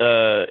think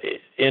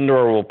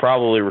indoor will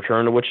probably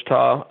return to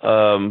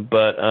Wichita,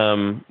 but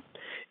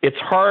it's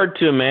hard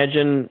to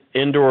imagine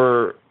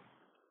indoor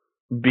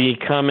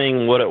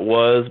becoming what it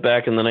was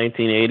back in the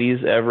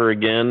 1980s ever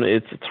again.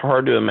 It's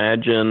hard to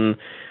imagine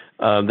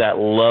that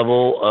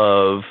level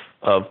of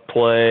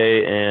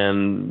play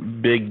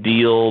and big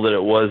deal that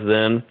it was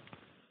then,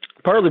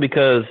 partly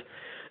because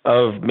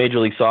of Major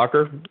League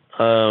Soccer.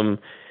 But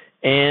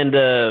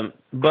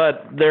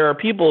there are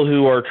people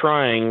who are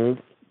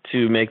trying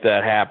to make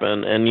that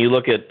happen. And you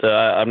look at,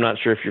 I'm not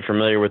sure if you're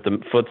familiar with the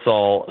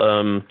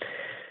futsal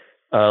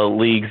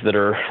leagues that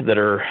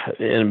are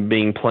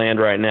being planned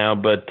right now,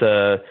 but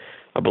I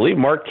believe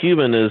Mark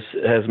Cuban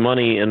has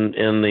money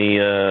in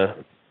the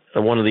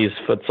one of these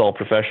futsal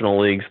professional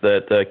leagues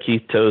that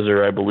Keith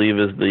Tozer, I believe,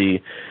 is the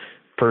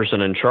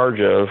person in charge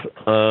of.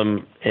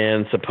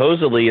 And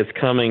supposedly it's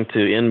coming to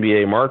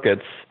NBA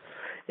markets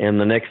in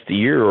the next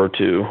year or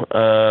two.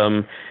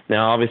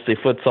 Now, obviously,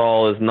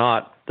 futsal is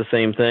not the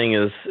same thing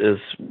as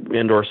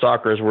indoor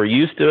soccer as we're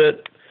used to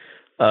it.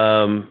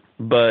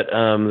 But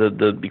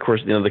of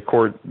course, the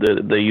court,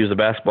 they use a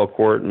basketball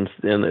court, and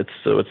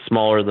it's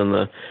smaller than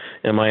the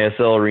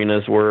MISL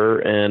arenas were,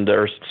 and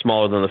or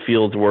smaller than the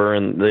fields were,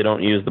 and they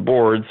don't use the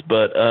boards.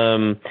 But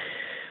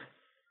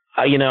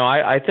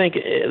I think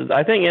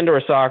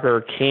indoor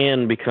soccer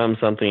can become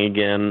something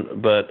again,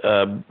 but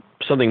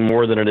something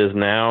more than it is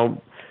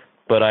now.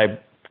 But I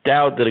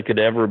doubt that it could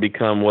ever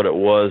become what it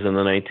was in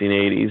the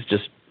 1980s,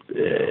 just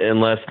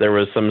unless there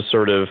was some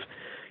sort of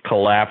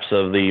collapse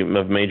of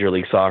Major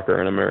League Soccer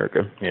in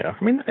America. Yeah,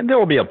 I mean, there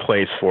will be a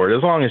place for it.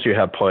 As long as you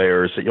have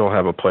players, you'll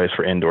have a place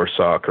for indoor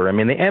soccer. I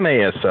mean, the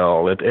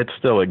MASL, it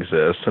still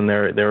exists, and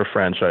there are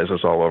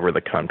franchises all over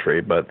the country.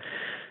 But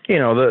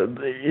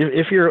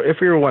if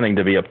you're wanting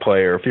to be a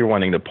player, if you're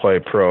wanting to play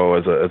pro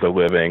as a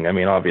living, I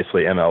mean,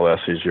 obviously MLS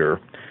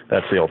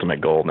that's the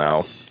ultimate goal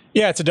now.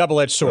 Yeah, it's a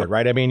double-edged sword,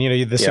 right? I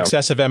mean, the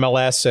success of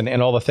MLS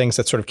and all the things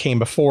that sort of came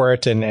before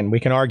it, and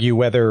we can argue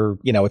whether,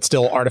 it's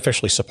still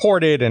artificially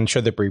supported and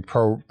should there be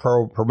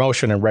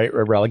promotion and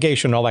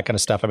relegation and all that kind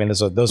of stuff. I mean,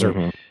 those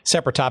are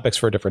separate topics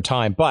for a different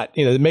time. But,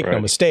 make no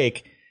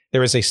mistake,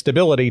 there is a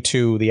stability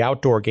to the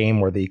outdoor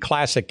game or the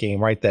classic game,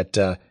 right,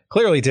 that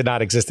clearly did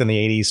not exist in the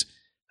 80s,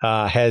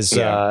 has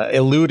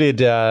eluded,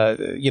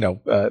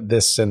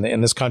 this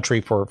in this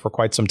country for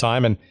quite some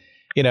time. And,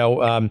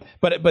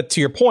 but to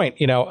your point,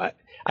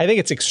 I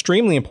think it's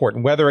extremely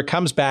important, whether it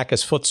comes back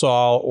as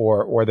futsal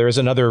or there's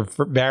another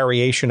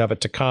variation of it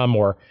to come,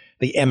 or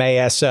the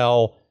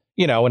MASL,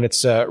 and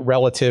its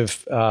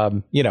relative,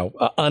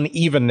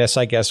 unevenness,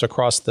 I guess,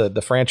 across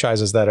the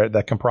franchises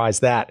that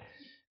comprise that.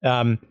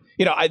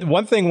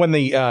 One thing when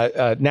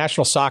the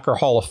National Soccer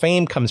Hall of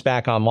Fame comes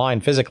back online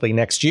physically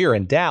next year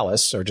in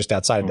Dallas, or just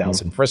outside of Dallas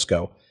in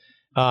Frisco,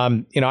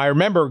 I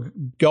remember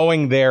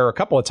going there a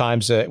couple of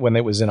times when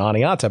it was in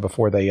Oneonta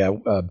before they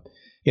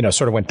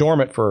sort of went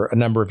dormant for a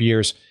number of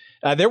years.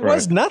 There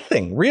was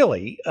nothing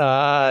really,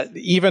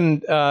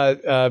 even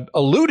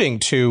alluding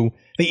to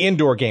the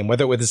indoor game,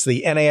 whether it was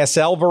the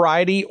NASL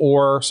variety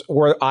or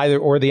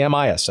the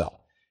MISL.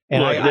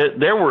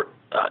 And there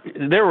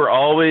were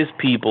always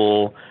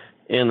people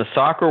in the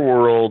soccer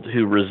world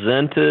who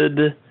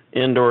resented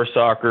indoor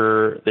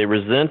soccer. They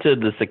resented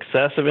the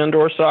success of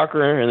indoor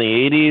soccer in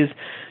the 80s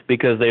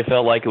because they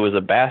felt like it was a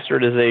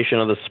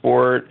bastardization of the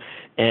sport.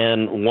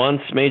 And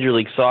once Major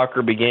League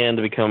Soccer began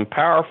to become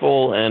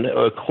powerful and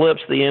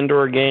eclipse the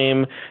indoor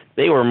game,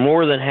 they were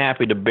more than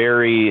happy to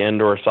bury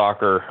indoor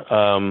soccer.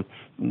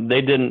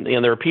 They didn't,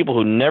 there were people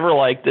who never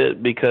liked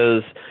it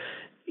because,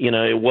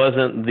 it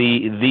wasn't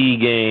the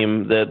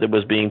game that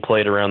was being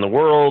played around the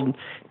world.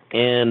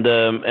 And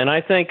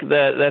I think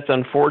that that's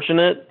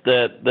unfortunate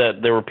that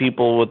there were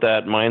people with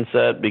that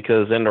mindset,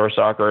 because indoor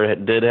soccer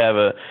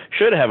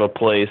should have a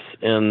place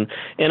and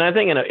I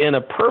think in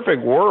a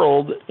perfect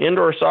world,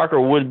 indoor soccer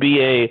would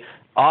be a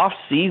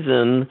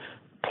off-season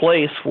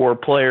place for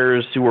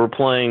players who were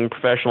playing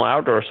professional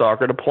outdoor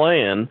soccer to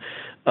play in.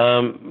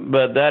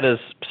 But that has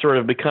sort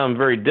of become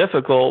very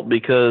difficult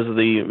because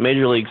the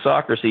Major League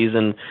Soccer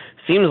season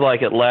seems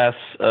like it lasts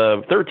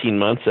 13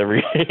 months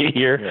every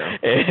year,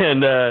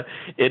 and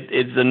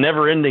it's a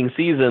never-ending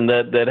season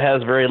that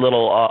has very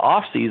little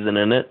off-season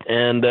in it,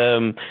 and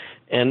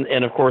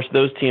of course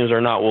those teams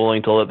are not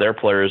willing to let their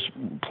players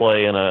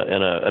play in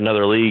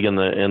another league in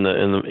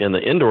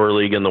the indoor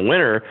league in the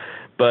winter.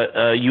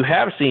 But you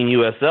have seen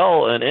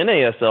USL and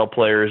NASL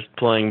players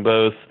playing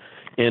both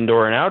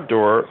indoor and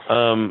outdoor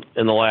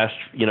in the last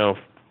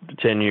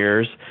 10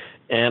 years,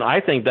 and I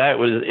think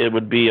it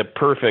would be a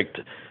perfect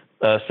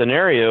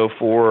scenario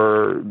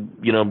for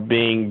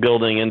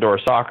building indoor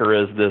soccer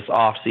as this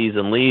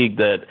off-season league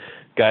that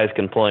guys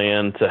can play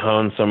in to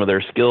hone some of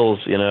their skills.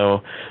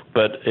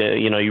 But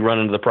you run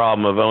into the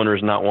problem of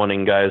owners not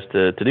wanting guys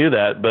to do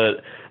that.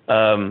 But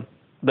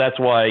that's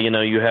why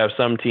you have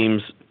some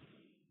teams.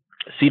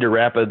 Cedar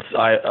Rapids,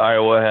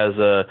 Iowa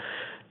has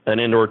an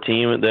indoor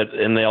team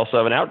and they also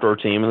have an outdoor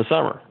team in the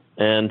summer.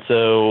 And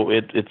so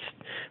it's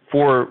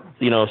for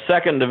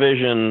second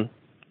division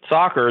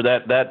soccer,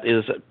 that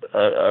is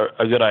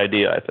a good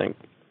idea, I think.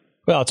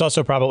 Well, it's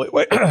also probably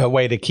a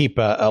way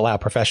to allow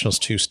professionals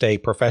to stay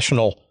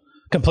professional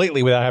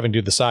completely without having to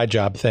do the side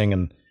job thing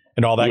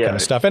and all that kind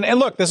of stuff. And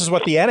look, this is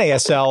what the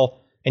NASL,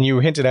 and you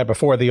hinted at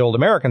before, the old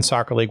American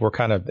Soccer League, were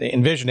kind of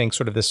envisioning,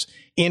 sort of this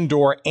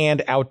indoor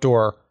and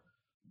outdoor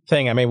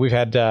thing. I mean, we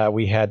had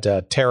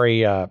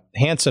Terry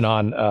Hansen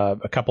on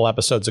a couple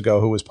episodes ago,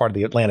 who was part of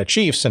the Atlanta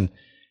Chiefs, and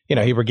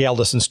he regaled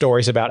us in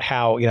stories about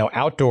how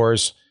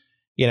outdoors,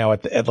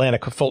 at the Atlanta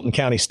Fulton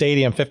County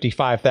Stadium,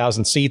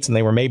 55,000 seats, and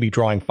they were maybe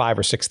drawing 5,000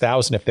 or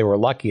 6,000 if they were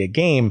lucky a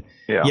game.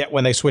 Yeah. Yet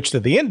when they switched to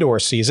the indoor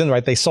season,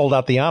 right, they sold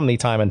out the Omni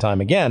time and time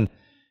again.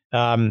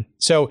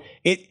 So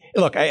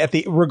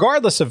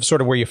regardless of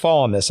sort of where you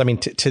fall on this, I mean,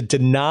 to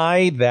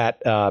deny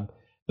that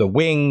the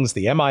Wings,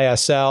 the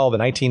MISL, the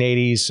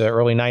 1980s,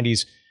 early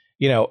 90s,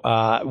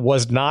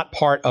 was not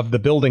part of the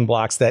building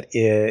blocks that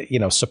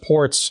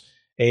supports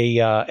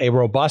a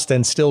robust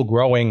and still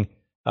growing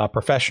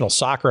professional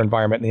soccer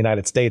environment in the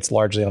United States,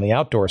 largely on the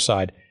outdoor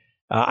side.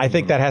 I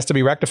think that has to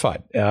be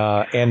rectified,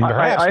 and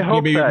perhaps I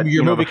hope that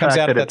your movie comes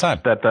out at that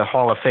time. That the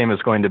Hall of Fame is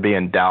going to be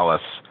in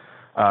Dallas.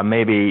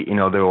 Maybe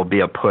there will be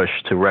a push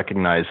to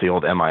recognize the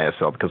old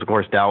MISL, because of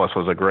course Dallas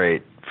was a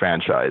great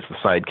franchise. The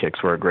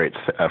Sidekicks were a great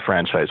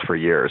franchise for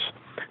years,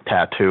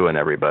 Tattoo and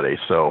everybody.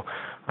 So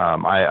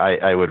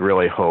I would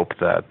really hope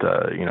that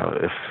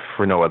if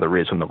for no other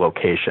reason the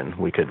location,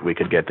 we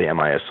could get the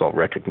MISL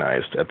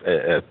recognized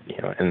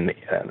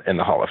in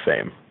the Hall of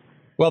Fame.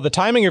 Well, the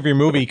timing of your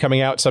movie coming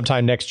out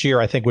sometime next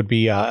year, I think, would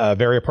be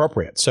very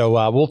appropriate.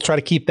 So we'll try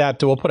to keep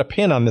that. We'll put a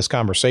pin on this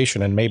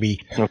conversation, and maybe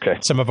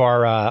some of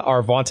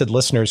our vaunted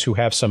listeners who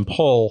have some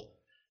pull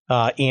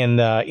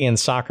in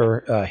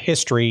soccer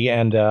history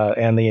and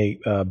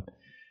the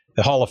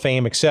Hall of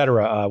Fame, et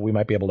cetera, we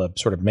might be able to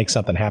sort of make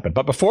something happen.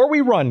 But before we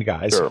run,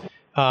 guys, sure.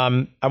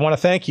 I want to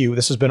thank you.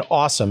 This has been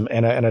awesome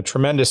and a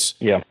tremendous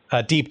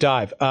deep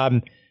dive.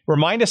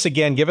 Remind us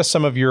again, give us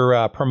some of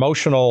your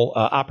promotional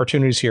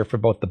opportunities here for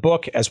both the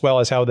book as well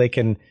as how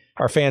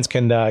our fans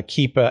can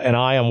keep an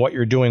eye on what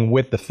you're doing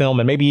with the film,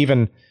 and maybe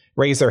even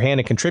raise their hand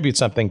and contribute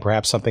something,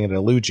 perhaps something that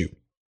eludes you.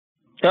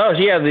 Oh,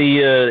 yeah.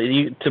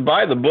 To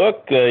buy the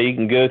book, you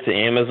can go to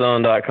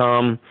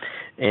Amazon.com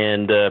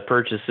and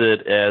purchase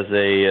it as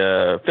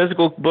a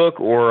physical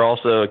book or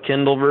also a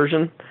Kindle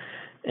version.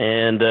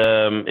 And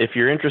if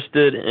you're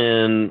interested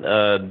in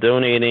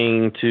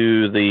donating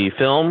to the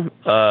film,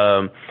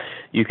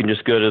 you can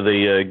just go to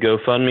the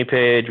GoFundMe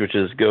page, which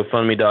is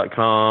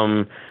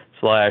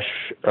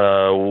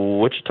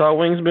GoFundMe.com/Wichita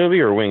Wings Movie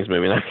or Wings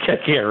Movie. I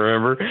can't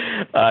remember.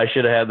 I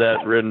should have had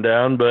that written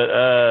down.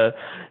 But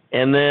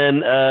and then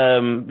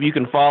you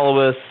can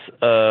follow us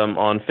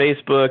on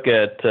Facebook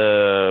at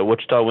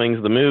Wichita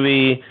Wings the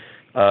Movie.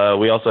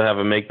 We also have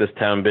a Make This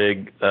Town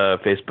Big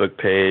Facebook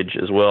page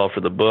as well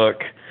for the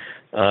book.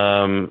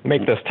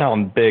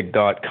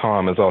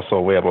 MakeThisTownBig.com is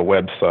also, we have a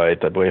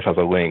website, I believe has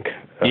a link.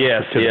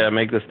 Yes,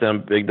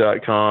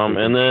 MakeThisTownBig.com.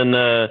 And then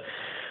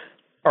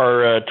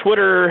our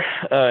Twitter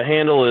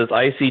handle is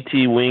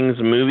ICT Wings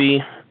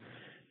Movie.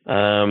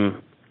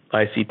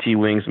 ICT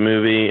Wings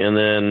Movie. And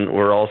then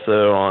we're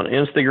also on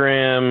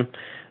Instagram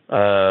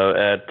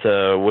at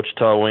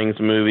Wichita Wings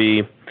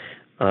Movie.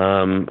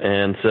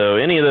 And so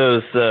any of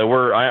those,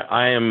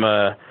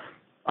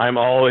 I'm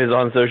always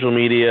on social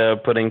media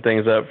putting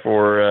things up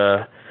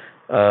for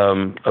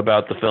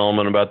about the film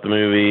and about the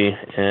movie,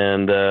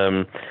 and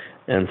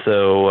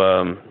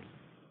so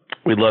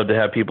we'd love to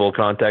have people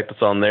contact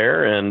us on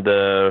there and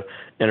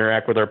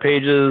interact with our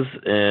pages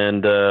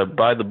and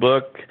buy the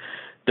book,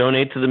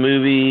 donate to the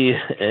movie,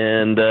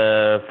 and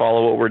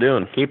follow what we're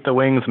doing. Keep the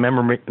Wings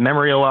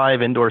memory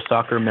alive, indoor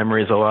soccer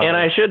memories alive. And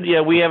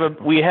we have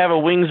a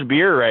Wings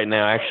beer right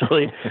now,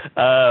 actually.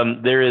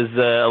 There is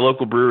a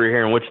local brewery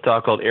here in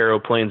Wichita called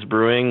Aeroplanes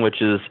Brewing,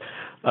 which is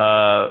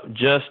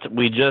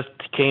we just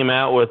came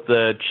out with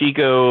the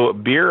Chico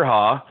Beer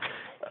Ha,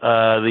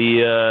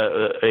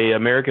 a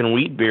American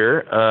wheat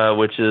beer,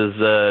 which is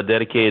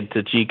dedicated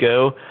to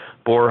Chico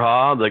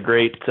Borja, the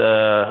great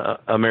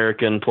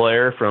American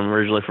player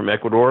originally from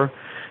Ecuador,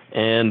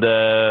 and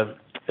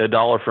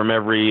 $1 from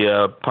every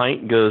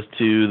pint goes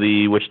to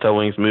the Wichita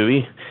Wings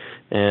Movie.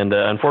 And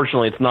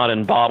unfortunately, it's not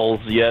in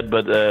bottles yet,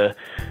 but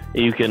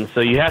you can.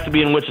 So you have to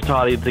be in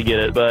Wichita to get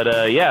it. But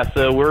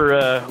so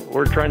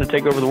we're trying to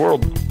take over the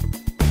world.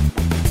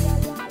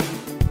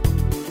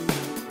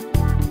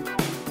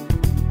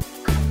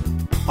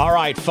 All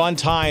right, fun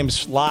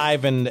times,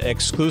 live and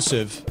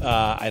exclusive.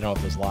 I don't know if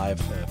it was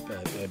live.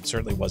 It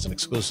certainly wasn't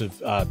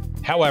exclusive.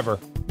 However,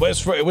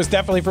 it was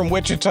definitely from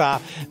Wichita.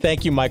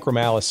 Thank you, Mike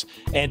Romalis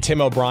and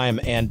Tim O'Brien.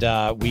 And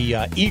we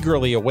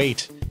eagerly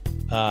await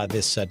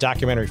this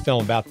documentary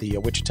film about the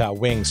Wichita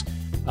Wings.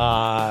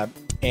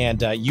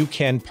 And you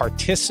can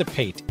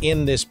participate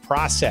in this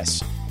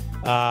process.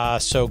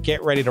 So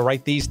get ready to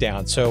write these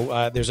down.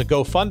 So there's a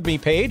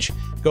GoFundMe page,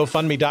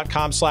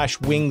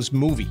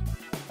 GoFundMe.com/wingsmovie.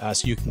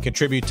 So you can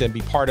contribute and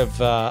be part of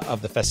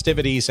the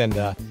festivities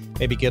and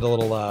maybe get a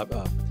little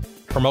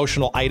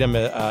promotional item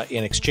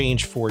in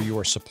exchange for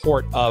your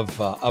support of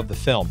the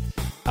film.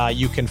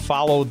 You can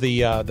follow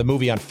the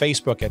movie on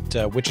Facebook at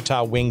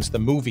Wichita Wings the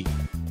Movie.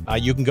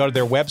 You can go to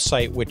their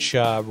website, which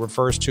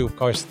refers to, of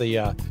course,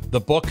 the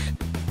book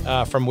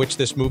from which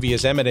this movie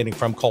is emanating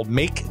from, called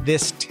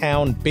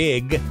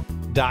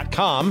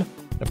MakeThisTownBig.com.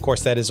 Of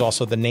course, that is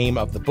also the name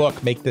of the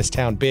book, Make This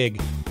Town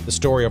Big, the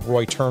story of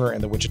Roy Turner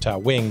and the Wichita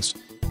Wings.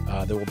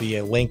 There will be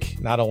a link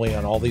not only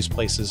on all these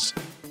places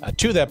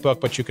to that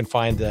book, but you can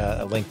find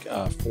a link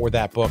for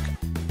that book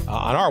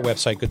on our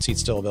website,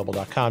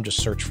 goodseatsstillavailable.com.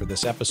 Just search for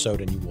this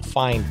episode and you will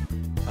find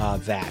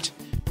that.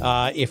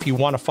 If you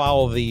want to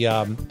follow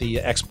the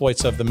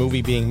exploits of the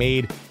movie being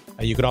made,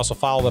 you can also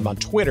follow them on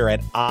Twitter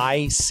at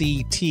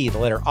ICT, the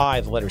letter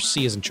I, the letter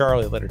C as in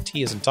Charlie, the letter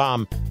T as in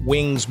Tom,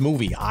 Wings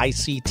Movie,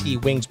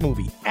 ICT Wings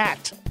Movie,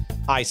 at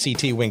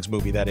ICT Wings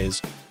Movie, that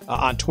is,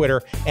 on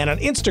Twitter. And on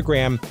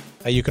Instagram,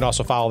 you can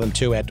also follow them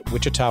too at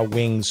Wichita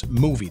Wings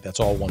Movie. That's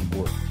all one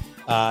word.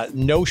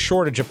 No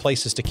shortage of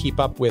places to keep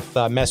up with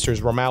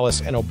Messrs.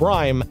 Romalis and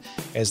O'Brien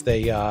as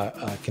they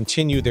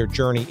continue their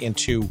journey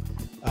into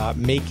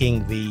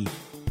making the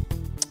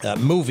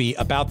movie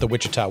about the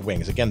Wichita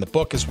Wings. Again, the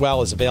book as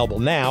well is available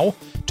now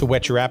to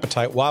whet your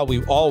appetite while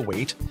we all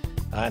wait.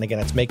 And again,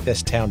 it's Make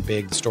This Town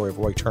Big, the story of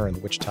Roy Turner and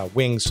the Wichita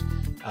Wings.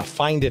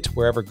 Find it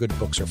wherever good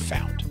books are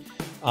found.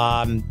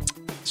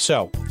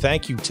 So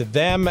thank you to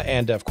them.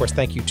 And of course,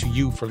 thank you to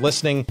you for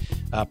listening.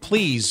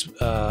 Please,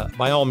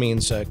 by all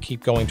means,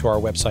 keep going to our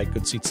website,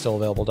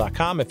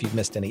 goodseatsstillavailable.com. If you've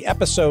missed any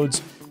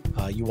episodes,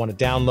 you want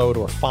to download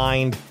or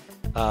find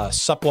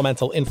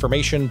supplemental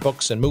information,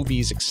 books and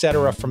movies,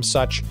 etc. from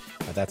such,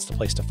 that's the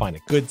place to find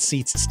it.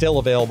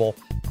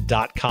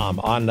 goodseatsstillavailable.com.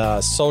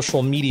 On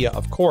social media,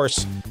 of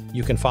course,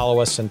 you can follow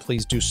us, and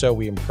please do so.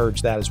 We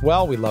encourage that as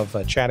well. We love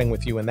chatting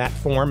with you in that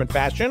form and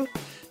fashion.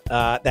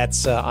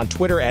 That's on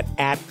Twitter at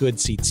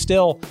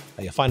GoodSeatsStill.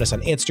 You'll find us on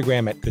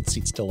Instagram at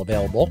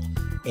GoodSeatsStillAvailable.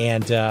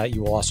 And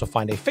you will also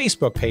find a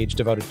Facebook page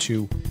devoted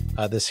to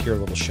this here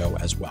little show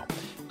as well.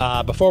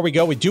 Before we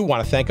go, we do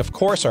want to thank, of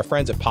course, our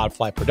friends at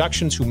Podfly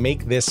Productions who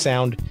make this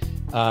sound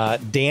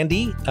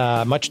dandy,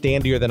 much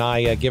dandier than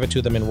I give it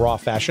to them in raw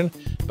fashion.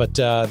 But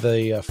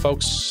the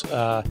folks,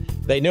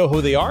 they know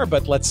who they are,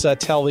 but let's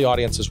tell the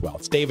audience as well.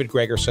 It's David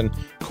Gregerson,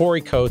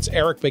 Corey Coates,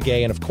 Eric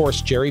Begay, and of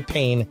course, Jerry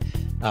Payne,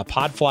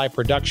 Podfly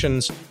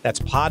Productions. That's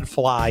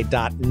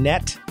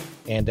podfly.net.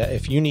 And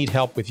if you need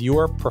help with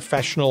your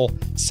professional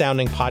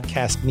sounding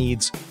podcast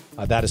needs,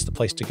 that is the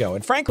place to go.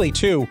 And frankly,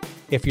 too,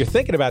 if you're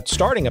thinking about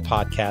starting a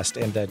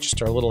podcast and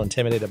just are a little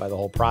intimidated by the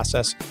whole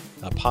process,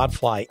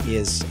 Podfly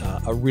is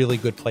a really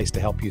good place to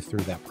help you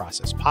through that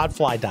process.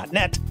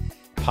 Podfly.net,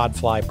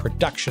 Podfly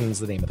Productions,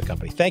 the name of the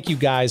company. Thank you,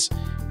 guys.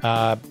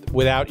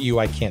 Without you,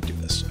 I can't do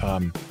this.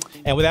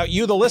 And without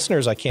you, the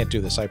listeners, I can't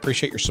do this. I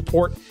appreciate your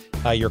support.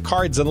 Your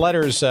cards and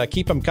letters,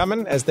 keep them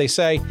coming, as they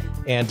say.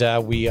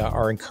 And we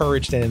are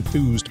encouraged and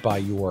enthused by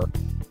your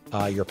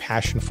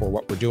passion for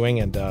what we're doing,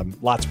 and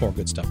lots more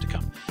good stuff to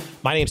come.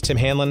 My name's Tim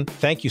Hanlon.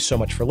 Thank you so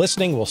much for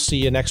listening. We'll see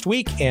you next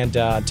week. And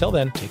until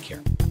then, take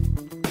care.